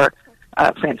worked for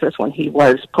Francis when he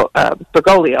was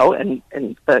Bergoglio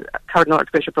and the Cardinal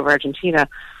Archbishop of Argentina,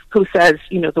 who says,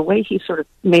 the way he's sort of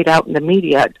made out in the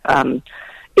media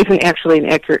isn't actually an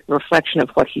accurate reflection of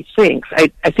what he thinks.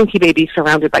 I think he may be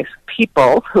surrounded by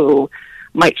people who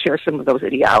might share some of those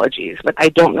ideologies, but I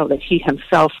don't know that he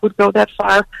himself would go that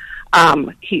far.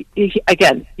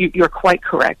 Again, you're quite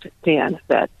correct, Dan,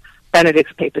 that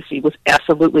Benedict's papacy was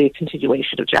absolutely a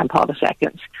continuation of John Paul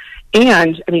II's.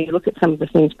 And, you look at some of the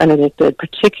things Benedict did,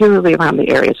 particularly around the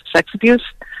areas of sex abuse,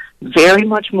 very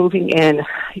much moving in,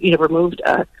 removed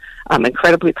an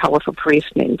incredibly powerful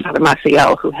priest named Father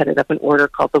Maciel, who headed up an order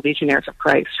called the Legionnaires of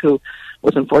Christ, who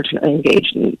was unfortunately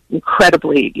engaged in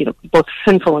incredibly, both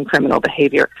sinful and criminal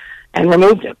behavior, and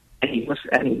removed him.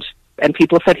 And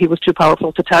people said he was too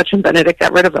powerful to touch, and Benedict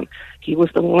got rid of him. He was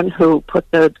the one who put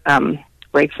the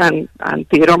brakes on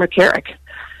Theodore McCarrick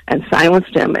and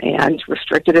silenced him and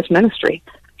restricted his ministry.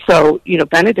 So,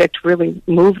 Benedict really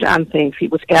moved on things. He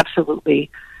was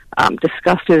absolutely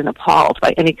disgusted and appalled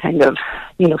by any kind of,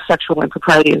 sexual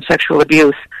impropriety and sexual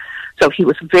abuse. So he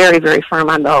was very, very firm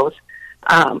on those.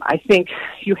 I think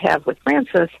you have with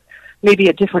Francis maybe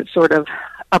a different sort of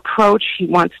approach. He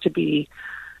wants to be,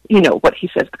 what he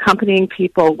says, accompanying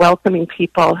people, welcoming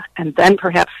people, and then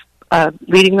perhaps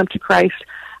leading them to Christ.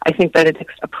 I think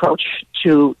Benedict's approach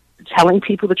to telling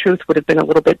people the truth would have been a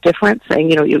little bit different,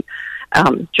 saying,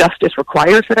 justice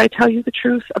requires that I tell you the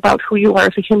truth about who you are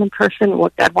as a human person and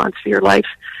what God wants for your life.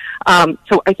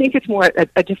 So I think it's more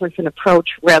a difference in approach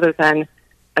rather than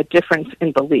a difference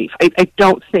in belief. I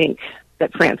don't think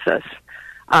that Francis,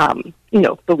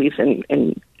 believes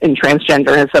in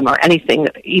transgenderism or anything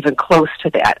even close to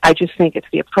that. I just think it's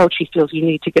the approach he feels you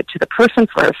need to get to the person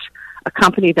first,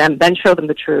 accompany them, then show them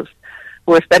the truth.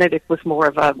 Whereas Benedict was more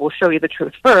of a, we'll show you the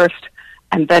truth first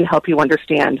and then help you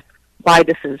understand why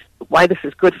this is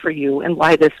good for you and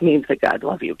why this means that God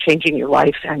loves you, changing your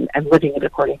life and living it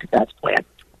according to God's plan.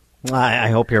 I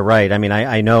hope you're right.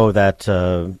 I know that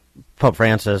Pope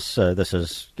Francis, this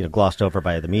is glossed over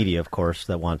by the media, of course,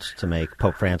 that wants to make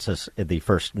Pope Francis the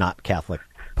first not Catholic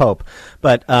Pope.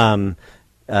 But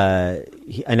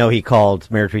I know he called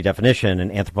marriage redefinition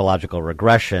an anthropological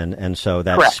regression, and so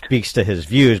that Correct. speaks to his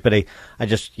views. But I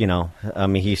just, I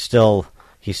mean, he's still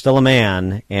a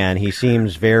man, and he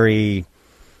seems very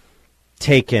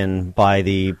taken by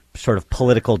the sort of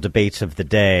political debates of the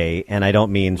day, and I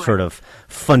don't mean sort of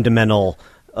fundamental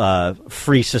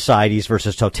free societies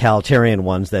versus totalitarian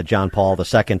ones that John Paul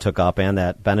II took up and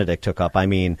that Benedict took up. I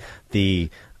mean the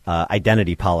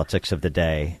identity politics of the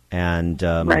day. And,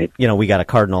 we got a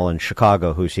cardinal in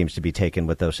Chicago who seems to be taken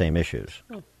with those same issues.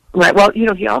 Right. Well,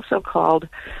 he also called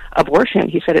abortion.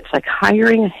 He said it's like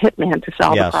hiring a hitman to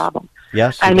solve a problem.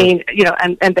 Yes. I mean,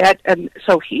 and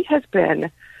so he has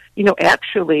been,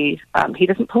 actually, he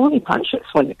doesn't pull any punches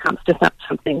when it comes to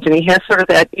some things. And he has sort of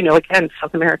that, again,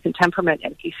 South American temperament,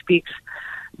 and he speaks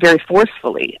very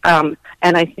forcefully. And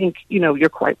I think, you're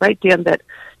quite right, Dan, that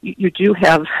you do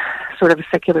have sort of a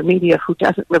secular media who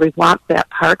doesn't really want that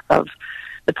part of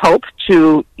the Pope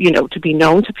to be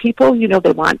known to people.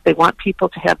 They want people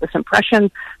to have this impression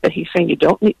that he's saying you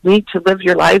don't need to live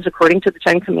your lives according to the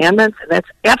Ten Commandments, and that's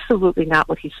absolutely not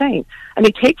what he's saying. I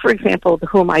mean, take, for example, the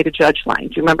who am I to judge line.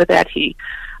 Do you remember that? He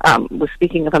was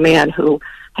speaking of a man who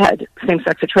had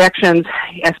same-sex attractions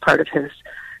as part of his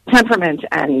temperament,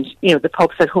 and, the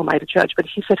Pope said, who am I to judge? But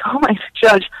he said, who am I to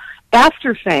judge?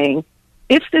 After saying,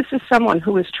 if this is someone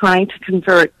who is trying to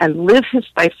convert and live his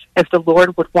life as the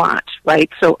Lord would want, right,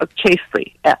 so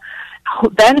chastely,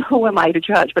 then who am I to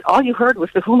judge? But all you heard was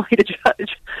the who am I to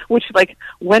judge, which,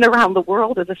 went around the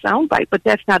world as a soundbite, but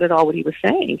that's not at all what he was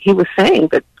saying. He was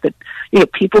saying that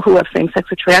people who have same-sex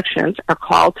attractions are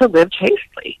called to live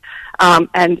chastely.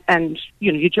 And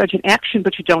you judge an action,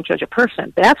 but you don't judge a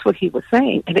person. That's what he was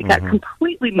saying, and it got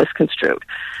completely misconstrued.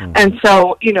 And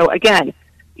so, again,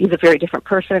 he's a very different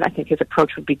person. I think his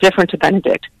approach would be different to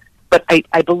Benedict, but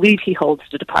I believe he holds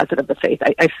the deposit of the faith.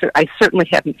 I certainly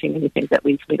haven't seen anything that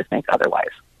leads me to think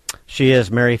otherwise. She is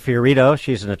Mary Fiorito.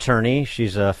 She's an attorney.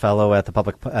 She's a fellow at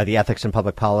the Ethics and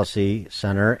Public Policy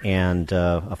Center and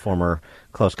a former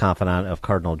close confidant of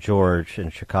Cardinal George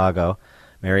in Chicago.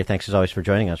 Mary, thanks as always for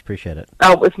joining us. Appreciate it.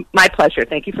 Oh, it was my pleasure.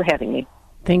 Thank you for having me.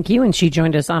 Thank you. And she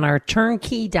joined us on our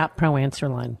turnkey.pro answer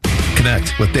line.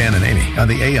 Connect with Dan and Amy on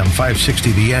the AM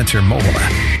 560 The Answer mobile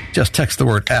app. Just text the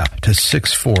word app to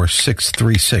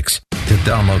 64636 to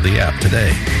download the app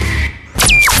today.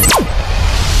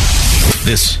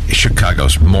 This is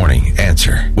Chicago's Morning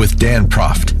Answer with Dan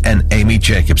Proft and Amy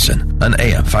Jacobson on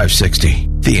AM 560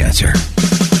 The Answer.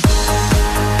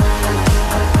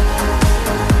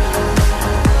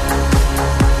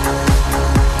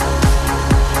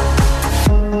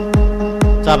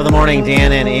 Top of the morning,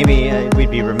 Dan and Amy.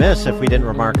 We'd be remiss if we didn't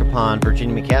remark upon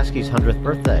Virginia McCaskey's 100th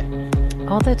birthday.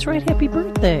 Oh, that's right. Happy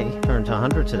birthday. Turned to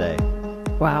 100 today.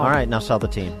 Wow. All right, now sell the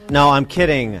team. No, I'm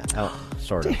kidding. Oh,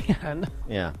 sort of. Dan.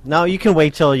 Yeah. No, you can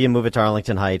wait till you move it to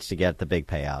Arlington Heights to get the big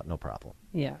payout. No problem.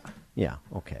 Yeah. Yeah,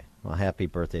 okay. Well, happy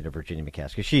birthday to Virginia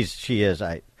McCaskey. She's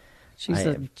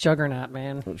a juggernaut,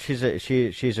 man. She's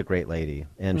a great lady,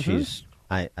 and she's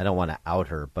I don't want to out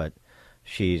her, but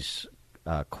she's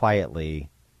quietly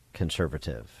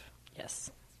conservative.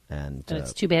 Yes. And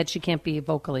it's too bad she can't be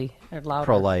vocally louder.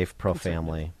 Pro-life,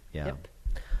 pro-family. Yeah.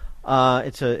 Yep.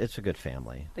 It's a good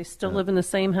family. They still live in the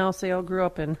same house they all grew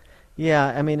up in. Yeah,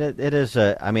 I mean, it is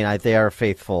they are a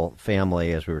faithful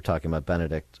family, as we were talking about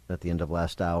Benedict at the end of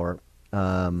last hour.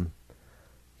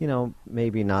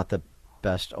 Maybe not the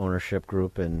best ownership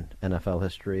group in NFL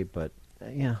history, but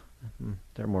there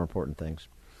are more important things.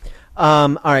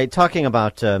 All right, talking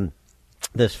about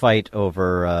this fight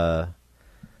over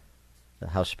the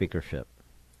House speakership.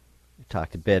 We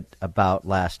talked a bit about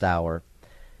last hour.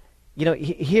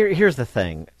 Here's the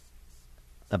thing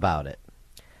about it.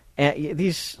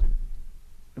 These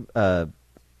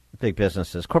big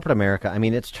businesses, corporate America, I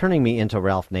mean, it's turning me into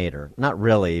Ralph Nader. Not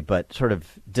really, but sort of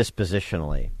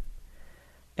dispositionally.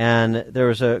 And there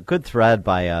was a good thread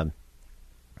by a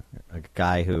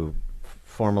guy who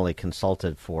formerly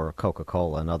consulted for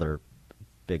Coca-Cola and other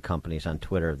big companies on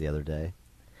Twitter the other day.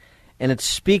 And it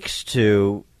speaks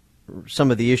to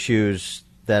some of the issues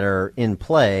that are in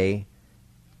play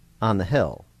on the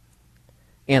Hill.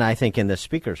 And I think in this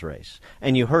speaker's race.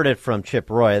 And you heard it from Chip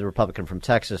Roy, the Republican from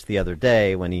Texas, the other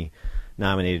day when he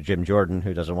nominated Jim Jordan,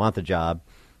 who doesn't want the job,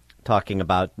 talking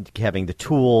about having the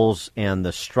tools and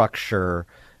the structure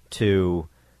to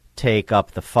take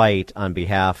up the fight on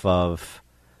behalf of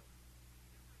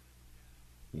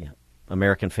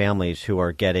American families who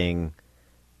are getting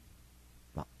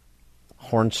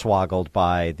hornswoggled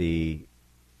by the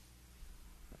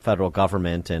federal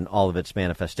government and all of its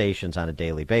manifestations on a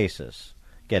daily basis,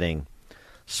 getting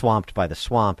swamped by the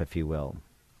swamp, if you will.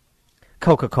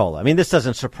 Coca-Cola. I mean, this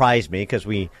doesn't surprise me because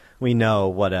we know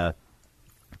what a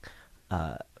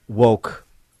woke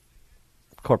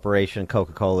corporation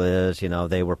Coca-Cola is. You know,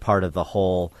 they were part of the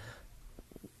whole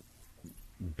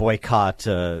boycott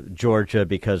Georgia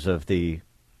because of the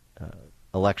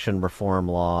election reform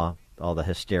law, all the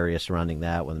hysteria surrounding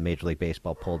that when Major League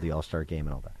Baseball pulled the All-Star game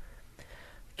and all that.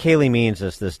 Kaylee Means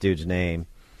is this dude's name.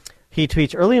 He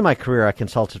tweets, early in my career, I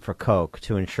consulted for Coke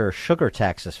to ensure sugar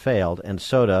taxes failed and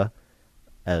soda,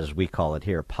 as we call it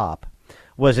here, pop,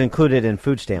 was included in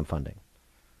food stamp funding.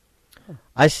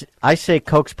 I say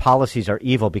Coke's policies are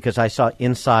evil because I saw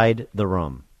inside the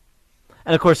room.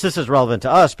 And, of course, this is relevant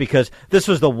to us because this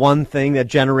was the one thing that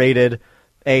generated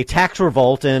a tax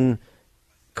revolt in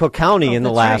Cook County in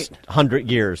the last 100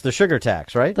 years, the sugar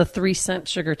tax, right? The 3-cent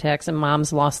sugar tax, and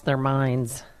moms lost their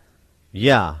minds.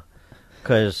 Yeah,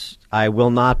 because I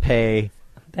will not pay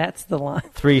That's the line.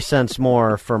 3 cents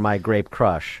more for my Grape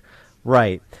Crush.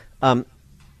 Right.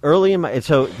 Early in my...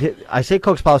 So I say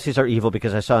Coke's policies are evil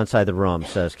because I saw inside the room,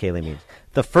 says Kaylee Means.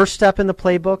 The first step in the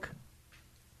playbook...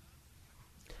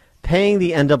 paying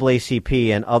the NAACP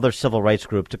and other civil rights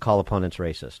group to call opponents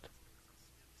racist.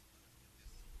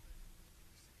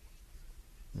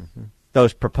 Mm-hmm.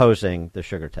 Those proposing the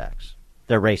sugar tax.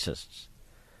 They're racists.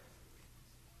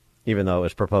 Even though it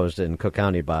was proposed in Cook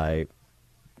County by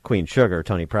Queen Sugar,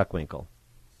 Tony Preckwinkle.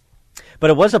 But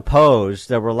it was opposed.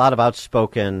 There were a lot of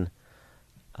outspoken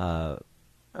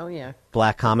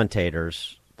black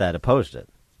commentators that opposed it.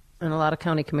 And a lot of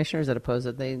county commissioners that opposed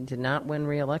it. They did not win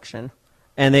re-election.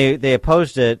 And they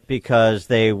opposed it because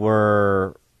they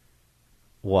were,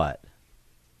 what?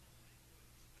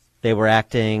 They were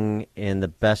acting in the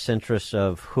best interests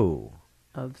of who?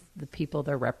 Of the people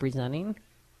they're representing.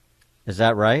 Is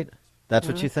that right? That's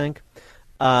what you think?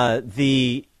 And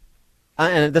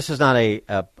this is not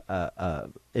a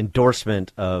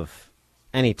endorsement of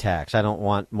any tax. I don't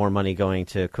want more money going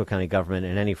to Cook County government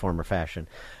in any form or fashion.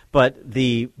 But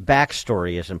the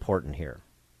backstory is important here.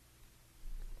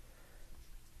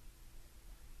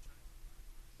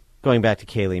 Going back to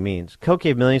Kaylee Means, Coke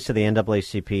gave millions to the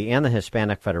NAACP and the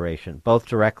Hispanic Federation, both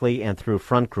directly and through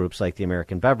front groups like the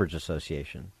American Beverage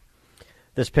Association.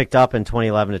 This picked up in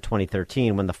 2011 to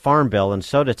 2013 when the Farm Bill and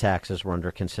soda taxes were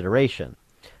under consideration.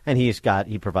 And he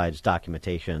provides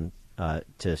documentation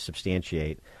to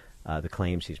substantiate the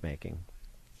claims he's making.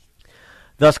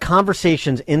 Thus,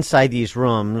 conversations inside these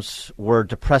rooms were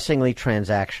depressingly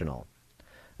transactional.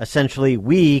 Essentially,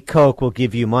 we, Coke, will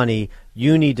give you money.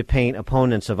 You need to paint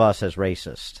opponents of us as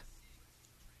racist.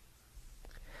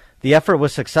 The effort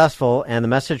was successful, and the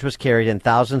message was carried in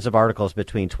thousands of articles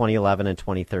between 2011 and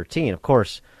 2013. Of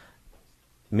course,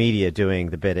 media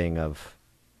doing the bidding of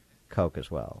Coke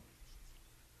as well.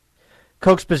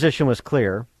 Coke's position was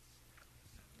clear.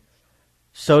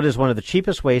 Soda is one of the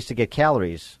cheapest ways to get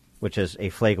calories, which is a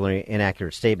flagrantly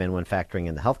inaccurate statement when factoring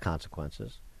in the health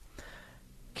consequences.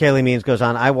 Kaylee Means goes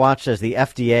on, I watched as the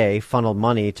FDA funneled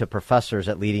money to professors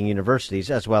at leading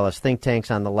universities, as well as think tanks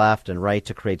on the left and right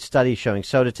to create studies showing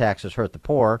soda taxes hurt the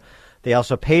poor. They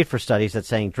also paid for studies that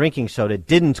saying drinking soda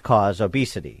didn't cause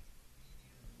obesity.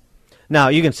 Now,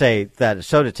 you can say that a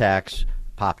soda tax,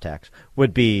 pop tax,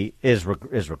 is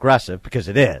regressive, because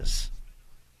it is.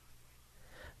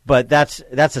 But that's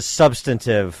a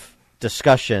substantive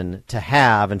discussion to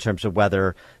have in terms of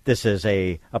whether this is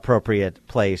a appropriate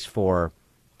place for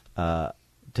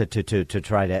to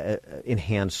try to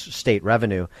enhance state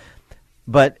revenue.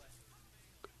 But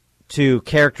to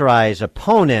characterize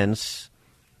opponents,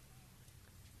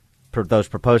 those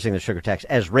proposing the sugar tax,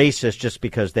 as racist just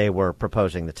because they were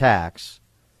proposing the tax,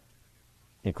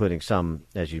 including some,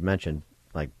 as you mentioned,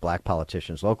 like black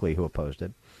politicians locally who opposed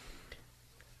it,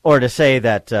 or to say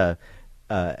that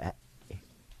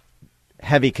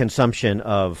heavy consumption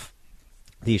of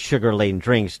these sugar-laden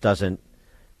drinks doesn't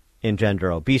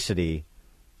engender obesity,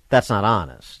 that's not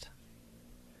honest.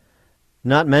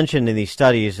 Not mentioned in these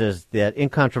studies is that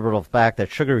incontrovertible fact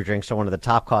that sugary drinks are one of the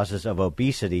top causes of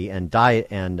obesity and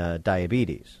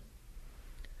diabetes.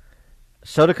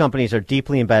 Soda companies are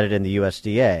deeply embedded in the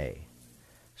USDA,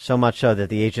 so much so that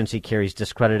the agency carries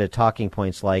discredited talking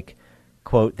points like,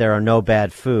 quote, there are no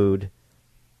bad foods,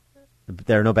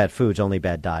 only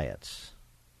bad diets.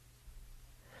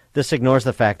 This ignores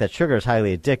the fact that sugar is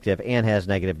highly addictive and has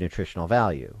negative nutritional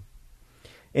value.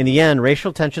 In the end,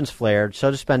 racial tensions flared,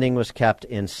 soda spending was kept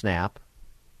in SNAP,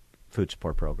 food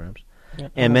support programs,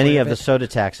 and many of the soda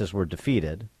taxes were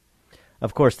defeated.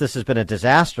 Of course, this has been a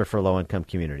disaster for low-income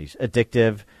communities.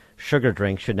 Addictive sugar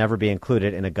drinks should never be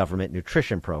included in a government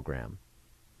nutrition program.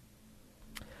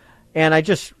 And I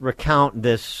just recount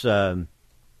this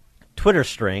Twitter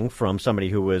string from somebody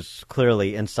who was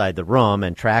clearly inside the room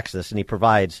and tracks this, and he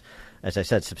provides, as I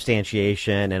said,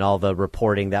 substantiation and all the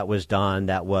reporting that was done.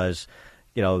 That was,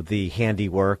 the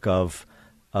handiwork of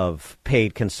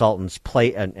paid consultants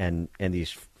and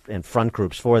front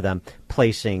groups for them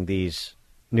placing these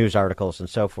news articles and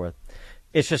so forth.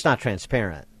 It's just not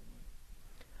transparent.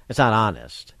 It's not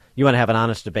honest. You want to have an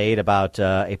honest debate about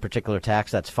a particular tax,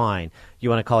 that's fine. You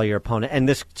want to call your opponent, and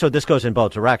this goes in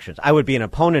both directions. I would be an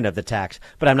opponent of the tax,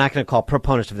 but I'm not going to call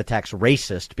proponents of the tax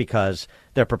racist because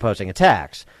they're proposing a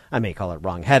tax. I may call it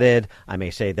wrong-headed. I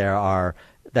may say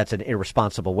that's an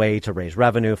irresponsible way to raise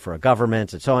revenue for a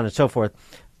government, and so on and so forth.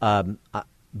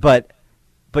 But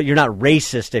you're not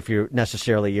racist if you're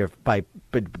by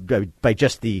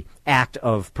just the act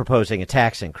of proposing a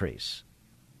tax increase.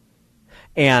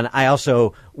 And I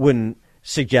also wouldn't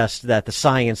suggest that the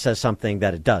science says something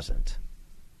that it doesn't.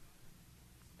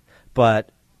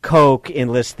 But Koch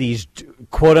enlists these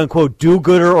quote-unquote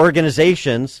do-gooder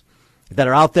organizations that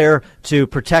are out there to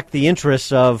protect the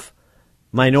interests of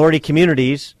minority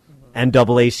communities,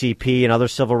 NAACP and other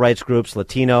civil rights groups,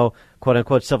 Latino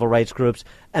quote-unquote civil rights groups,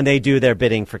 and they do their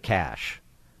bidding for cash.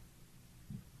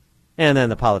 And then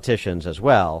the politicians as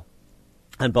well,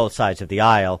 on both sides of the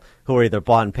aisle, who are either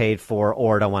bought and paid for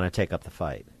or don't want to take up the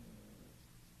fight.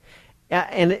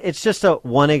 And it's just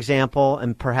one example,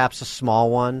 and perhaps a small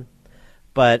one,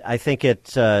 but I think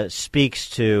it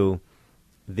speaks to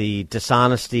the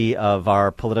dishonesty of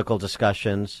our political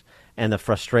discussions and the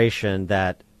frustration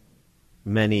that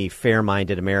many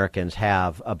fair-minded Americans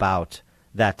have about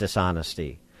that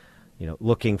dishonesty.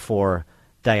 Looking for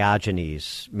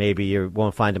Diogenes. Maybe you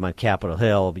won't find him on Capitol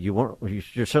Hill, but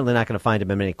you're certainly not going to find him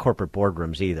in many corporate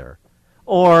boardrooms either,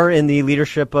 or in the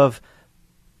leadership of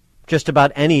just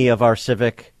about any of our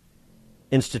civic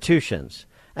institutions.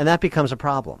 And that becomes a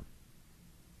problem.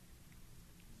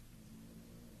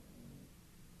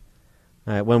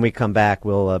 All right, when we come back,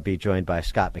 we'll be joined by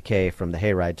Scott McKay from the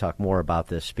Hayride, talk more about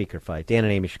this speaker fight. Dan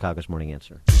and Amy, Chicago's Morning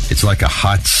Answer. It's like a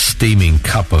hot, steaming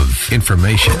cup of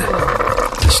information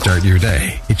to start your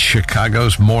day. It's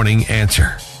Chicago's Morning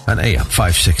Answer on AM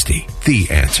 560, The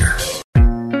Answer.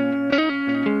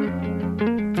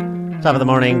 Top of the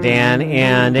morning, Dan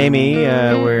and Amy.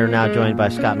 We're now joined by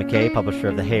Scott McKay, publisher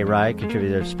of the Hayride,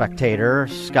 contributor to Spectator.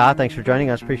 Scott, thanks for joining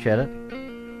us. Appreciate it.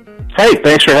 Hey,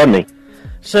 thanks for having me.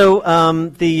 So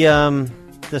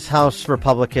this House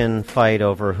Republican fight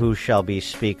over who shall be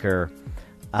Speaker,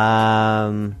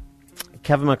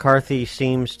 Kevin McCarthy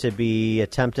seems to be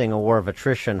attempting a war of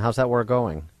attrition. How's that war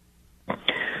going?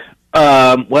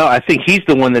 Well, I think he's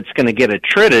the one that's going to get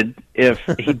attrited if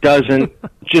he doesn't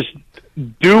just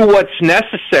do what's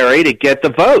necessary to get the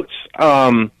votes.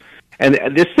 And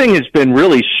this thing has been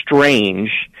really strange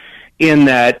in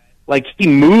that, he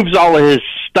moves all of his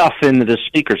stuff into the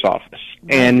Speaker's office,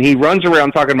 and he runs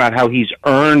around talking about how he's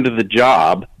earned the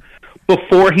job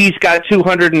before he's got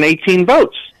 218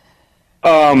 votes.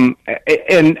 And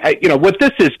what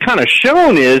this has kind of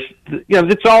shown is,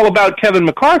 it's all about Kevin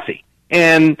McCarthy.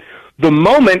 And the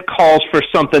moment calls for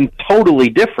something totally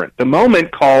different. The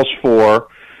moment calls for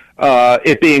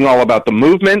it being all about the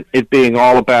movement, it being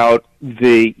all about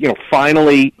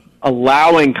finally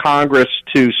allowing Congress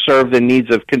to serve the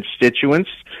needs of constituents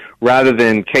rather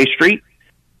than K Street.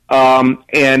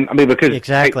 Because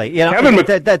exactly,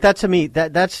 that to me,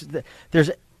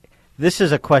 this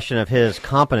is a question of his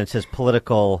competence, his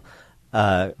political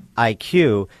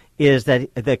IQ. Is that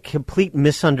the complete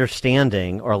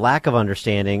misunderstanding or lack of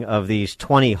understanding of these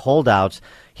 20 holdouts?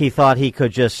 He thought he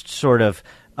could just sort of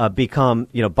become,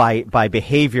 by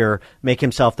behavior, make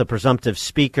himself the presumptive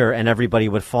speaker and everybody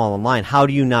would fall in line. How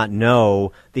do you not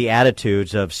know the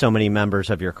attitudes of so many members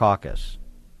of your caucus?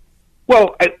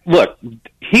 Well, look,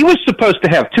 he was supposed to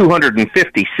have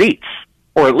 250 seats,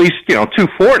 or at least,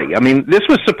 240. I mean, this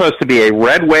was supposed to be a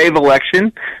red wave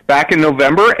election back in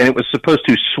November, and it was supposed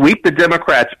to sweep the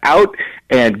Democrats out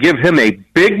and give him a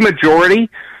big majority,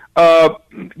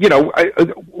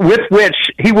 with which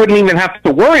he wouldn't even have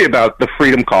to worry about the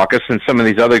Freedom Caucus and some of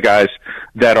these other guys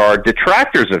that are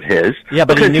detractors of his. Yeah,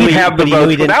 but because he'd have the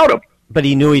votes without him. But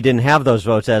he knew he didn't have those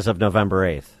votes as of November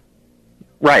 8th.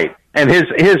 Right. And his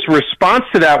response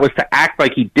to that was to act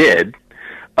like he did,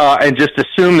 and just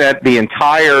assume that the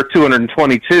entire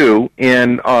 222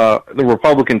 in the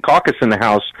Republican caucus in the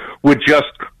House would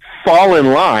just fall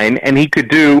in line, and he could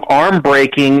do arm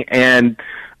breaking and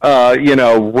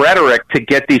rhetoric to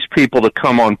get these people to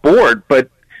come on board.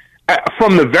 But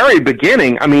from the very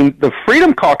beginning, I mean, the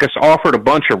Freedom Caucus offered a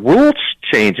bunch of rules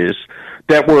changes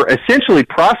that were essentially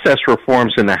process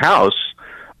reforms in the House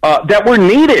that were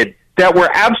needed. that were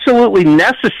absolutely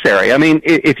necessary. I mean,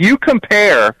 if you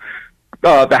compare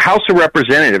the House of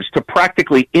Representatives to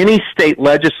practically any state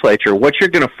legislature, what you're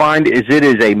going to find is it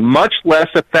is a much less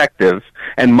effective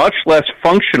and much less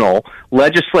functional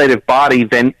legislative body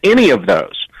than any of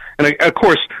those. And of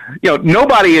course,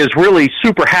 nobody is really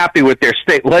super happy with their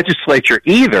state legislature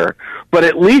either, but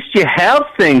at least you have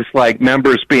things like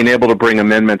members being able to bring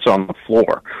amendments on the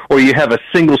floor, or you have a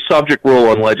single subject rule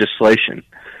on legislation.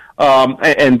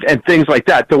 And things like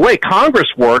that. The way Congress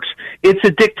works, it's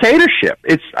a dictatorship.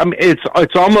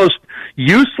 It's almost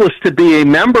useless to be a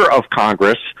member of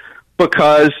Congress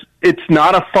because it's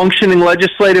not a functioning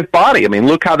legislative body. I mean,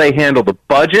 look how they handle the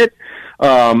budget.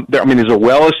 There's a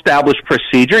well-established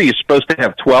procedure. You're supposed to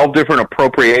have 12 different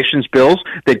appropriations bills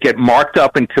that get marked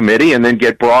up in committee and then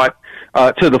get brought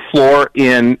to the floor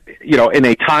in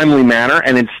a timely manner.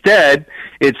 And instead,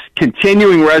 it's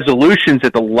continuing resolutions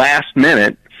at the last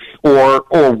minute. Or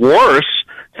worse,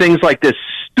 things like this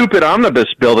stupid omnibus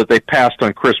bill that they passed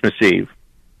on Christmas Eve.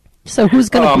 So who's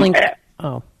going to blink?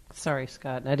 Oh, sorry,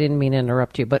 Scott. I didn't mean to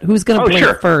interrupt you, but who's going to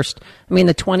blink first? I mean,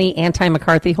 the 20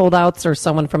 anti-McCarthy holdouts or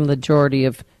someone from the majority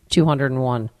of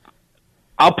 201?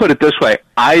 I'll put it this way.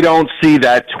 I don't see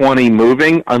that 20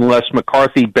 moving unless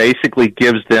McCarthy basically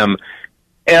gives them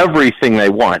everything they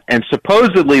want. And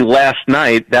supposedly last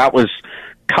night, that was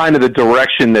kind of the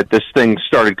direction that this thing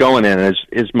started going in,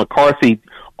 is McCarthy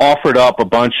offered up a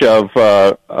bunch of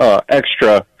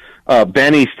extra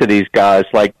bennies to these guys.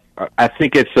 Like, I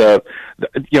think it's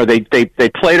they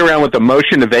played around with the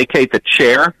motion to vacate the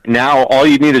chair. Now all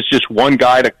you need is just one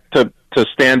guy to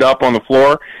stand up on the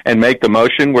floor and make the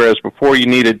motion, whereas before you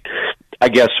needed, I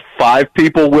guess, 5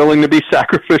 people willing to be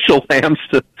sacrificial lambs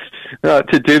to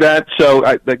do that. So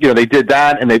they did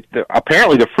that, and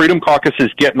apparently the Freedom Caucus is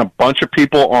getting a bunch of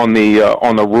people on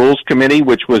the Rules Committee,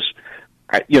 which was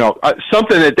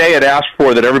something that they had asked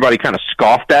for that everybody kind of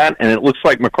scoffed at, and it looks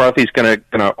like McCarthy's going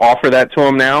to offer that to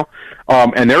them now.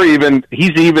 And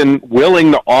he's even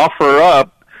willing to offer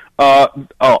up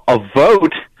a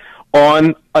vote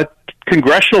on a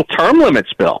congressional term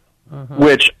limits bill.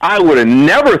 Which I would have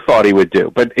never thought he would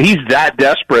do. But he's that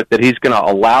desperate that he's going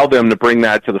to allow them to bring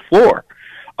that to the floor.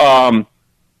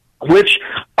 Which,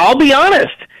 I'll be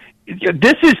honest,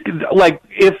 this is like,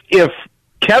 if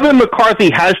Kevin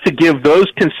McCarthy has to give those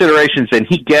considerations and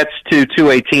he gets to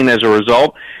 218 as a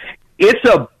result, it's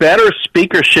a better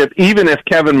speakership, even if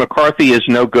Kevin McCarthy is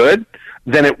no good,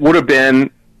 than it would have been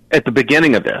at the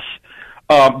beginning of this.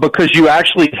 Because you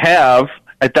actually have,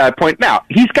 at that point, now,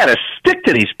 he's got to stick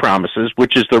to these promises,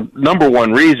 which is the number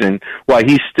one reason why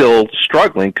he's still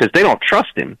struggling, because they don't trust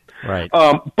him. Right.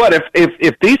 But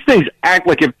if these things act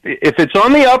like, if it's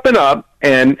on the up and up,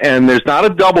 and there's not a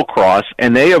double cross,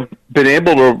 and they have been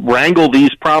able to wrangle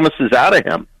these promises out of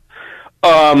him,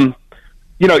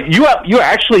 you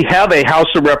actually have a House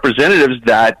of Representatives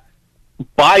that,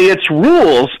 by its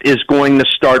rules, is going to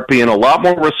start being a lot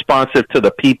more responsive to the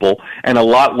people and a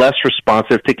lot less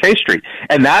responsive to K Street.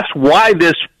 And that's why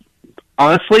this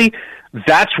has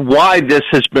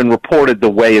been reported the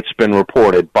way it's been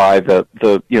reported by the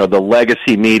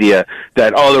legacy media,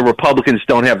 that, the Republicans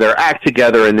don't have their act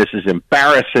together and this is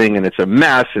embarrassing and it's a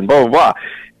mess and blah, blah, blah.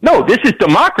 No, this is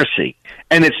democracy,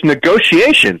 and it's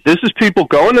negotiation. This is people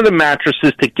going to the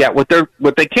mattresses to get what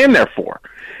they came there for.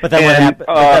 But then,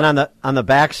 but then on the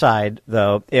backside,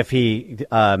 though, if he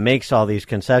makes all these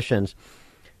concessions,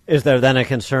 is there then a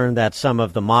concern that some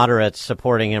of the moderates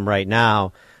supporting him right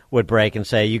now would break and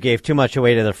say, you gave too much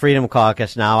away to the Freedom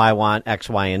Caucus, now I want X,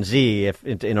 Y, and Z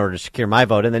in order to secure my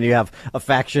vote, and then you have a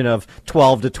faction of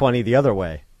 12 to 20 the other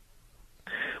way?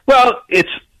 Well, it's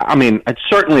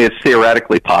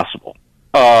theoretically possible.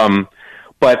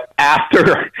 But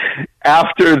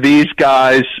after these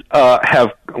guys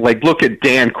have, like, look at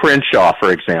Dan Crenshaw,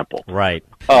 for example. Right.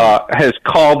 Has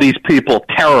called these people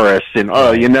terrorists and,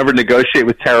 you never negotiate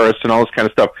with terrorists and all this kind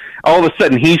of stuff. All of a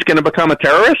sudden, he's going to become a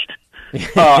terrorist? These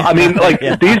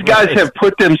guys have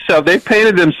they've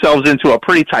painted themselves into a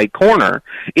pretty tight corner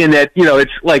in that,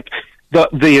 it's like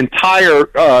the entire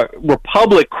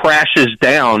republic crashes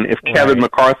down if Kevin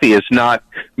McCarthy is not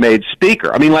made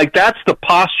speaker. That's the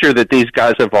posture that these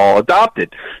guys have all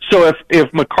adopted. So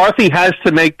if McCarthy has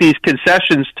to make these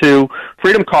concessions to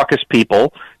Freedom Caucus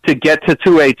people to get to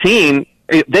 218,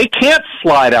 they can't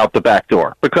slide out the back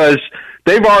door, because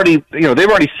they've already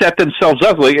set themselves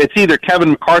up. It's either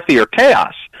Kevin McCarthy or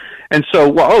chaos. And so,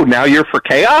 now you're for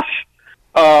chaos?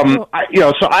 So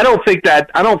I don't think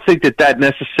that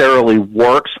necessarily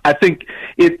works. I think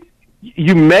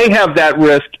you may have that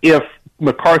risk if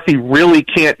McCarthy really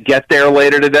can't get there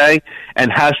later today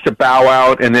and has to bow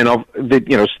out, and then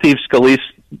Steve Scalise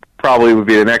probably would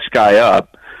be the next guy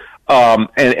up. And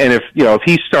if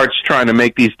he starts trying to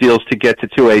make these deals to get to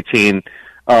 218,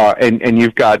 and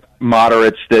you've got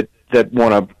moderates that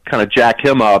want to kind of jack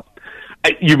him up,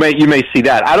 you may see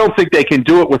that. I don't think they can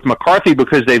do it with McCarthy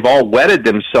because they've all wedded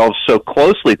themselves so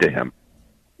closely to him.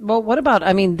 Well, what about,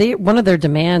 one of their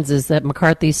demands is that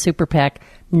McCarthy's super PAC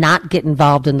not get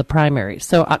involved in the primary.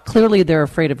 So clearly they're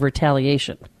afraid of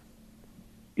retaliation.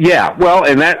 Yeah, well,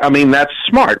 and that's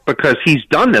smart because he's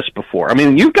done this before.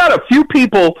 You've got a few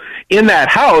people in that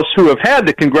House who have had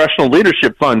the Congressional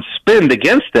Leadership Fund spend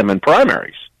against them in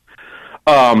primaries.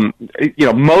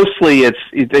 Mostly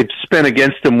they've spent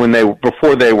against them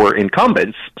before they were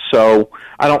incumbents. So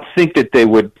I don't think that they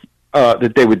would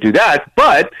do that.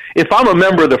 But if I'm a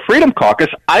member of the Freedom Caucus,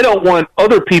 I don't want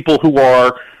other people who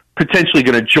are potentially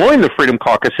going to join the Freedom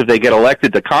Caucus if they get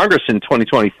elected to Congress in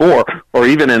 2024, or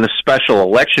even in a special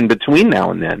election between now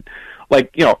and then.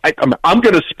 I'm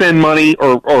going to spend money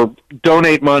or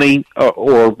donate money,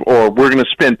 or we're going to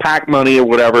spend PAC money or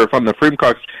whatever if I'm the Freedom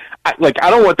Caucus. I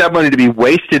don't want that money to be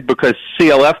wasted because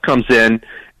CLF comes in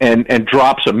and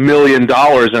drops $1 million in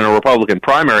a Republican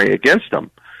primary against them.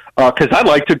 Because I'd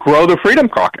like to grow the Freedom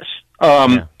Caucus.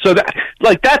 So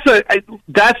that's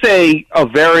a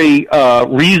very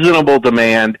reasonable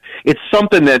demand. It's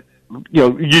something that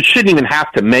you shouldn't even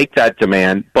have to make that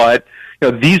demand. But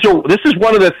this is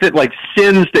one of the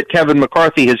sins that Kevin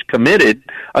McCarthy has committed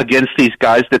against these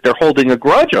guys that they're holding a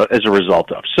grudge as a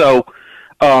result of. So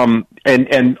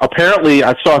and apparently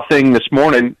I saw a thing this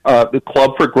morning. The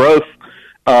Club for Growth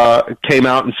came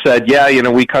out and said,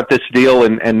 we cut this deal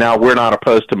and now we're not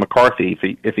opposed to McCarthy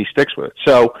if he sticks with it.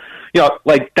 So,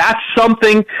 that's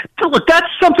something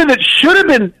that should have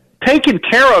been taken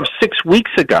care of 6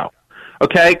 weeks ago.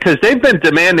 Okay. Cause they've been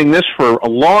demanding this for a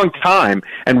long time.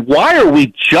 And why are we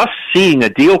just seeing a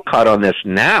deal cut on this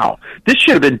now? This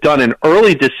should have been done in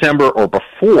early December or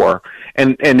before.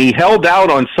 And he held out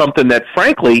on something that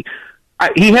frankly,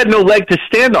 he had no leg to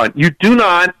stand on. You do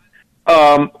not,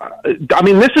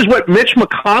 this is what Mitch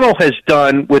McConnell has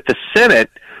done with the Senate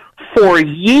for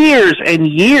years and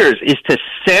years, is to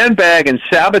sandbag and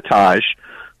sabotage,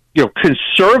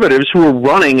 conservatives who are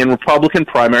running in Republican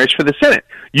primaries for the Senate.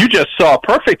 You just saw a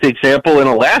perfect example in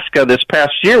Alaska this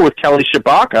past year with Kelly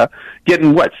Tshibaka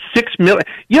getting $6 million.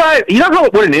 You know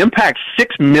what an impact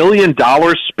 $6 million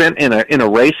spent in a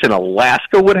race in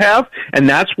Alaska would have, and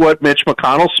that's what Mitch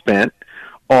McConnell spent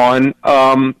on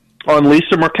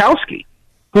Lisa Murkowski,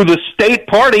 who the state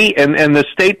party and the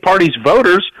state party's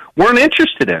voters weren't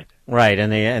interested in. Right,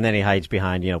 and then he hides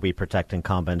behind, we protect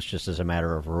incumbents just as a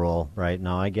matter of rule, right?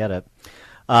 No, I get it.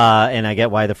 And I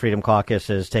get why the Freedom Caucus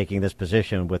is taking this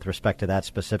position with respect to that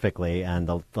specifically, and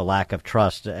the lack of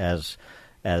trust, as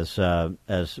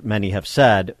many have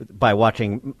said, by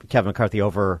watching Kevin McCarthy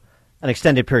over an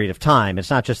extended period of time. It's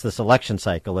not just this election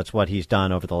cycle; it's what he's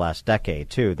done over the last decade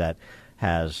too that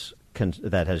has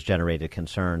generated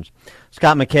concerns.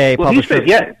 Scott McKay,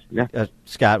 publisher.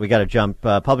 Scott, we got to jump.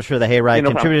 Publisher of the Hayride,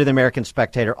 contributor to the American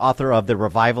Spectator, author of the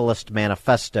Revivalist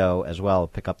Manifesto as well.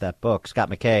 Pick up that book. Scott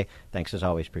McKay, thanks as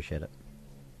always. Appreciate it.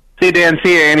 See you, Dan.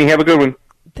 See you, Annie. Have a good one.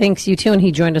 Thanks, you too. And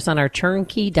he joined us on our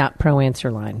turnkey.pro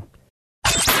answer line.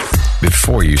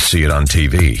 Before you see it on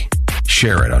TV,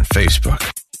 share it on Facebook,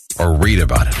 or read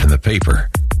about it in the paper.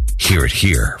 Hear it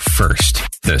here first.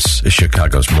 This is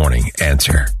Chicago's Morning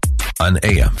Answer on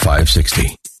AM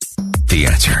 560. The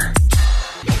Answer.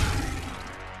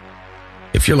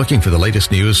 If you're looking for the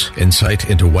latest news, insight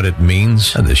into what it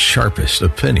means, and the sharpest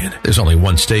opinion, there's only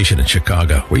one station in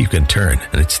Chicago where you can turn,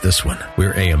 and it's this one.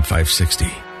 We're AM 560.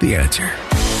 The Answer.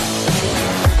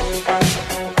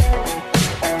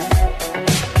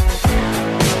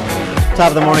 Top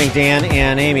of the morning, Dan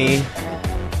and Amy.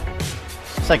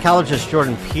 Psychologist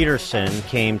Jordan Peterson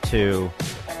came to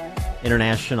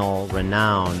international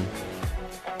renown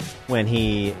when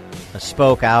he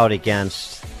spoke out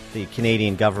against the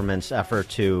Canadian government's effort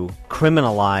to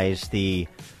criminalize the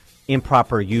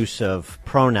improper use of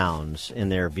pronouns in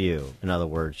their view. In other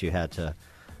words, you had to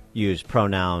use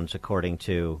pronouns according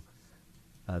to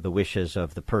the wishes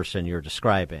of the person you're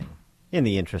describing in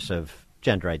the interest of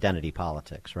gender identity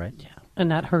politics, right? Yeah, and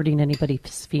not hurting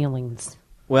anybody's feelings.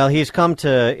 Well, he's come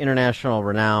to international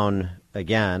renown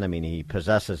again. I mean, he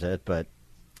possesses it, but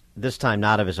this time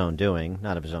not of his own doing,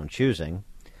 not of his own choosing.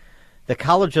 The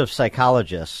College of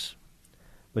Psychologists,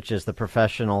 which is the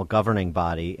professional governing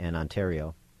body in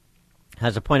Ontario,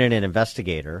 has appointed an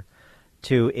investigator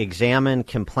to examine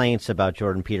complaints about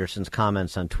Jordan Peterson's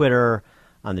comments on Twitter,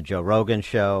 on the Joe Rogan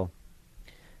show.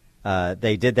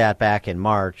 They did that back in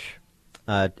March.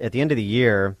 At the end of the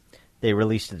year, they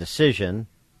released a decision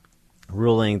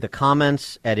ruling the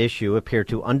comments at issue appear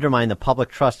to undermine the public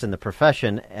trust in the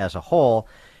profession as a whole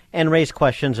and raise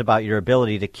questions about your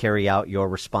ability to carry out your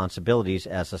responsibilities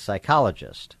as a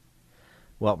psychologist.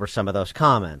 What were some of those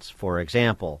comments? For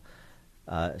example,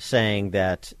 saying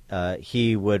that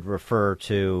he would refer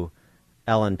to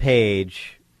Ellen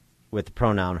Page with the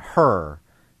pronoun her,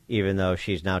 even though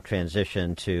she's now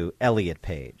transitioned to Elliot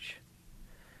Page.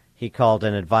 He called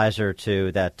an advisor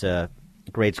to that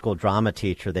grade school drama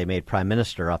teacher they made prime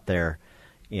minister up there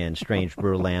in Strange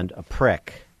Brew Land a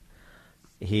prick.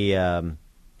 He got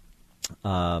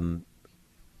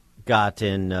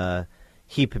in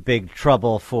heap big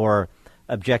trouble for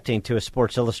objecting to a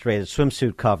Sports Illustrated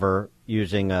swimsuit cover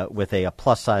using with a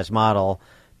plus-size model,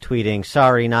 tweeting,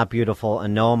 "Sorry, not beautiful,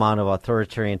 and no amount of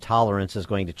authoritarian tolerance is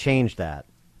going to change that."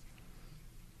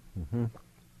 Mm-hmm.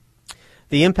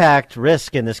 The impact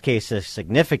risk in this case is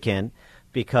significant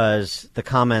because the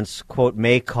comments, quote,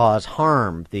 may cause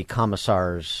harm, the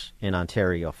commissars in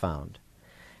Ontario found.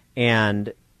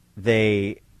 And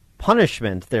the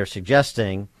punishment they're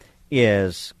suggesting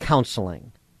is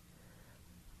counseling,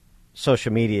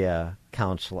 social media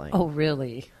counseling. Oh,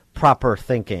 really? Proper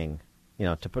thinking,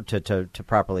 to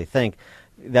properly think,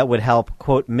 that would help,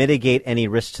 quote, mitigate any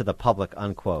risk to the public,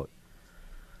 unquote.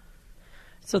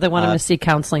 So they want him to seek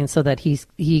counseling so that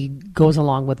he goes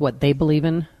along with what they believe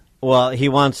in? Well,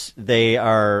 they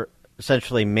are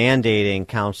essentially mandating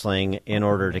counseling in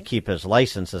order to keep his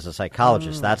license as a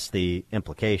psychologist. That's the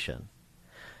implication.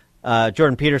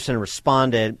 Jordan Peterson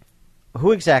responded,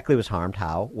 who exactly was harmed,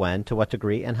 how, when, to what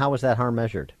degree, and how was that harm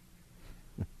measured?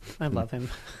 I love him.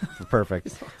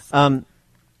 Perfect.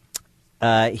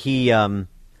 He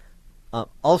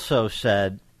also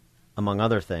said, among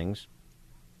other things,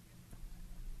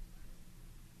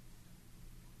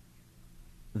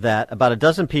 that about a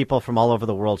dozen people from all over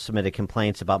the world submitted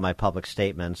complaints about my public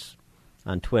statements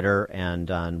on Twitter and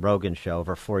on Rogan's show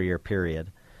over a 4-year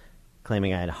period,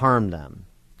 claiming I had harmed them.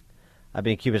 I've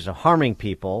been accused of harming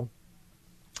people,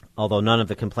 although none of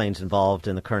the complaints involved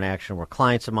in the current action were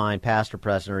clients of mine, past or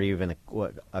present, or even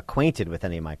acquainted with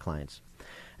any of my clients.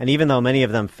 And even though many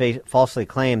of them falsely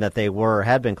claimed that they were or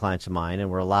had been clients of mine and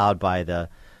were allowed by the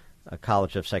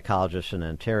College of Psychologists in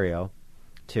Ontario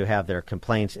to have their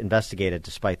complaints investigated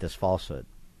despite this falsehood.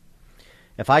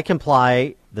 If I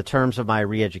comply, the terms of my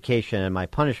re-education and my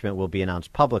punishment will be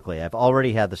announced publicly. I've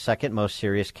already had the second most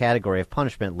serious category of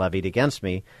punishment levied against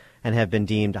me and have been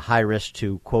deemed high risk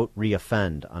to, quote,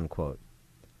 re-offend, unquote.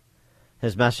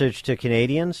 His message to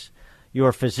Canadians: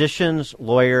 your physicians,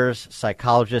 lawyers,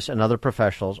 psychologists, and other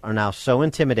professionals are now so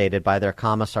intimidated by their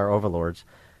commissar overlords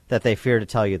that they fear to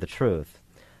tell you the truth.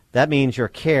 That means your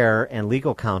care and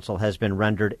legal counsel has been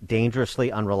rendered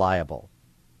dangerously unreliable.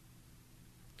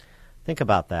 Think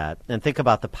about that, and think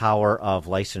about the power of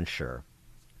licensure,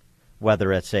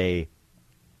 whether it's a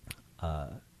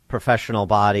professional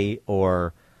body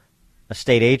or a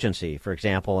state agency. For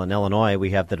example, in Illinois, we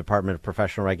have the Department of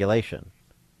Professional Regulation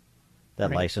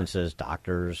that licenses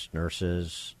doctors,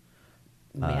 nurses,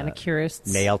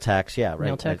 manicurists, nail techs,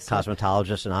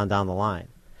 cosmetologists, and on down the line.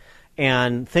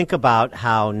 And think about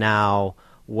how now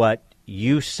what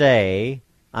you say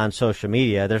on social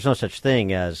media, there's no such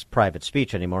thing as private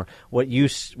speech anymore. What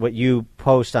you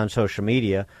post on social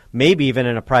media, maybe even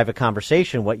in a private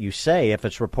conversation, what you say, if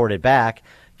it's reported back,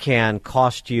 can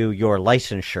cost you your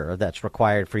licensure that's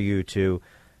required for you to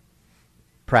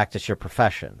practice your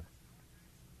profession.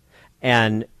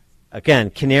 And again,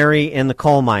 canary in the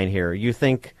coal mine here. You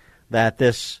think that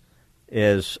this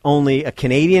is only a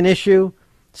Canadian issue?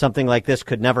 Something like this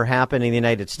could never happen in the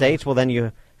United States? Well, then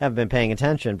you haven't been paying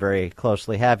attention very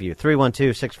closely, have you?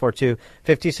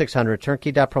 312-642-5600,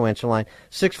 turnkey.pro answer line,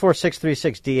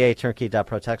 64636DA,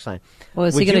 turnkey.pro text line. Well,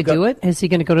 is he going to do it? Is he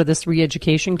going to go to this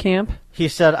re-education camp? He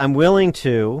said, I'm willing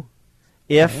to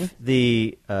if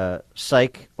the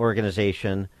psych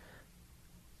organization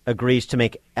agrees to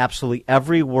make absolutely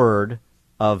every word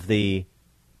of the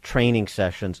training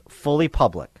sessions fully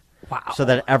public. Wow. So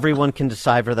that everyone can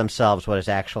decide for themselves what is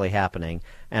actually happening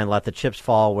and let the chips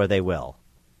fall where they will.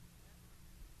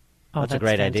 That's a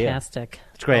great fantastic. idea.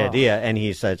 It's a great idea. And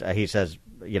he says,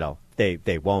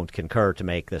 they won't concur to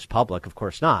make this public. Of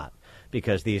course not,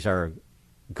 because these are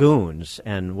goons.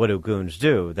 And what do goons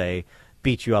do? They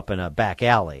beat you up in a back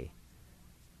alley.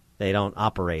 They don't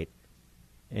operate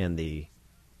in the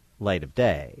light of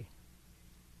day.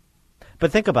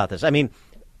 But think about this. I mean,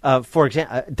 for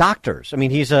example, doctors. I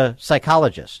mean, he's a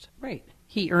psychologist. Right.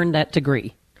 He earned that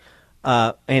degree.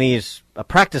 And he's a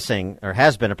practicing, or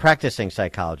has been a practicing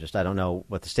psychologist. I don't know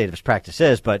what the state of his practice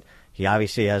is, but He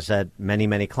obviously has had many,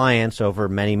 many clients over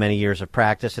many, many years of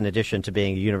practice, in addition to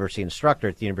being a university instructor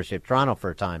at the University of Toronto for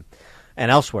a time and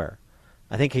elsewhere.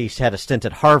 I think he's had a stint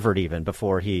at Harvard even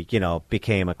before he,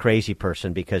 became a crazy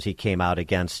person because he came out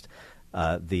against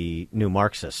the new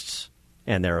Marxists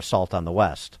and their assault on the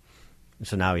West.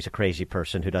 So now he's a crazy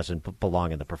person who doesn't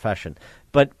belong in the profession.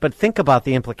 But think about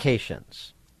the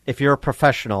implications. If you're a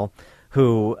professional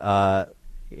who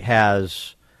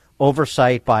has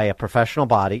oversight by a professional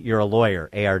body, you're a lawyer,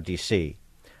 ARDC,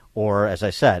 or, as I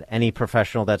said, any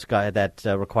professional that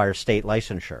requires state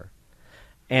licensure.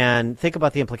 And think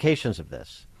about the implications of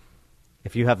this.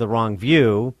 If you have the wrong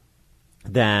view,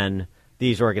 then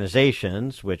these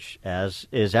organizations, which as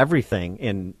is everything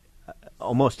in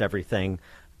almost everything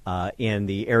in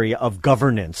the area of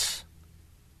governance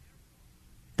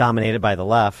dominated by the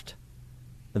left,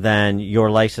 then your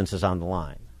license is on the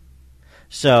line.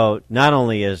 So not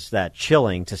only is that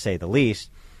chilling, to say the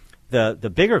least,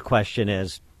 the bigger question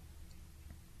is,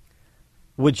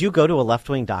 would you go to a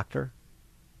left-wing doctor,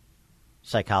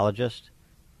 psychologist,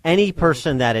 any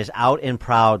person that is out and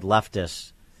proud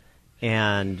leftist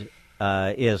and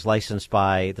is licensed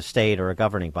by the state or a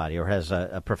governing body or has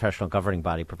a professional governing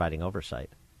body providing oversight?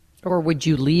 Or would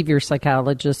you leave your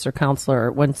psychologist or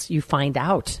counselor once you find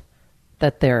out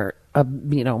that they're a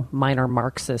minor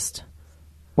Marxist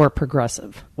or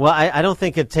progressive? Well, I don't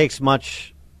think it takes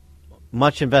much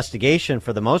investigation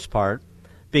for the most part,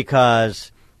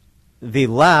 because the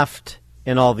left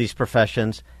in all these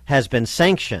professions has been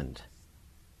sanctioned,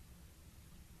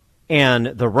 and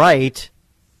the right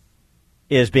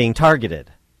is being targeted.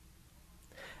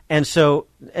 And so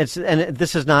this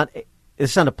is not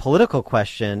a political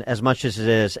question as much as it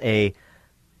is a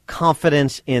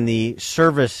confidence in the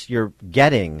service you're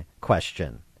getting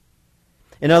question.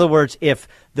 In other words, if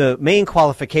the main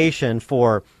qualification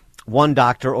for one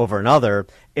doctor over another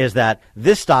is that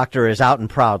this doctor is out and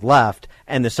proud left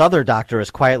and this other doctor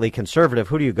is quietly conservative,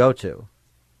 who do you go to?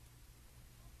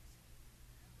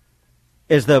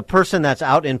 Is the person that's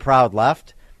out and proud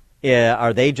left,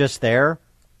 are they just there,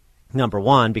 number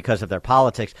one, because of their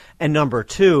politics, and number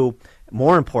two,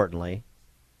 more importantly,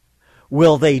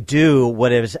 will they do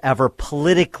what is ever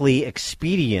politically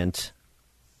expedient,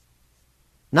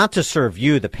 not to serve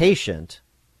you, the patient,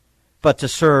 but to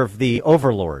serve the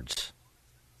overlords?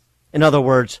 In other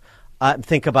words,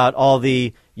 think about all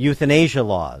the euthanasia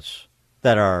laws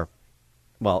that are,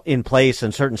 in place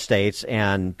in certain states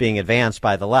and being advanced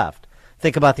by the left.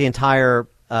 Think about the entire,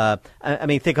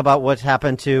 think about what's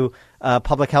happened to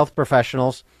public health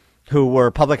professionals who were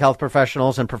public health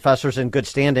professionals and professors in good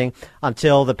standing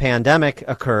until the pandemic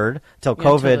occurred, till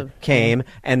COVID came,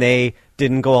 and they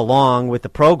didn't go along with the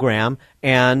program,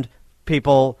 and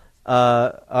people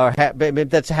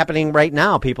that's happening right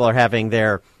now. People are having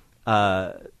their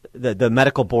the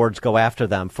medical boards go after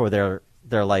them for their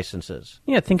licenses.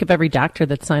 Yeah, think of every doctor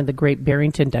that signed the Great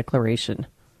Barrington Declaration.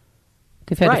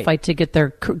 They've had to fight to get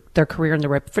their career in the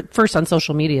right. First on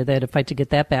social media, they had to fight to get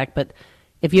that back. But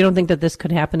if you don't think that this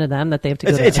could happen to them, that they have to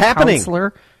go to a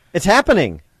counselor, it's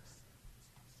happening.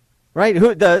 Right?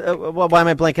 Who? Why am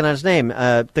I blanking on his name?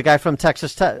 The guy from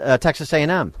Texas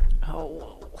A&M.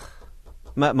 Oh,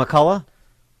 McCullough.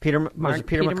 Peter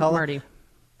McCullough. Marty.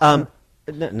 No,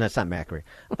 that's not Macri.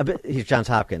 He's Johns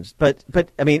Hopkins. But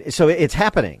so it's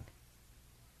happening.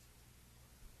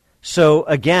 So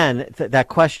again, that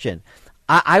question.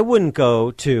 I wouldn't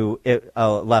go to a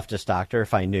leftist doctor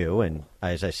if I knew, and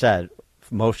as I said,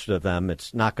 most of them,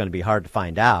 it's not going to be hard to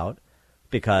find out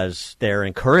because they're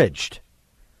encouraged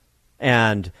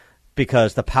and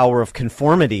because the power of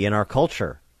conformity in our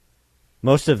culture.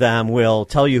 Most of them will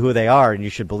tell you who they are, and you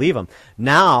should believe them.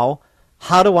 Now,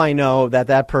 how do I know that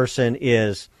that person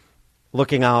is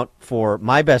looking out for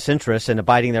my best interests and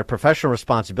abiding their professional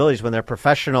responsibilities when their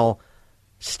professional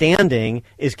standing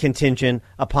is contingent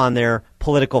upon their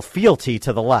political fealty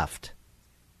to the left?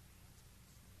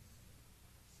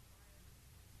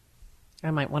 I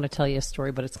might want to tell you a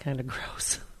story, but it's kind of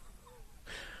gross.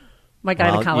 My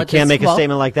gynecologist. You can't make a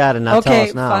statement like that and not tell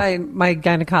us now. Okay, fine. My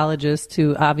gynecologist,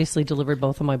 who obviously delivered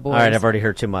both of my boys. All right, I've already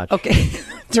heard too much. Okay.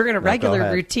 During a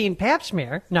regular routine pap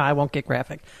smear. No, I won't get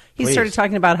graphic. He started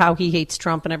talking about how he hates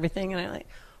Trump and everything, and I'm like,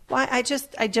 why? I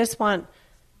just want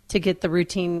to get the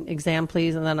routine exam,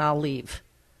 please, and then I'll leave.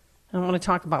 I don't want to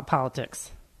talk about politics.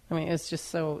 I mean, it's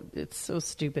so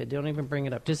stupid. Don't even bring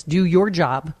it up. Just do your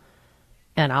job,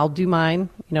 and I'll do mine.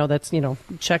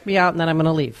 Check me out, and then I'm going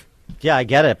to leave. Yeah, I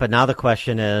get it. But now the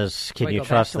question is, can you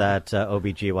trust that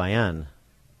OBGYN?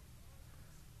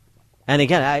 And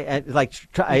again, I like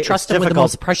you trust them with the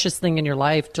most precious thing in your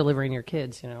life, delivering your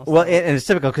kids. So. Well, and it's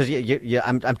difficult because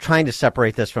I'm trying to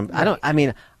separate this from.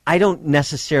 Right. I don't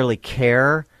necessarily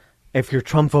care if you're a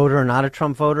Trump voter or not a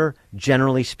Trump voter.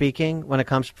 Generally speaking, when it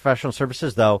comes to professional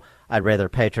services, though, I'd rather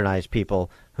patronize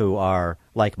people who are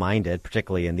like-minded,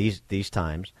 particularly in these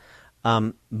times.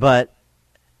 But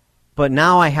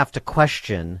now I have to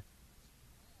question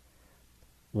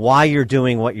why you're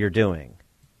doing what you're doing.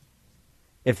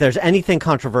 If there's anything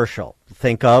controversial,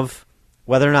 think of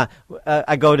whether or not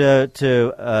I go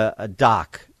to a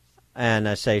doc and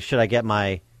I say, should I get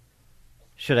my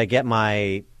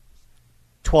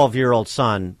 12-year-old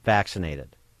son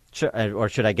vaccinated, or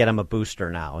should I get him a booster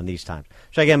now in these times?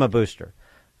 Should I get him a booster?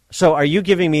 So are you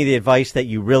giving me the advice that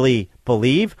you really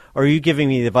believe, or are you giving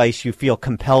me the advice you feel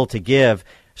compelled to give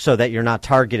so that you're not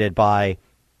targeted by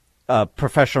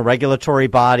professional regulatory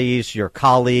bodies, your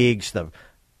colleagues,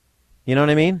 you know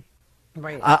what I mean?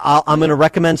 Right. I'm going to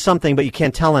recommend something, but you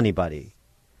can't tell anybody.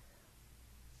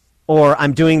 Or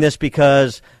I'm doing this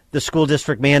because the school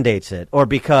district mandates it, or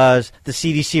because the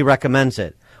CDC recommends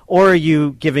it. Or are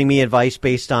you giving me advice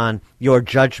based on your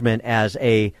judgment as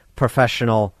a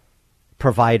professional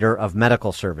provider of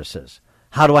medical services?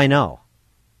 How do I know?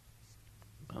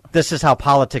 This is how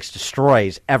politics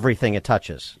destroys everything it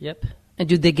touches. Yep. And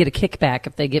do they get a kickback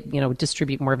if they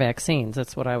distribute more vaccines?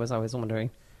 That's what I was always wondering.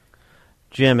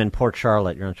 Jim in Port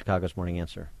Charlotte, you're on Chicago's Morning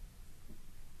Answer.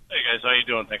 Hey, guys. How you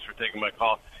doing? Thanks for taking my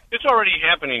call. It's already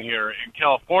happening here. In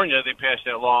California, they passed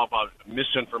that law about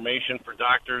misinformation for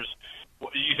doctors.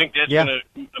 You think that's going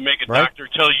to make a doctor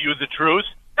tell you the truth?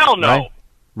 Hell no.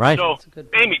 Right. So,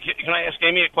 Amy, can I ask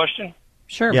Amy a question?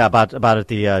 Sure. Yeah, about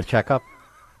the checkup?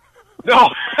 No.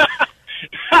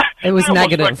 It was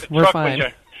negative. We're fine.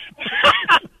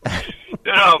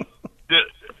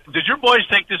 Did your boys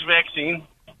take this vaccine?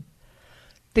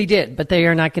 They did, but they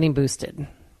are not getting boosted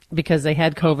because they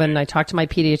had COVID. And I talked to my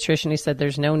pediatrician. He said,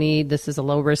 there's no need. This is a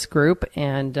low-risk group,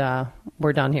 and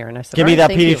we're done here. And I said, give me that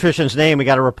pediatrician's name. We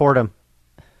got to report him.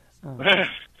 Oh. Right.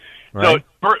 So,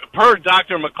 per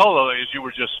Dr. McCullough, as you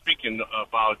were just speaking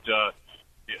about,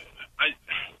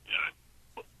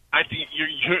 I think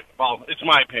well, it's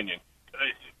my opinion,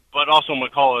 but also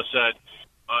McCullough said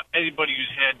anybody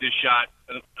who's had this shot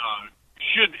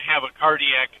should have a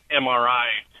cardiac MRI,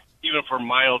 even for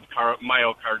mild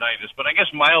myocarditis. But I guess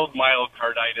mild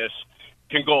myocarditis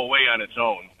can go away on its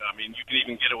own. I mean, you can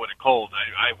even get it with a cold.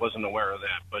 I wasn't aware of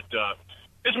that, but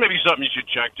it's maybe something you should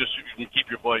check just so you can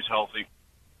keep your boys healthy.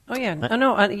 Oh, yeah.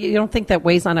 No, you don't think that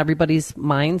weighs on everybody's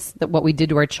minds, that what we did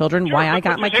to our children? Sure, why I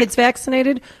got my kids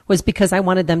vaccinated was because I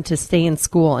wanted them to stay in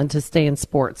school and to stay in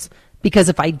sports. Because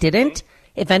if I didn't,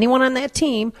 if anyone on that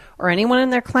team or anyone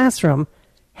in their classroom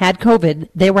had COVID,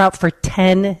 they were out for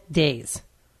 10 days.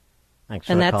 Thanks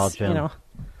for the call, Jim.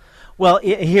 Well,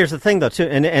 here's the thing, though, too,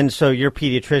 and so your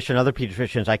pediatrician, other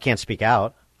pediatricians, I can't speak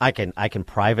out. I can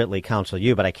privately counsel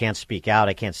you, but I can't speak out.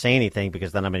 I can't say anything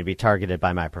because then I'm going to be targeted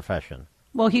by my profession.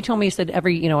 Well, he told me, he said,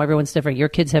 everyone's different. Your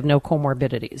kids have no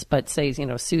comorbidities, but say,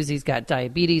 Susie's got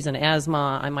diabetes and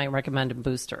asthma, I might recommend a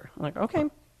booster. I'm like, okay,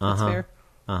 that's fair.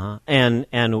 And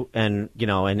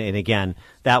again,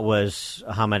 that was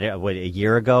how many? A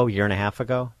year and a half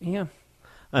ago? Yeah.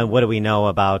 And what do we know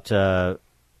about?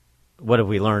 What have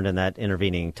we learned in that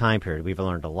intervening time period? We've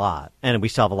learned a lot, and we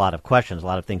still have a lot of questions, a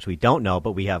lot of things we don't know,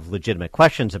 but we have legitimate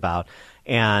questions about.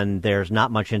 And there's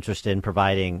not much interest in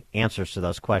providing answers to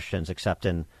those questions, except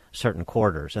in certain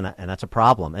quarters, and that's a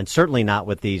problem. And certainly not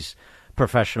with these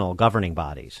professional governing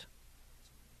bodies.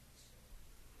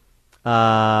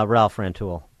 Ralph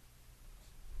Rantoul.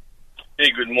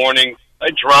 Hey, good morning. I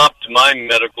dropped my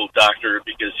medical doctor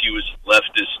because he was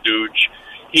leftist stooge.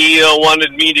 He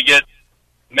wanted me to get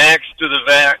vax to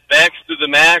the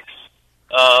max,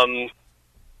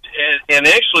 and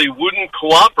actually wouldn't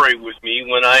cooperate with me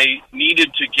when I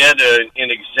needed to get an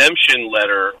exemption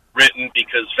letter written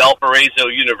because Valparaiso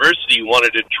University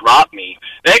wanted to drop me.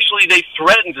 Actually, they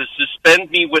threatened to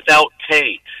suspend me without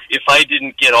pay if I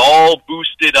didn't get all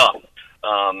boosted up.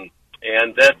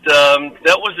 And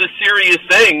that was a serious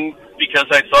thing because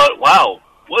I thought, wow,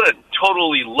 what a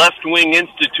totally left-wing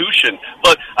institution.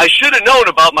 But I should have known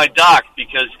about my doc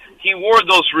because he wore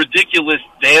those ridiculous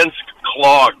Dansk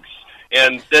clogs.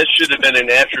 And that should have been an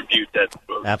attribute that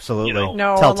absolutely.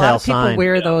 No, telltale a lot of people sign.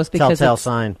 wear those because telltale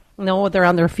sign. No, they're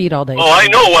on their feet all day. Oh, I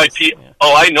know why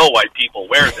people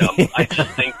wear them. I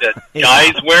just think that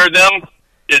guys wear them.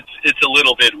 It's a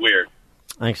little bit weird.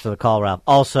 Thanks for the call, Ralph.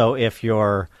 Also, if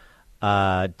your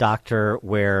doctor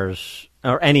wears,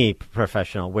 or any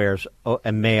professional wears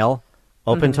a male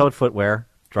open-toed footwear,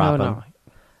 drop them.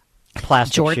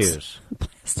 Plastic shoes.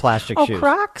 plastic shoes.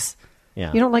 Crocs?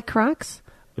 Yeah. You don't like Crocs?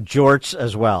 Jorts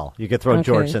as well. You could throw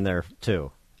Okay. jorts in there,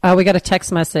 too. We got a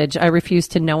text message. I refuse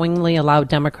to knowingly allow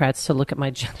Democrats to look at my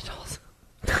genitals.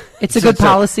 It's a good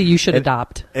policy you should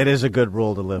adopt. It is a good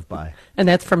rule to live by. And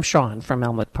that's from Sean from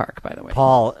Elmwood Park, by the way.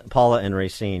 Paula and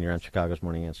Racine, you're on Chicago's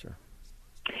Morning Answer.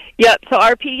 Yeah, so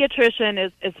our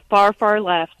pediatrician is far, far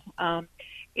left.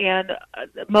 And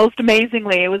most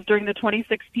amazingly, it was during the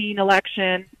 2016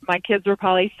 election. My kids were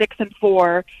probably 6 and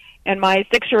 4, and my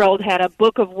 6-year-old had a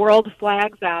book of world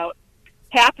flags out.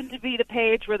 Happened to be the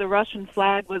page where the Russian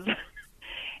flag was.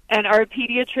 And our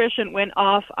pediatrician went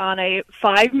off on a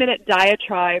 5-minute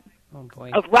diatribe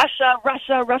of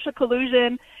Russia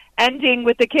collusion, ending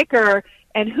with the kicker,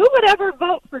 and who would ever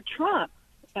vote for Trump?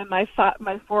 And my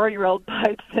 4-year-old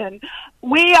pipes in,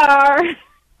 we are.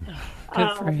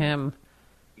 Good for him.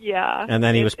 Yeah. And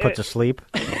then he was put to sleep?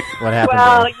 What happened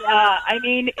Well, there? yeah. I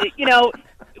mean,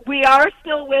 we are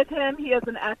still with him. He is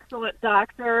an excellent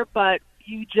doctor, but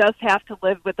you just have to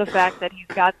live with the fact that he's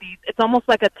got these, it's almost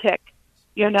like a tick,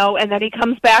 and then he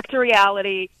comes back to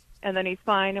reality, and then he's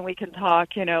fine and we can talk,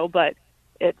 but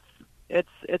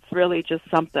it's really just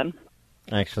something.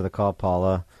 Thanks for the call,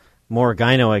 Paula. More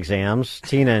gyno exams.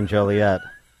 Tina and Joliet.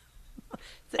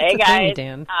 Hey, guys.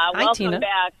 Dan. Welcome Hi, Tina.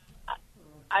 back.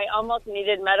 I almost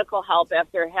needed medical help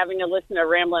after having to listen to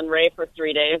Ramblin' Ray for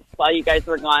 3 days while you guys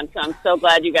were gone, so I'm so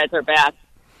glad you guys are back.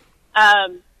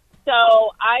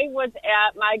 So I was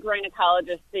at my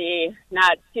gynecologist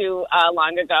not too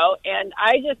long ago, and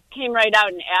I just came right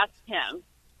out and asked him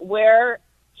where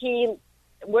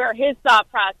his thought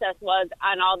process was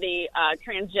on all the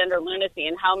transgender lunacy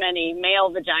and how many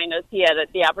male vaginas he had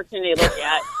the opportunity to look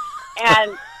at.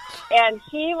 And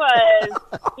he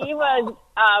was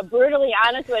brutally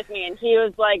honest with me, and he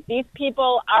was like, these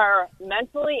people are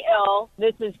mentally ill.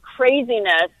 This is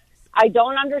craziness. I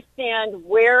don't understand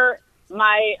where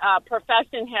my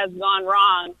profession has gone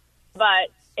wrong, but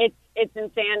it's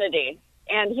insanity.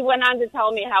 And he went on to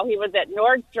tell me how he was at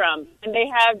Nordstrom, and they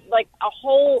have like a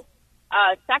whole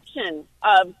section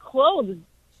of clothes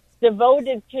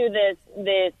devoted to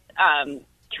this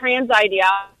trans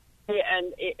ideology.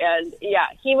 And yeah,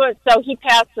 he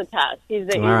passed the test. He's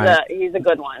a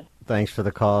good one. Thanks for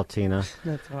the call, Tina.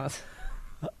 That's awesome.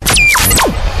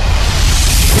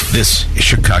 This is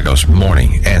Chicago's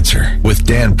Morning Answer with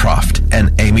Dan Proft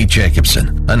and Amy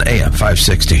Jacobson on AM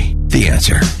 560. The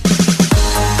Answer.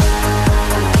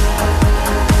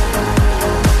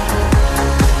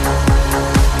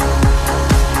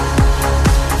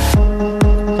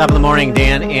 Top of the morning,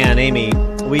 Dan and Amy.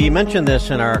 We mentioned this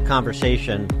in our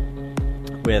conversation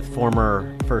with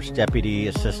former First Deputy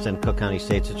Assistant Cook County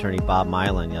State's Attorney Bob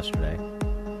Milan yesterday.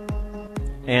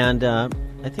 And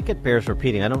I think it bears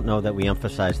repeating. I don't know that we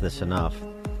emphasize this enough.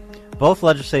 Both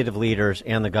legislative leaders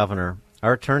and the governor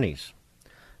are attorneys.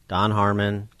 Don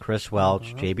Harmon, Chris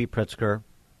Welch, J.B. Pritzker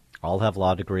all have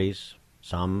law degrees.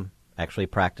 Some actually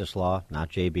practice law, not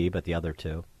J.B., but the other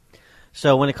two.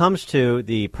 So when it comes to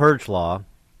the Purge Law,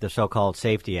 the so-called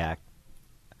Safety Act,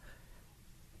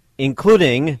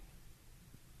 including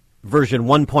version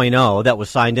 1.0 that was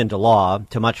signed into law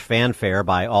to much fanfare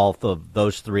by all of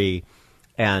those three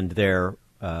and their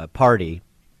party,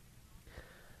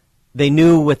 they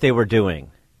knew what they were doing.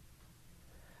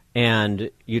 And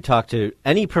you talk to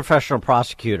any professional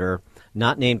prosecutor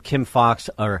not named Kim Fox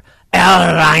or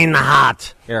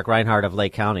Eric Reinhardt of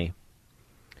Lake County,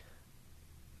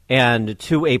 and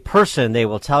to a person they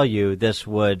will tell you this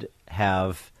would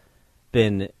have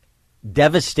been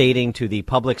devastating to the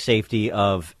public safety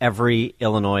of every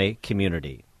Illinois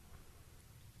community.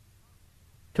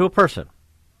 To a person.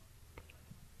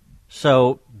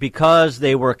 So because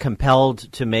they were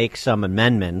compelled to make some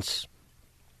amendments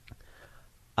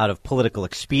out of political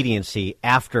expediency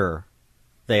after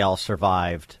they all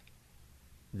survived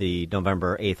the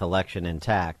November 8th election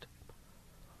intact,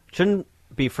 shouldn't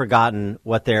be forgotten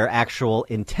what their actual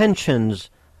intentions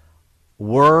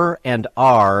were and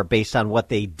are based on what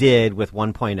they did with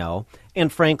 1.0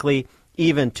 and, frankly,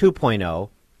 even 2.0,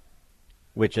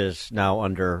 which is now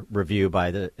under review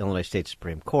by the Illinois State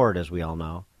Supreme Court, as we all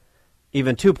know.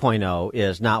 Even 2.0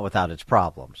 is not without its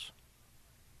problems.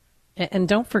 And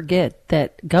don't forget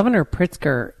that Governor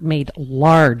Pritzker made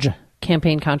large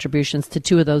campaign contributions to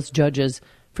two of those judges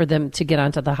for them to get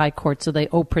onto the high court, so they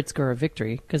owe Pritzker a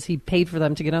victory because he paid for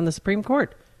them to get on the Supreme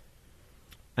Court.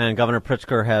 And Governor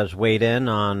Pritzker has weighed in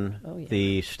on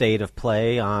the state of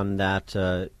play on that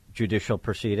judicial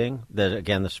proceeding. That,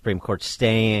 again, the Supreme Court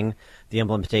staying the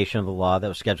implementation of the law that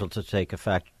was scheduled to take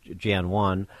effect Jan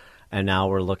 1. And now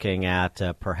we're looking at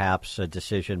perhaps a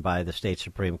decision by the state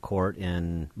Supreme Court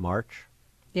in March.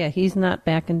 Yeah, he's not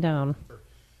backing down.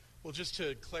 Well, just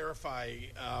to clarify,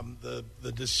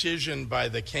 the decision by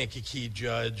the Kankakee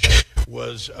judge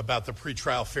was about the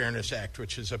Pretrial Fairness Act,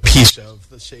 which is a piece of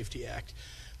the Safety Act.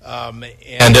 And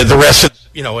the rest of,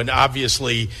 and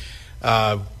obviously,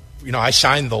 I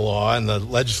signed the law and the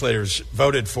legislators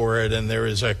voted for it, and there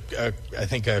is I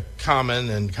think a common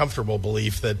and comfortable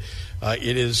belief that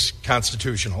it is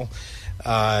constitutional.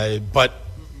 But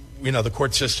the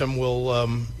court system will,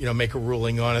 make a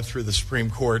ruling on it through the Supreme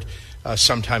Court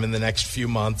sometime in the next few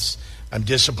months. I'm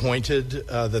disappointed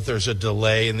that there's a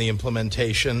delay in the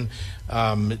implementation.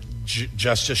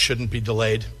 Justice shouldn't be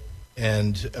delayed,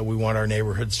 and we want our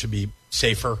neighborhoods to be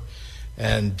safer.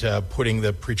 And putting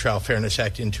the Pretrial Fairness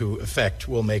Act into effect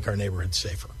will make our neighborhoods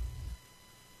safer.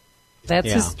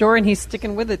 That's his story, and he's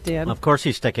sticking with it, Dan. Of course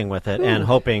he's sticking with it, and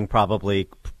hoping probably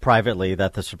privately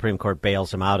that the Supreme Court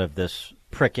bails him out of this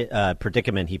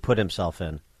predicament he put himself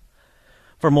in.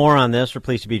 For more on this, we're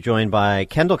pleased to be joined by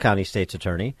Kendall County State's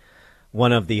Attorney,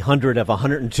 one of the 100 of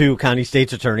 102 county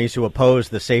state's attorneys who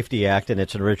opposed the Safety Act in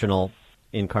its original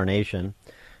incarnation.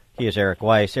 He is Eric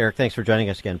Weiss. Eric, thanks for joining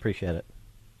us again. Appreciate it.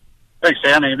 Thanks,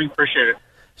 Dan. Amy, appreciate it.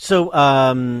 So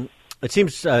it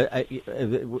seems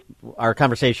our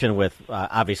conversation with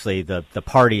obviously the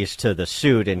parties to the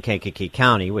suit in Kankakee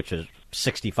County, which is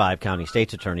 65 county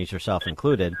state's attorneys, yourself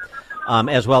included,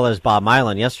 as well as Bob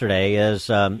Milan yesterday, is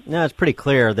it's pretty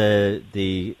clear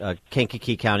the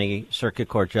Kankakee County Circuit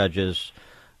Court judge's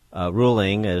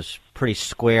ruling is pretty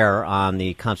square on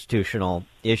the constitutional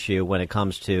issue when it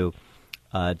comes to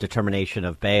determination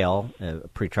of bail,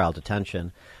 pretrial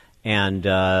detention. And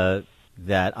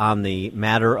that on the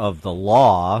matter of the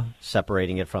law,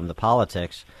 separating it from the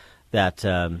politics, that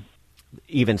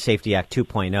even Safety Act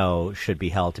 2.0 should be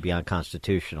held to be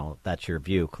unconstitutional. That's your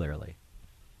view, clearly.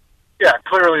 Yeah,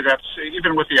 clearly that's,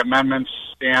 even with the amendments,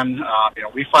 Dan,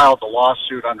 we filed the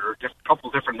lawsuit under a couple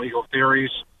of different legal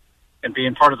theories, and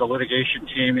being part of the litigation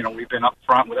team, we've been up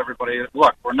front with everybody.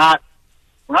 Look, we're not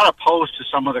opposed to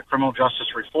some of the criminal justice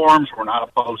reforms. We're not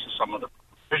opposed to some of the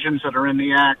provisions that are in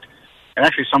the act, and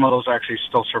actually some of those actually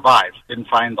still survived. Didn't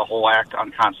find the whole act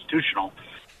unconstitutional,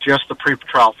 just the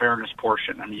pretrial fairness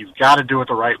portion. I mean, you've got to do it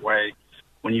the right way.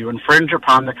 When you infringe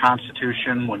upon the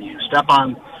Constitution, when you step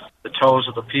on the toes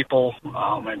of the people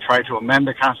and try to amend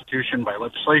the Constitution by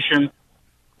legislation,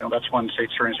 that's when state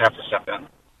attorneys have to step in.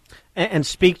 And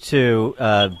speak to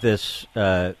this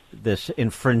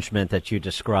infringement that you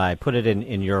described. Put it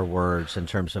in your words in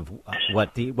terms of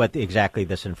what exactly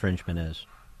this infringement is.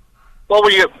 Well,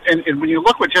 when you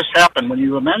look what just happened, when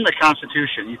you amend the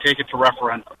Constitution, you take it to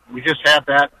referendum. We just had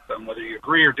that, whether you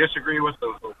agree or disagree with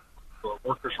the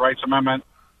Workers' Rights Amendment,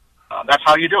 that's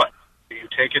how you do it. You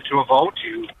take it to a vote,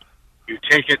 you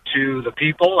take it to the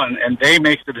people, and they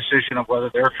make the decision of whether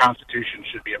their Constitution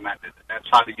should be amended. That's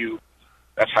how you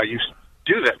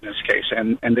do that in this case,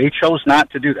 and they chose not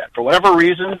to do that. For whatever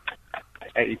reason,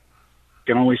 I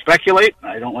can only speculate.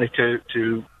 I don't like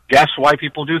to guess why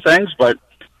people do things, but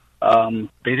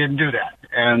they didn't do that,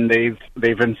 and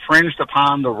they've infringed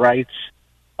upon the rights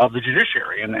of the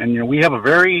judiciary. And we have a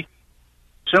very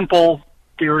simple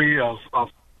theory of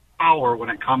power when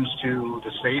it comes to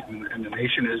the state and the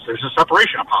nation is there's a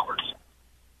separation of powers.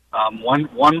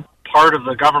 One part of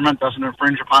the government doesn't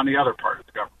infringe upon the other part of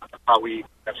the government.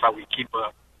 That's how we keep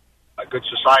a good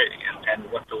society.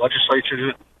 And what the legislature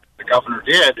did, the governor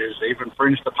did, is they've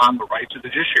infringed upon the rights of the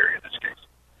judiciary in this case.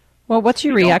 Well, what's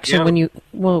your reaction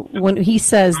when he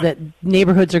says that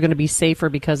neighborhoods are going to be safer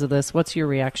because of this? What's your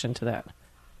reaction to that?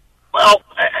 Well,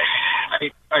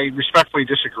 I respectfully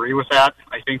disagree with that.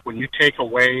 I think when you take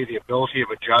away the ability of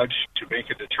a judge to make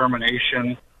a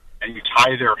determination and you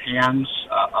tie their hands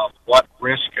of what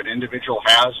risk an individual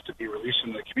has to be released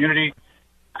into the community,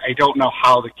 I don't know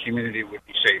how the community would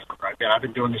be safer. I've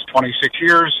been doing this 26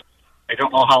 years. I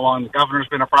don't know how long the governor's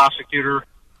been a prosecutor,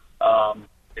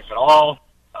 if at all.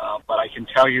 But I can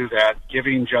tell you that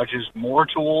giving judges more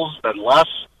tools than less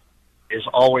is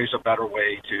always a better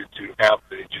way to have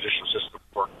the judicial system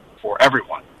work for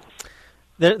everyone.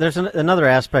 There's another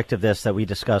aspect of this that we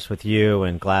discussed with you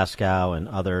and Glasgow and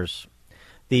others,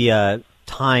 the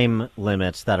time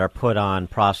limits that are put on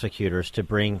prosecutors to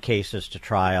bring cases to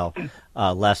trial,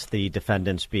 lest the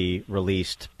defendants be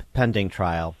released pending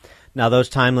trial. Now, those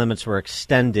time limits were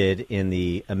extended in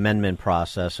the amendment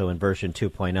process, so in version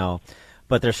 2.0,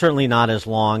 but they're certainly not as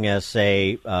long as,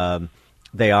 say,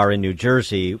 they are in New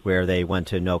Jersey, where they went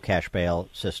to no cash bail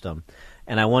system.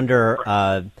 And I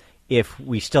wonder if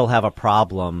we still have a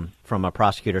problem from a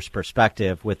prosecutor's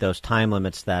perspective with those time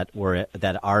limits that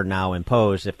are now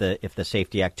imposed if the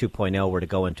Safety Act 2.0 were to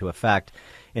go into effect,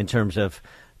 in terms of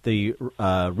the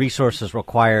resources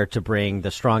required to bring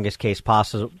the strongest case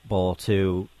possible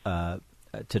to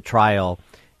trial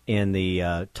in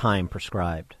the time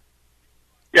prescribed.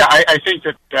 Yeah, I think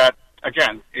that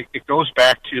again, it goes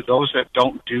back to those that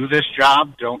don't do this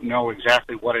job don't know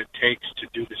exactly what it takes to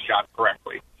do this job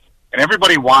correctly. And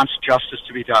everybody wants justice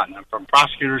to be done, from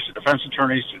prosecutors to defense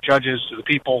attorneys to judges to the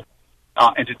people.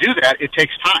 And to do that, it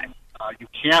takes time. You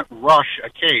can't rush a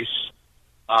case,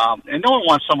 and no one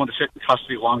wants someone to sit in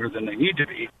custody longer than they need to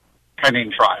be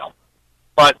pending trial.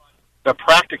 But the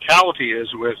practicality is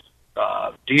with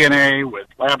DNA, with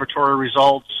laboratory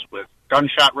results, with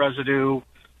gunshot residue,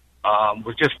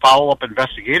 with just follow-up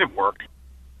investigative work,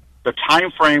 the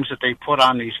time frames that they put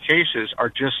on these cases are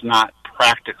just not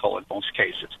practical in most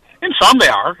cases. In some they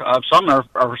are. Some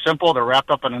are simple. They're wrapped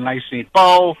up in a nice, neat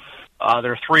bow.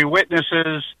 There are 3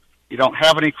 witnesses. You don't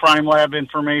have any crime lab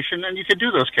information, and you can do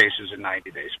those cases in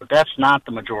 90 days. But that's not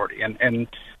the majority. And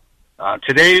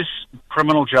today's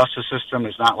criminal justice system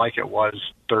is not like it was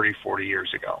 30, 40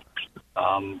 years ago.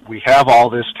 We have all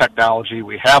this technology.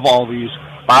 We have all these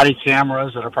body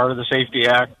cameras that are part of the Safety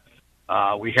Act.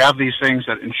 We have these things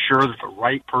that ensure that the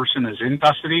right person is in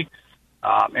custody.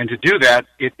 And to do that,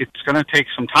 it's going to take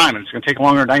some time, and it's going to take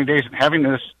longer than 90 days. And having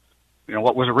this,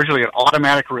 what was originally an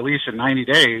automatic release in 90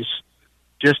 days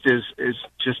is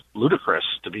just ludicrous,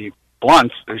 to be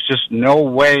blunt. There's just no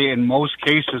way in most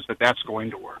cases that that's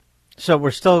going to work. So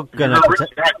we're still going to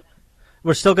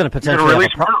potentially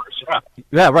release murderers.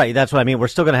 Yeah, right. That's what I mean. We're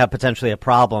still going to have potentially a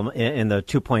problem in the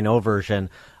 2.0 version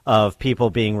of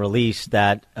people being released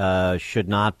that should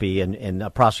not be, in a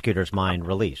prosecutor's mind,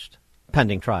 released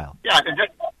pending trial. Yeah, and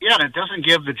it doesn't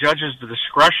give the judges the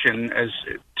discretion as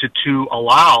to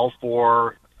allow,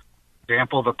 for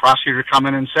example, the prosecutor to come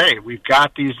in and say, we've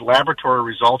got these laboratory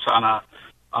results on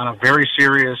a very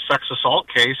serious sex assault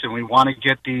case, and we want to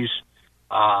get these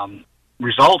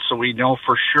results so we know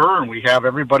for sure, and we have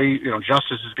everybody,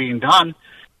 justice is being done.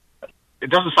 It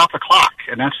doesn't stop the clock,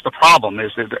 and that's the problem.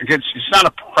 Is that it's not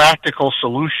a practical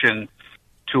solution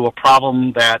to a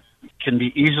problem that can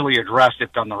be easily addressed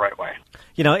if done the right way.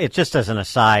 It just as an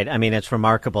aside, I mean, it's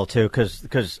remarkable, too, because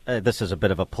this is a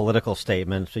bit of a political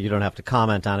statement, so you don't have to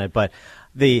comment on it, but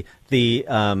the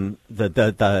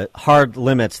hard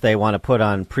limits they want to put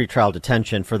on pretrial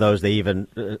detention for those they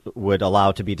even would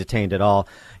allow to be detained at all.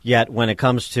 Yet when it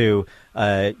comes to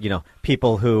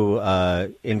people who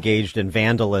engaged in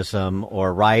vandalism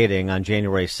or rioting on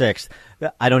January 6th,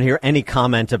 I don't hear any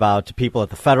comment about people at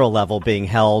the federal level being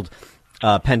held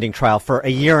pending trial for a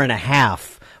year and a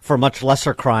half for much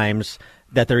lesser crimes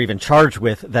that they're even charged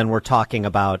with than we're talking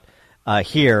about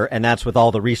here, and that's with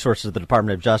all the resources of the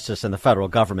Department of Justice and the federal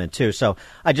government too. So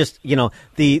I just,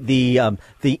 the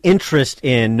interest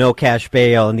in no cash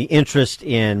bail and the interest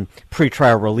in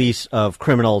pretrial release of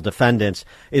criminal defendants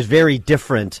is very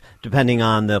different depending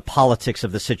on the politics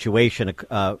of the situation.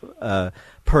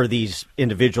 Per these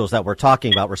individuals that we're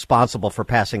talking about, responsible for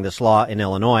passing this law in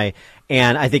Illinois,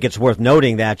 and I think it's worth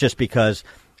noting that just because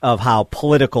of how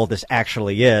political this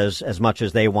actually is, as much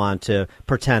as they want to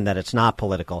pretend that it's not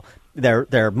political.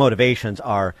 Their motivations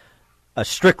are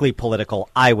strictly political,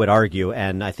 I would argue,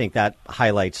 and I think that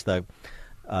highlights the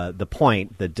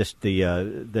point,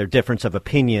 their difference of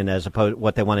opinion as opposed to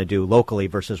what they want to do locally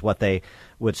versus what they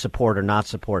would support or not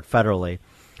support federally.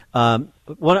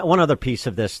 One other piece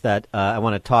of this that I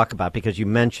want to talk about, because you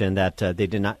mentioned that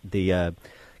the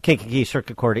Kankakee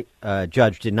Circuit Court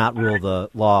judge did not rule the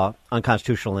law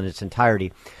unconstitutional in its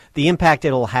entirety. The impact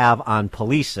it'll have on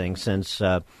policing, since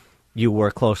you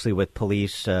work closely with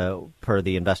police per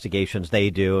the investigations they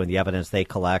do and the evidence they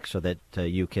collect, so that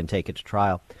you can take it to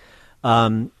trial.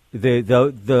 There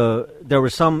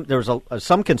was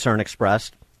some concern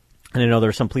expressed, and I know there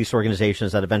were some police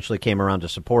organizations that eventually came around to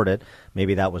support it.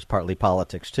 Maybe that was partly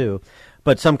politics too,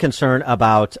 but some concern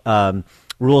about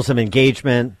rules of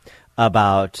engagement,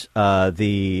 about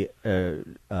the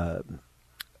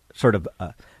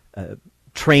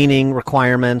training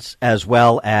requirements, as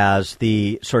well as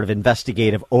the sort of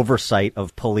investigative oversight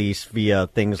of police via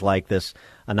things like this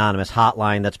anonymous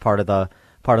hotline that's part of the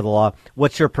law.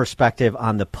 What's your perspective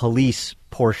on the police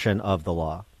portion of the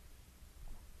law?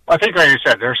 I think, like you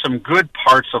said, there are some good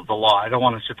parts of the law. I don't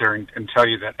want to sit there and tell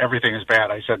you that everything is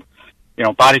bad. I said,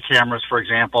 body cameras, for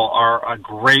example, are a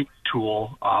great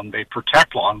tool. They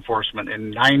protect law enforcement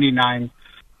in 99%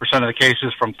 of the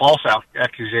cases from false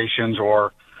accusations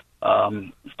or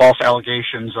false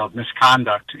allegations of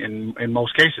misconduct in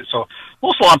most cases. So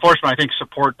most law enforcement, I think,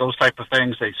 support those type of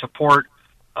things. They support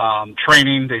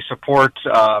training. They support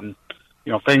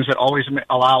things that always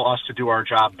allow us to do our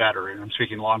job better. And I'm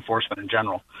speaking law enforcement in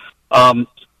general.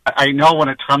 I know when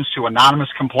it comes to anonymous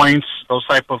complaints, those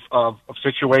type of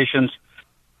situations,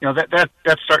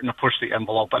 that's starting to push the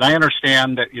envelope. And I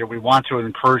understand that, we want to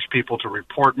encourage people to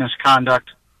report misconduct,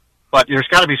 but there's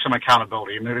got to be some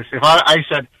accountability. I mean, if I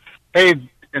said, hey,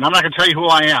 and I'm not going to tell you who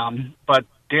I am, but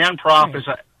Dan Proff is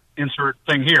a insert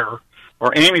thing here,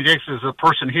 or Amy Jacobson is a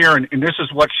person here, and this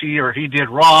is what she or he did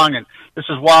wrong, and this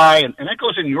is why, and that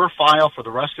goes in your file for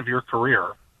the rest of your career.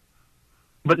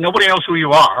 But nobody knows who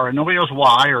you are, and nobody knows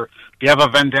why, or if you have a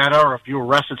vendetta, or if you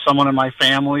arrested someone in my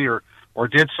family, or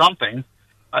did something.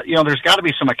 There's got to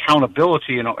be some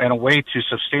accountability and a way to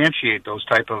substantiate those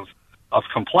type of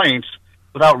complaints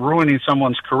without ruining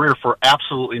someone's career for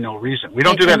absolutely no reason. We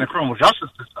don't do that in the criminal justice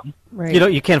system. Right.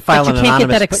 You can't file an anonymous. You can't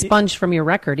get that expunged from your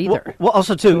record either. Well,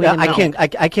 also too,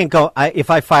 I can't go. If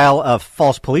I file a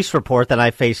false police report, then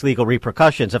I face legal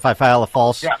repercussions. If I file a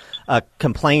false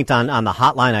complaint on the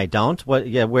hotline, I don't.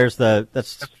 Where's the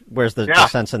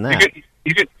sense in that?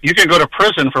 You can go to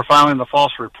prison for filing the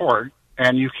false report,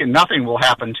 and nothing will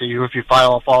happen to you if you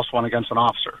file a false one against an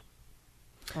officer.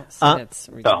 That's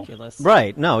ridiculous.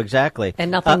 Right. No, exactly.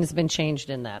 And nothing's been changed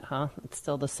in that, huh? It's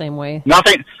still the same way?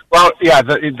 Nothing. Well, yeah,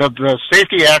 the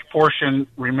Safety Act portion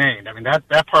remained. I mean,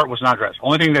 that part was not addressed. The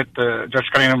only thing that Judge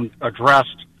Cunningham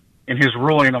addressed in his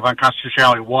ruling of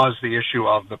unconstitutionality was the issue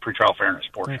of the pretrial fairness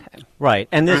portion. Okay. Right.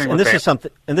 And this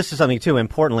is something too,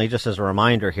 importantly, just as a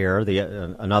reminder here,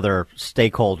 another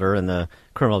stakeholder in the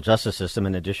criminal justice system,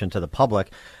 in addition to the public,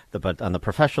 but on the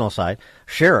professional side,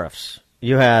 sheriffs.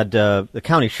 You had the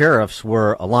county sheriffs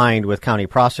were aligned with county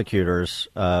prosecutors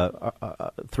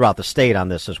throughout the state on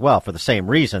this as well for the same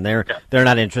reason. They're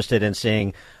not interested in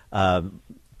seeing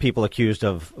people accused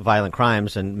of violent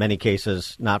crimes, in many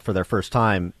cases not for their first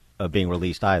time being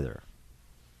released either.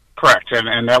 Correct,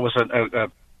 and that was a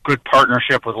good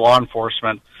partnership with law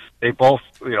enforcement. They both,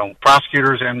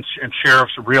 prosecutors and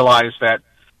sheriffs realized that,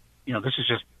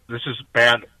 this is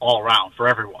bad all around for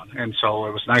everyone. And so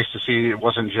it was nice to see it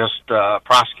wasn't just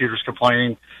prosecutors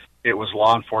complaining, it was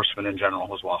law enforcement in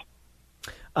general as well.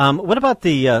 What about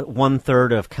the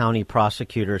 1/3 of county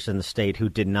prosecutors in the state who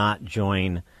did not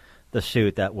join the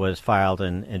suit that was filed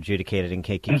and adjudicated in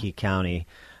Kankakee County?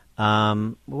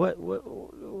 What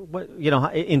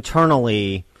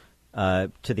internally,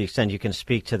 to the extent you can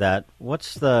speak to that,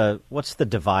 what's the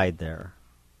divide there?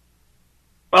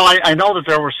 Well, I know that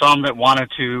there were some that wanted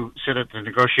to sit at the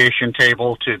negotiation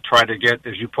table to try to get,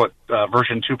 as you put,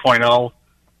 version 2.0.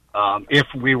 If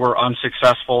we were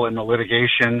unsuccessful in the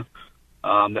litigation,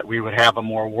 that we would have a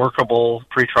more workable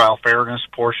pretrial fairness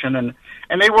portion.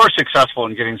 And they were successful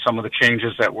in getting some of the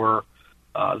changes that were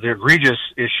the egregious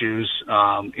issues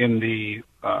in the,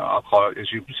 I'll call it, as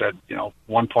you said,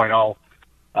 1.0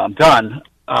 done.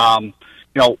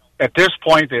 At this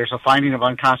point, there's a finding of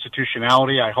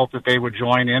unconstitutionality. I hope that they would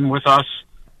join in with us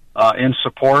in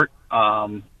support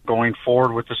going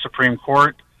forward with the Supreme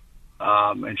Court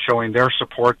and showing their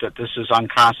support that this is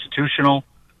unconstitutional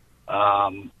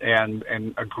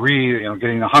and agree.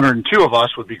 Getting 102 of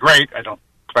us would be great. I don't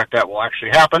expect that will actually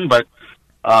happen, but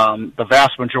the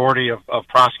vast majority of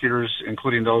prosecutors,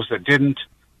 including those that didn't,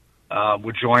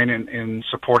 would join in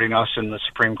supporting us in the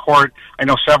Supreme Court. I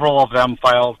know several of them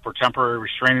filed for temporary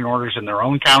restraining orders in their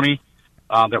own county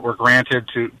that were granted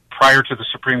prior to the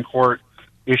Supreme Court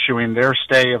issuing their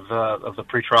stay of the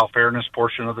pretrial fairness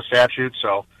portion of the statute.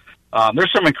 So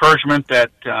there's some encouragement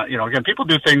that again, people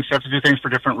have to do things for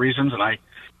different reasons, and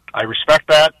I respect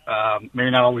that.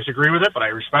 Maybe not always agree with it, but I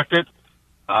respect it.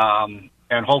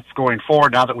 And hope going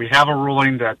forward, now that we have a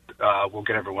ruling, that we'll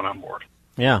get everyone on board.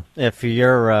 Yeah, if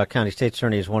your county state's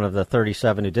attorney is one of the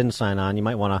 37 who didn't sign on, you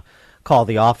might want to call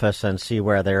the office and see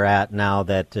where they're at now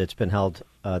that it's been held,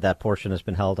 that portion has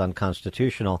been held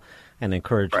unconstitutional, and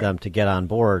encourage them to get on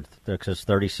board, because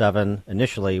 37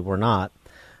 initially were not.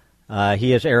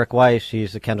 He is Eric Weiss.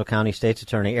 He's the Kendall County State's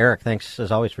Attorney. Eric, thanks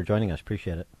as always for joining us.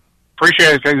 Appreciate it.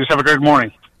 Appreciate it. Just have a good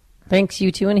morning. Thanks,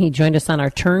 you too. And he joined us on our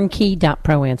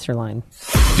turnkey.pro answer line.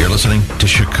 You're listening to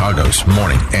Chicago's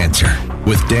Morning Answer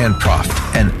with Dan Proft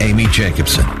and Amy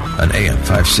Jacobson on AM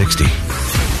 560.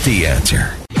 The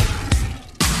Answer.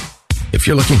 If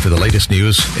you're looking for the latest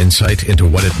news, insight into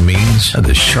what it means, and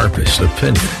the sharpest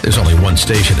opinion, there's only one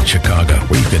station in Chicago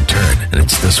where you can turn, and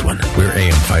it's this one. We're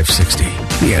AM 560.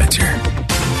 The Answer.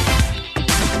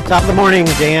 Top of the morning,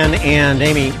 Dan and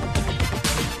Amy.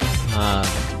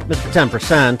 Mr.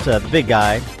 10%, the big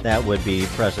guy, that would be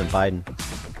President Biden.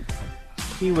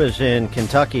 He was in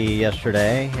Kentucky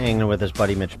yesterday, hanging with his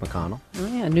buddy Mitch McConnell. Oh,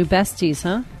 yeah, new besties,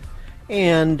 huh?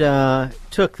 And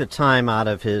took the time out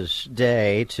of his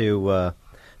day to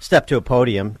step to a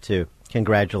podium to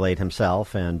congratulate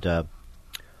himself and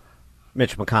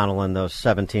Mitch McConnell and those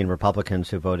 17 Republicans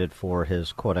who voted for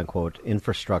his quote-unquote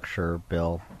infrastructure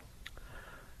bill.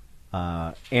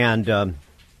 And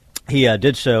he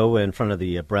did so in front of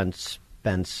the Brent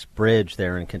Spence Bridge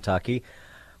there in Kentucky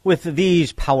with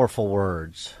these powerful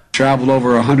words. Traveled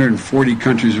over 140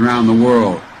 countries around the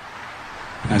world.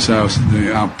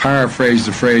 I'll paraphrase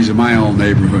the phrase in my own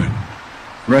neighborhood.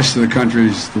 The rest of the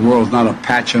countries, the world's not a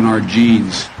patch on our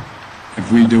genes.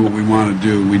 If we do what we want to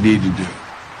do, we need to do.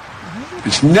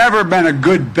 It's never been a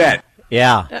good bet.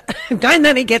 Yeah. And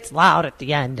then he gets loud at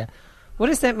the end. What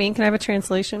does that mean? Can I have a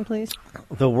translation, please?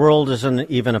 The world isn't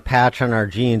even a patch on our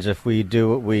genes if we do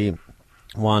what we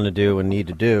want to do and need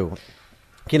to do.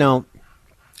 You know,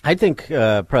 I think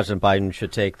President Biden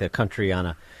should take the country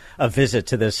on a visit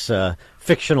to this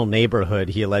fictional neighborhood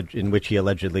in which he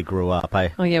allegedly grew up.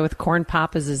 With Corn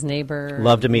Pop as his neighbor.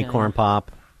 Love to meet Corn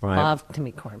Pop. Right. Love to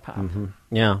meet Corn Pop. Mm-hmm.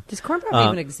 Yeah. Does Corn Pop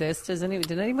even exist? Did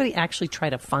anybody actually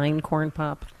try to find Corn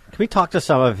Pop? Can we talk to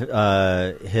some of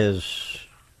his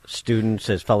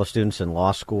fellow students in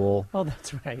law school? Oh,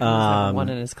 that's right. He was one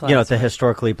in his class. At the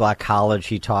historically black college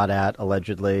he taught at,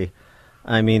 allegedly.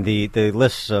 I mean, the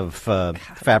list of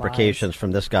fabrications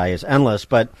from this guy is endless,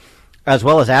 but as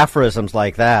well as aphorisms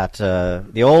like that.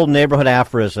 The old neighborhood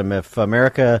aphorism, if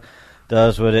America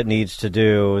does what it needs to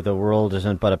do, the world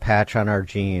isn't but a patch on our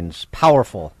genes.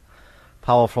 Powerful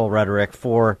rhetoric.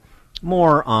 For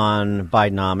more on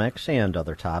Bidenomics and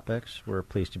other topics, we're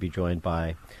pleased to be joined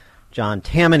by John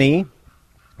Tammany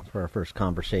for our first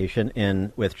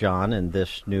conversation with John in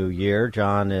this new year.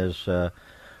 John is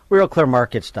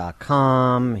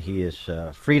RealClearMarkets.com. He is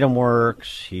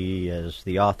FreedomWorks. He is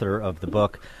the author of the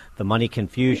book The Money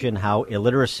Confusion, How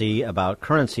Illiteracy About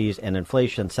Currencies and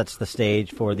Inflation Sets the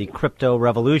Stage for the Crypto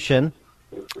Revolution.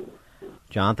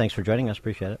 John, thanks for joining us.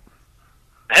 Appreciate it.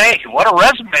 Hey, what a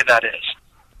resume that is.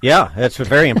 Yeah, it's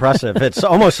very impressive. It's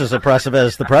almost as impressive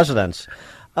as the president's.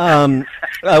 I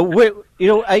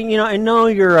know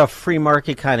you're a free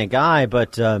market kind of guy,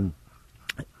 but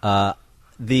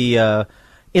the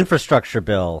infrastructure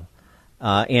bill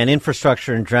and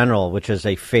infrastructure in general, which is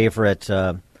a favorite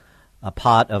a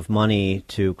pot of money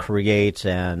to create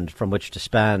and from which to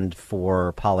spend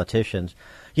for politicians.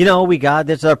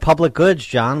 It's our public goods,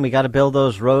 John. We got to build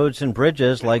those roads and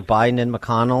bridges like Biden and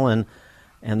McConnell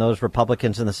and those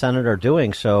Republicans in the Senate are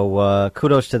doing. So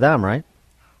kudos to them, right?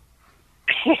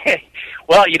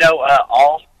 Well,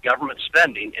 all government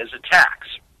spending is a tax.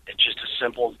 It's just as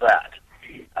simple as that.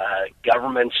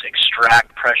 Governments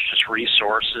extract precious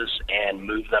resources and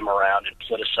move them around in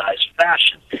politicized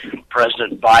fashion.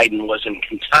 President Biden was in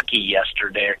Kentucky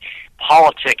yesterday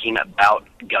politicking about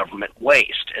government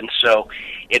waste. And so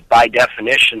it, by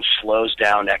definition, slows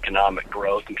down economic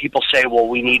growth. And people say, well,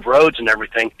 we need roads and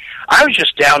everything. I was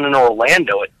just down in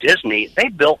Orlando at Disney. They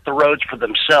built the roads for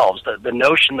themselves. The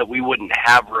notion that we wouldn't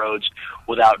have roads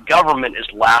without government is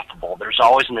laughable. There's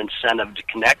always an incentive to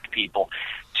connect people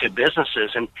to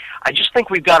businesses. And I just think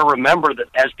we've got to remember that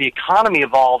as the economy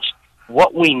evolves,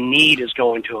 what we need is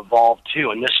going to evolve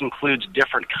too, and this includes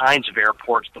different kinds of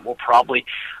airports that will probably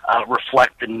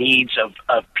reflect the needs of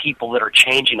people that are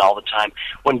changing all the time.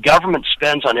 When government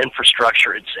spends on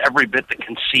infrastructure, it's every bit the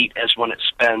conceit as when it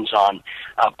spends on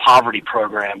poverty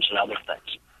programs and other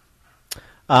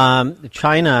things.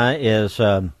 China is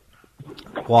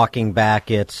walking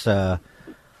back its hardline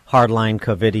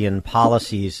COVIDian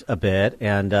policies a bit,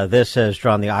 and this has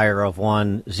drawn the ire of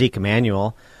one Zeke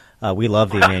Emanuel. We love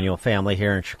the Emanuel family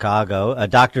here in Chicago.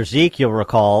 Dr. Zeke, you'll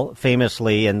recall,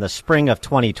 famously in the spring of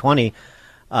 2020,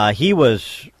 he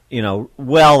was,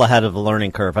 well ahead of the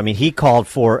learning curve. I mean, he called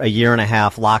for a 1.5 year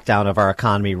lockdown of our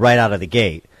economy right out of the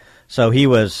gate. So he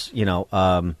was,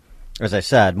 as I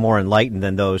said, more enlightened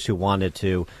than those who wanted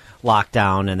to lock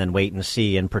down and then wait and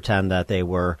see and pretend that they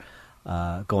were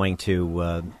going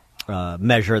to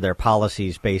measure their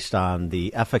policies based on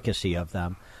the efficacy of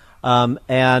them.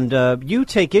 And you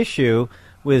take issue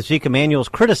with Zeke Emanuel's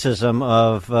criticism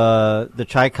of the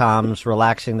Chi-Coms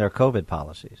relaxing their COVID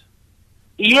policies.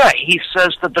 Yeah, he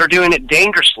says that they're doing it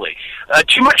dangerously.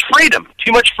 Too much freedom.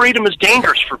 Too much freedom is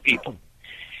dangerous for people.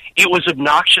 It was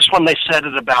obnoxious when they said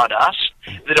it about us,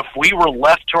 that if we were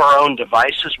left to our own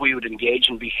devices, we would engage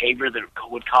in behavior that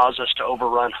would cause us to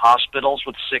overrun hospitals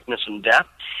with sickness and death.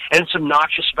 And it's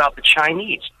obnoxious about the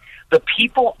Chinese. The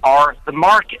people are the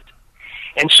market.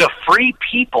 And so free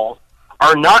people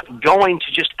are not going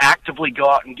to just actively go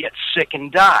out and get sick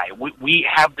and die. We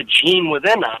have the gene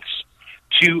within us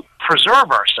to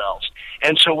preserve ourselves.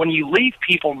 And so when you leave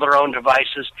people to their own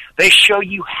devices, they show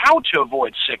you how to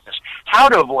avoid sickness, how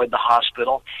to avoid the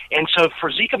hospital. And so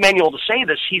for Zeke Emanuel to say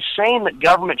this, he's saying that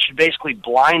government should basically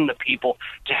blind the people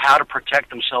to how to protect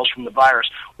themselves from the virus.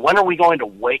 When are we going to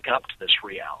wake up to this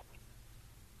reality?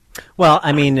 Well,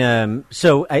 I mean,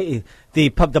 the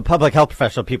public health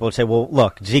professional people would say, well,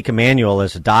 look, Zeke Emanuel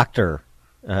is a doctor.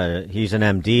 He's an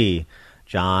MD,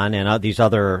 John, and these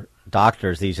other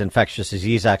doctors, these infectious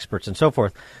disease experts and so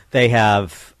forth, they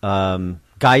have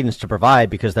guidance to provide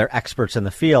because they're experts in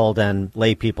the field and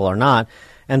lay people are not.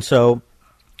 And so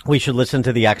we should listen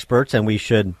to the experts and we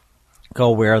should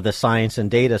go where the science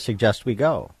and data suggest we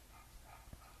go.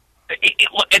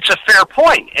 It's a fair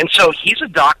point. And so he's a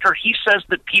doctor. He says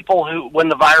that people who, when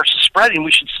the virus is spreading,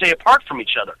 we should stay apart from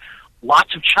each other.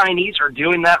 Lots of Chinese are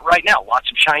doing that right now. Lots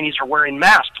of Chinese are wearing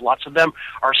masks. Lots of them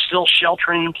are still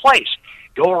sheltering in place.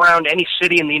 Go around any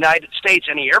city in the United States,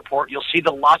 any airport, you'll see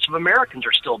that lots of Americans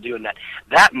are still doing that.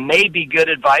 That may be good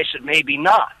advice. It may be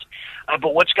not.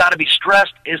 But what's got to be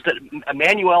stressed is that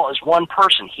Emanuel is one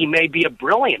person. He may be a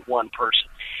brilliant one person,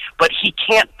 but he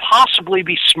can't possibly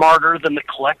be smarter than the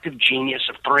collective genius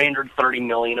of 330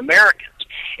 million Americans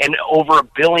and over 1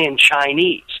 billion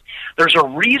Chinese. There's a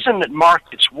reason that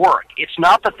markets work. It's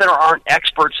not that there aren't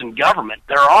experts in government.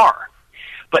 There are.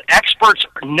 But experts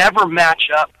never match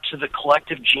up to the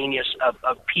collective genius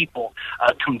of people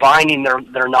combining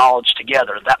their knowledge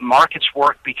together. That markets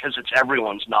work because it's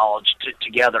everyone's knowledge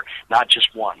together, not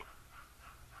just one.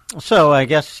 So I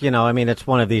guess, it's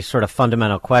one of these sort of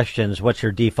fundamental questions. What's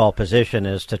your default position?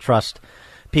 Is to trust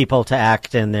people to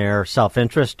act in their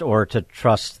self-interest or to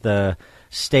trust the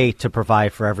state to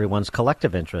provide for everyone's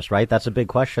collective interest, right? That's a big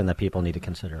question that people need to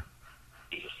consider.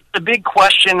 The big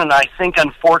question, and I think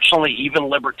unfortunately even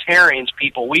libertarians,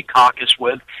 people we caucus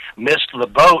with, missed the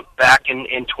boat back in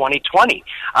 2020.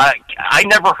 I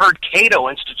never heard Cato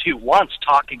Institute once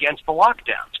talk against the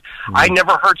lockdowns. Mm-hmm. I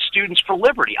never heard Students for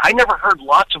Liberty. I never heard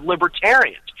lots of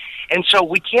libertarians. And so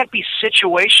we can't be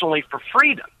situationally for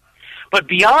freedom. But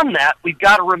beyond that, we've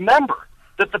got to remember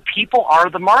that the people are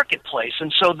the marketplace.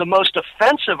 And so the most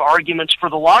offensive arguments for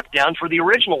the lockdowns were the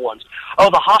original ones.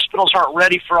 Oh, the hospitals aren't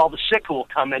ready for all the sick who will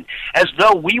come in, as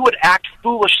though we would act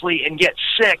foolishly and get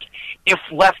sick if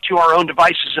left to our own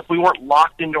devices, if we weren't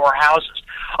locked into our houses.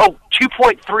 Oh,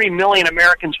 2.3 million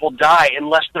Americans will die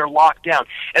unless they're locked down,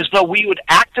 as though we would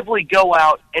actively go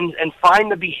out and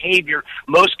find the behavior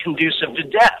most conducive to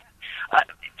death.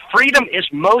 Freedom is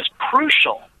most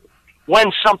crucial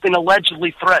when something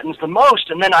allegedly threatens the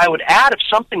most. And then I would add, if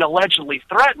something allegedly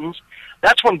threatens,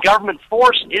 that's when government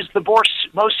force is the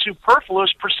most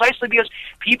superfluous, precisely because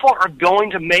people are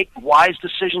going to make wise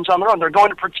decisions on their own. They're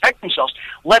going to protect themselves.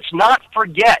 Let's not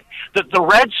forget that the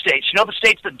red states, the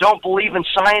states that don't believe in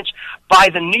science, by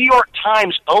the New York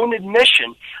Times' own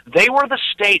admission, they were the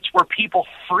states where people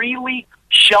freely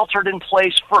sheltered in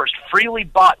place first, freely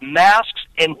bought masks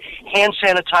and hand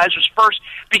sanitizers first,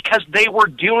 because they were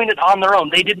doing it on their own.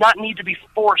 They did not need to be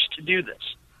forced to do this.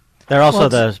 They're also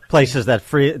the places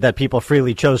that people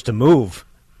freely chose to move.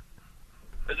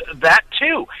 That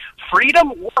too.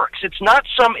 Freedom works. It's not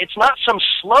some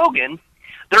slogan.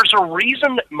 There's a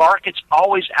reason that markets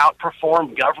always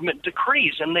outperform government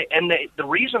decrees, and the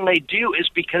reason they do is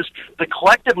because the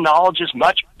collective knowledge is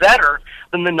much better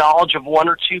than the knowledge of one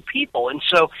or two people. And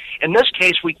so, in this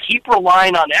case, we keep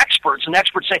relying on experts, and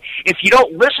experts say, if you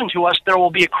don't listen to us, there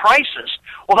will be a crisis.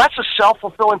 Well, that's a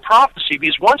self-fulfilling prophecy,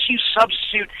 because once you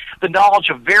substitute the knowledge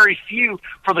of very few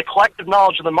for the collective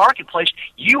knowledge of the marketplace,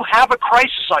 you have a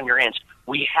crisis on your hands.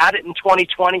 We had it in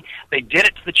 2020. They did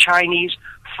it to the Chinese.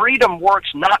 Freedom works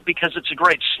not because it's a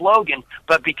great slogan,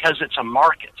 but because it's a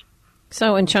market.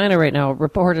 So in China right now,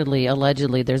 reportedly,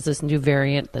 allegedly, there's this new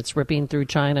variant that's ripping through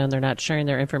China and they're not sharing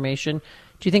their information.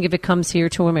 Do you think if it comes here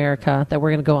to America that we're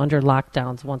going to go under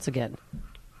lockdowns once again?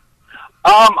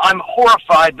 I'm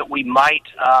horrified that we might.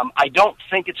 I don't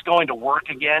think it's going to work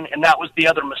again, and that was the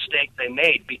other mistake they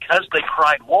made. Because they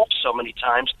cried wolf so many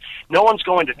times, no one's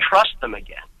going to trust them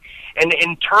again. And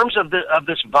in terms of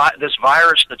this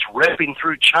virus that's ripping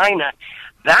through China,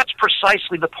 that's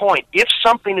precisely the point. If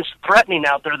something is threatening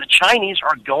out there, the Chinese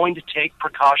are going to take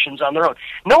precautions on their own.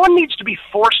 No one needs to be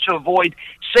forced to avoid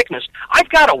sickness. I've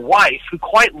got a wife who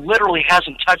quite literally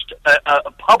hasn't touched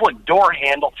a public door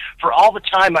handle for all the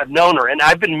time I've known her, and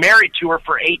I've been married to her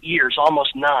for 8 years,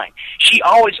 almost 9. She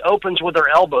always opens with her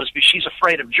elbows because she's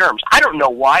afraid of germs. I don't know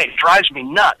why. It drives me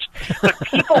nuts. But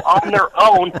people on their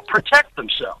own protect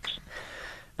themselves.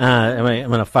 I'm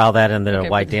going to file that in the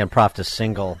Why Dan Proft is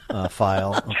Single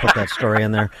file. I'll put that story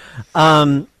in there.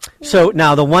 So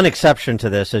now the one exception to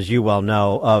this, as you well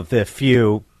know, of the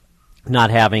few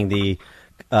not having the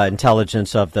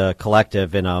intelligence of the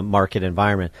collective in a market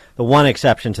environment. The one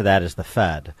exception to that is the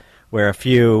Fed, where a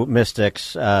few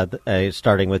mystics,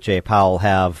 starting with Jay Powell,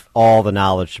 have all the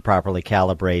knowledge to properly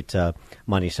calibrate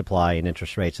money supply and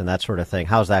interest rates and that sort of thing.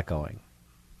 How's that going?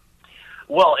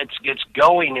 Well, it's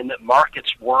going in that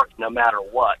markets work no matter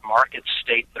what. Markets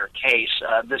state their case.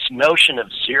 This notion of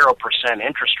 0%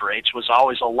 interest rates was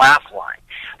always a laugh line.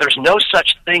 There's no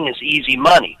such thing as easy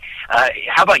money.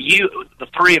 How about you, the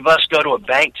three of us, go to a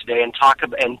bank today and talk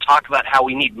about how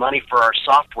we need money for our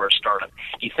software startup?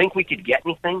 Do you think we could get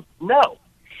anything? No.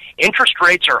 Interest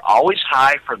rates are always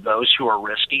high for those who are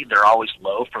risky. They're always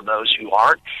low for those who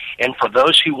aren't. And for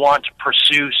those who want to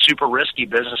pursue super risky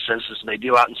businesses as they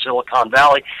do out in Silicon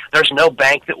Valley, there's no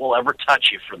bank that will ever touch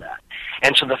you for that.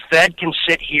 And so the Fed can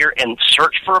sit here and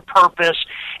search for a purpose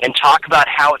and talk about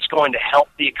how it's going to help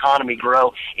the economy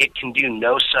grow. It can do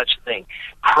no such thing.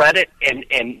 Credit and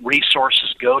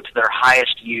resources go to their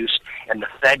highest use, and the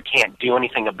Fed can't do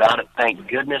anything about it, thank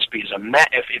goodness, because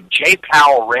if Jay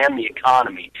Powell ran the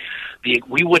economy,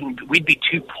 we'd be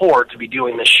too poor to be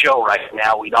doing this show right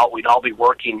now. We'd all be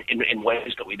working in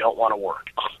ways that we don't want to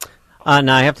work.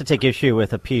 Now, I have to take issue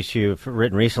with a piece you've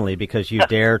written recently because you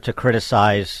dare to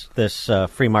criticize this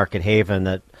free market haven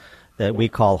that we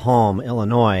call home,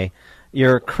 Illinois.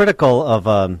 You're critical of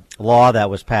a law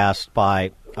that was passed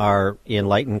by our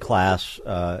enlightened class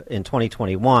in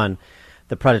 2021,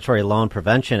 the Predatory Loan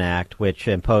Prevention Act, which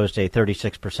imposed a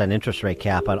 36% interest rate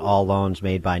cap on all loans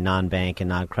made by non-bank and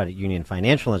non-credit union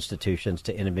financial institutions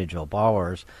to individual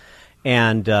borrowers.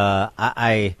 And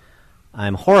I'm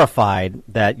horrified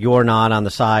that you're not on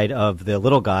the side of the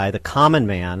little guy, the common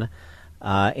man,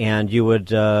 and you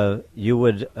would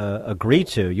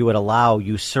allow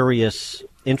usurious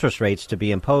interest rates to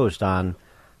be imposed on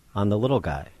the little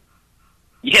guy.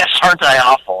 Yes, aren't I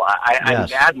awful? I'm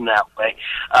Yes. bad in that way.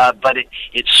 But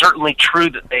it's certainly true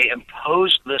that they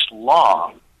imposed this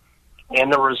law,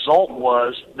 and the result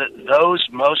was that those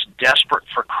most desperate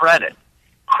for credit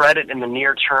in the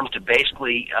near term to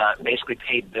basically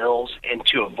pay bills and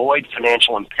to avoid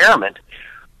financial impairment,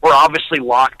 were obviously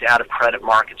locked out of credit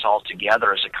markets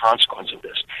altogether as a consequence of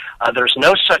this. There's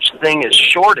no such thing as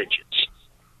shortages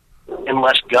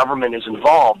unless government is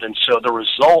involved, and so the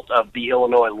result of the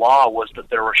Illinois law was that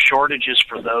there were shortages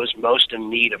for those most in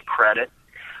need of credit,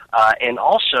 and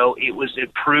also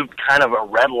it proved kind of a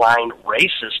red line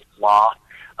racist law.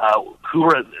 Who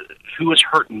was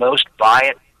hurt most by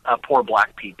it? Poor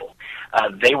black people.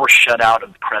 They were shut out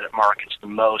of the credit markets the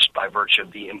most by virtue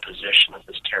of the imposition of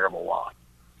this terrible law.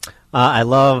 I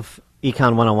love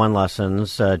Econ 101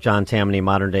 lessons. John Tammany,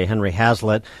 modern-day Henry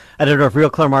Hazlitt, editor of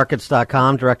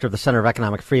RealClearMarkets.com, director of the Center of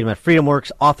Economic Freedom at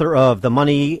FreedomWorks, author of The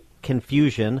Money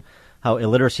Confusion, How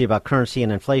Illiteracy About Currency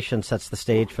and Inflation Sets the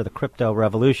Stage for the Crypto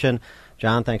Revolution.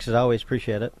 John, thanks as always.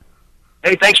 Appreciate it.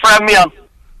 Hey, thanks for having me on.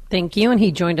 Thank you, and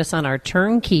he joined us on our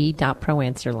turnkey.pro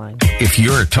answer line. If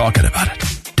you're talking about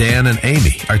it, Dan and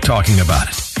Amy are talking about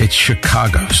it. It's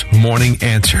Chicago's Morning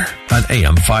Answer on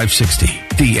AM 560.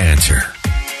 The Answer.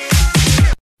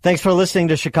 Thanks for listening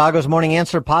to Chicago's Morning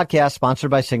Answer podcast,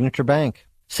 sponsored by Signature Bank.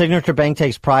 Signature Bank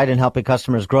takes pride in helping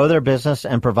customers grow their business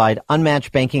and provide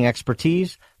unmatched banking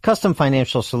expertise, custom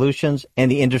financial solutions,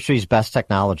 and the industry's best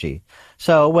technology.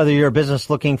 So whether you're a business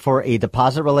looking for a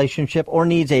deposit relationship or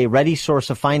needs a ready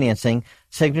source of financing,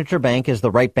 Signature Bank is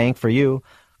the right bank for you.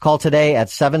 Call today at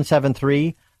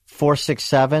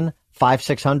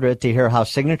 773-467-5600 to hear how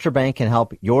Signature Bank can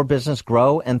help your business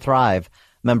grow and thrive.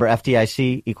 Member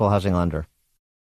FDIC, Equal Housing Lender.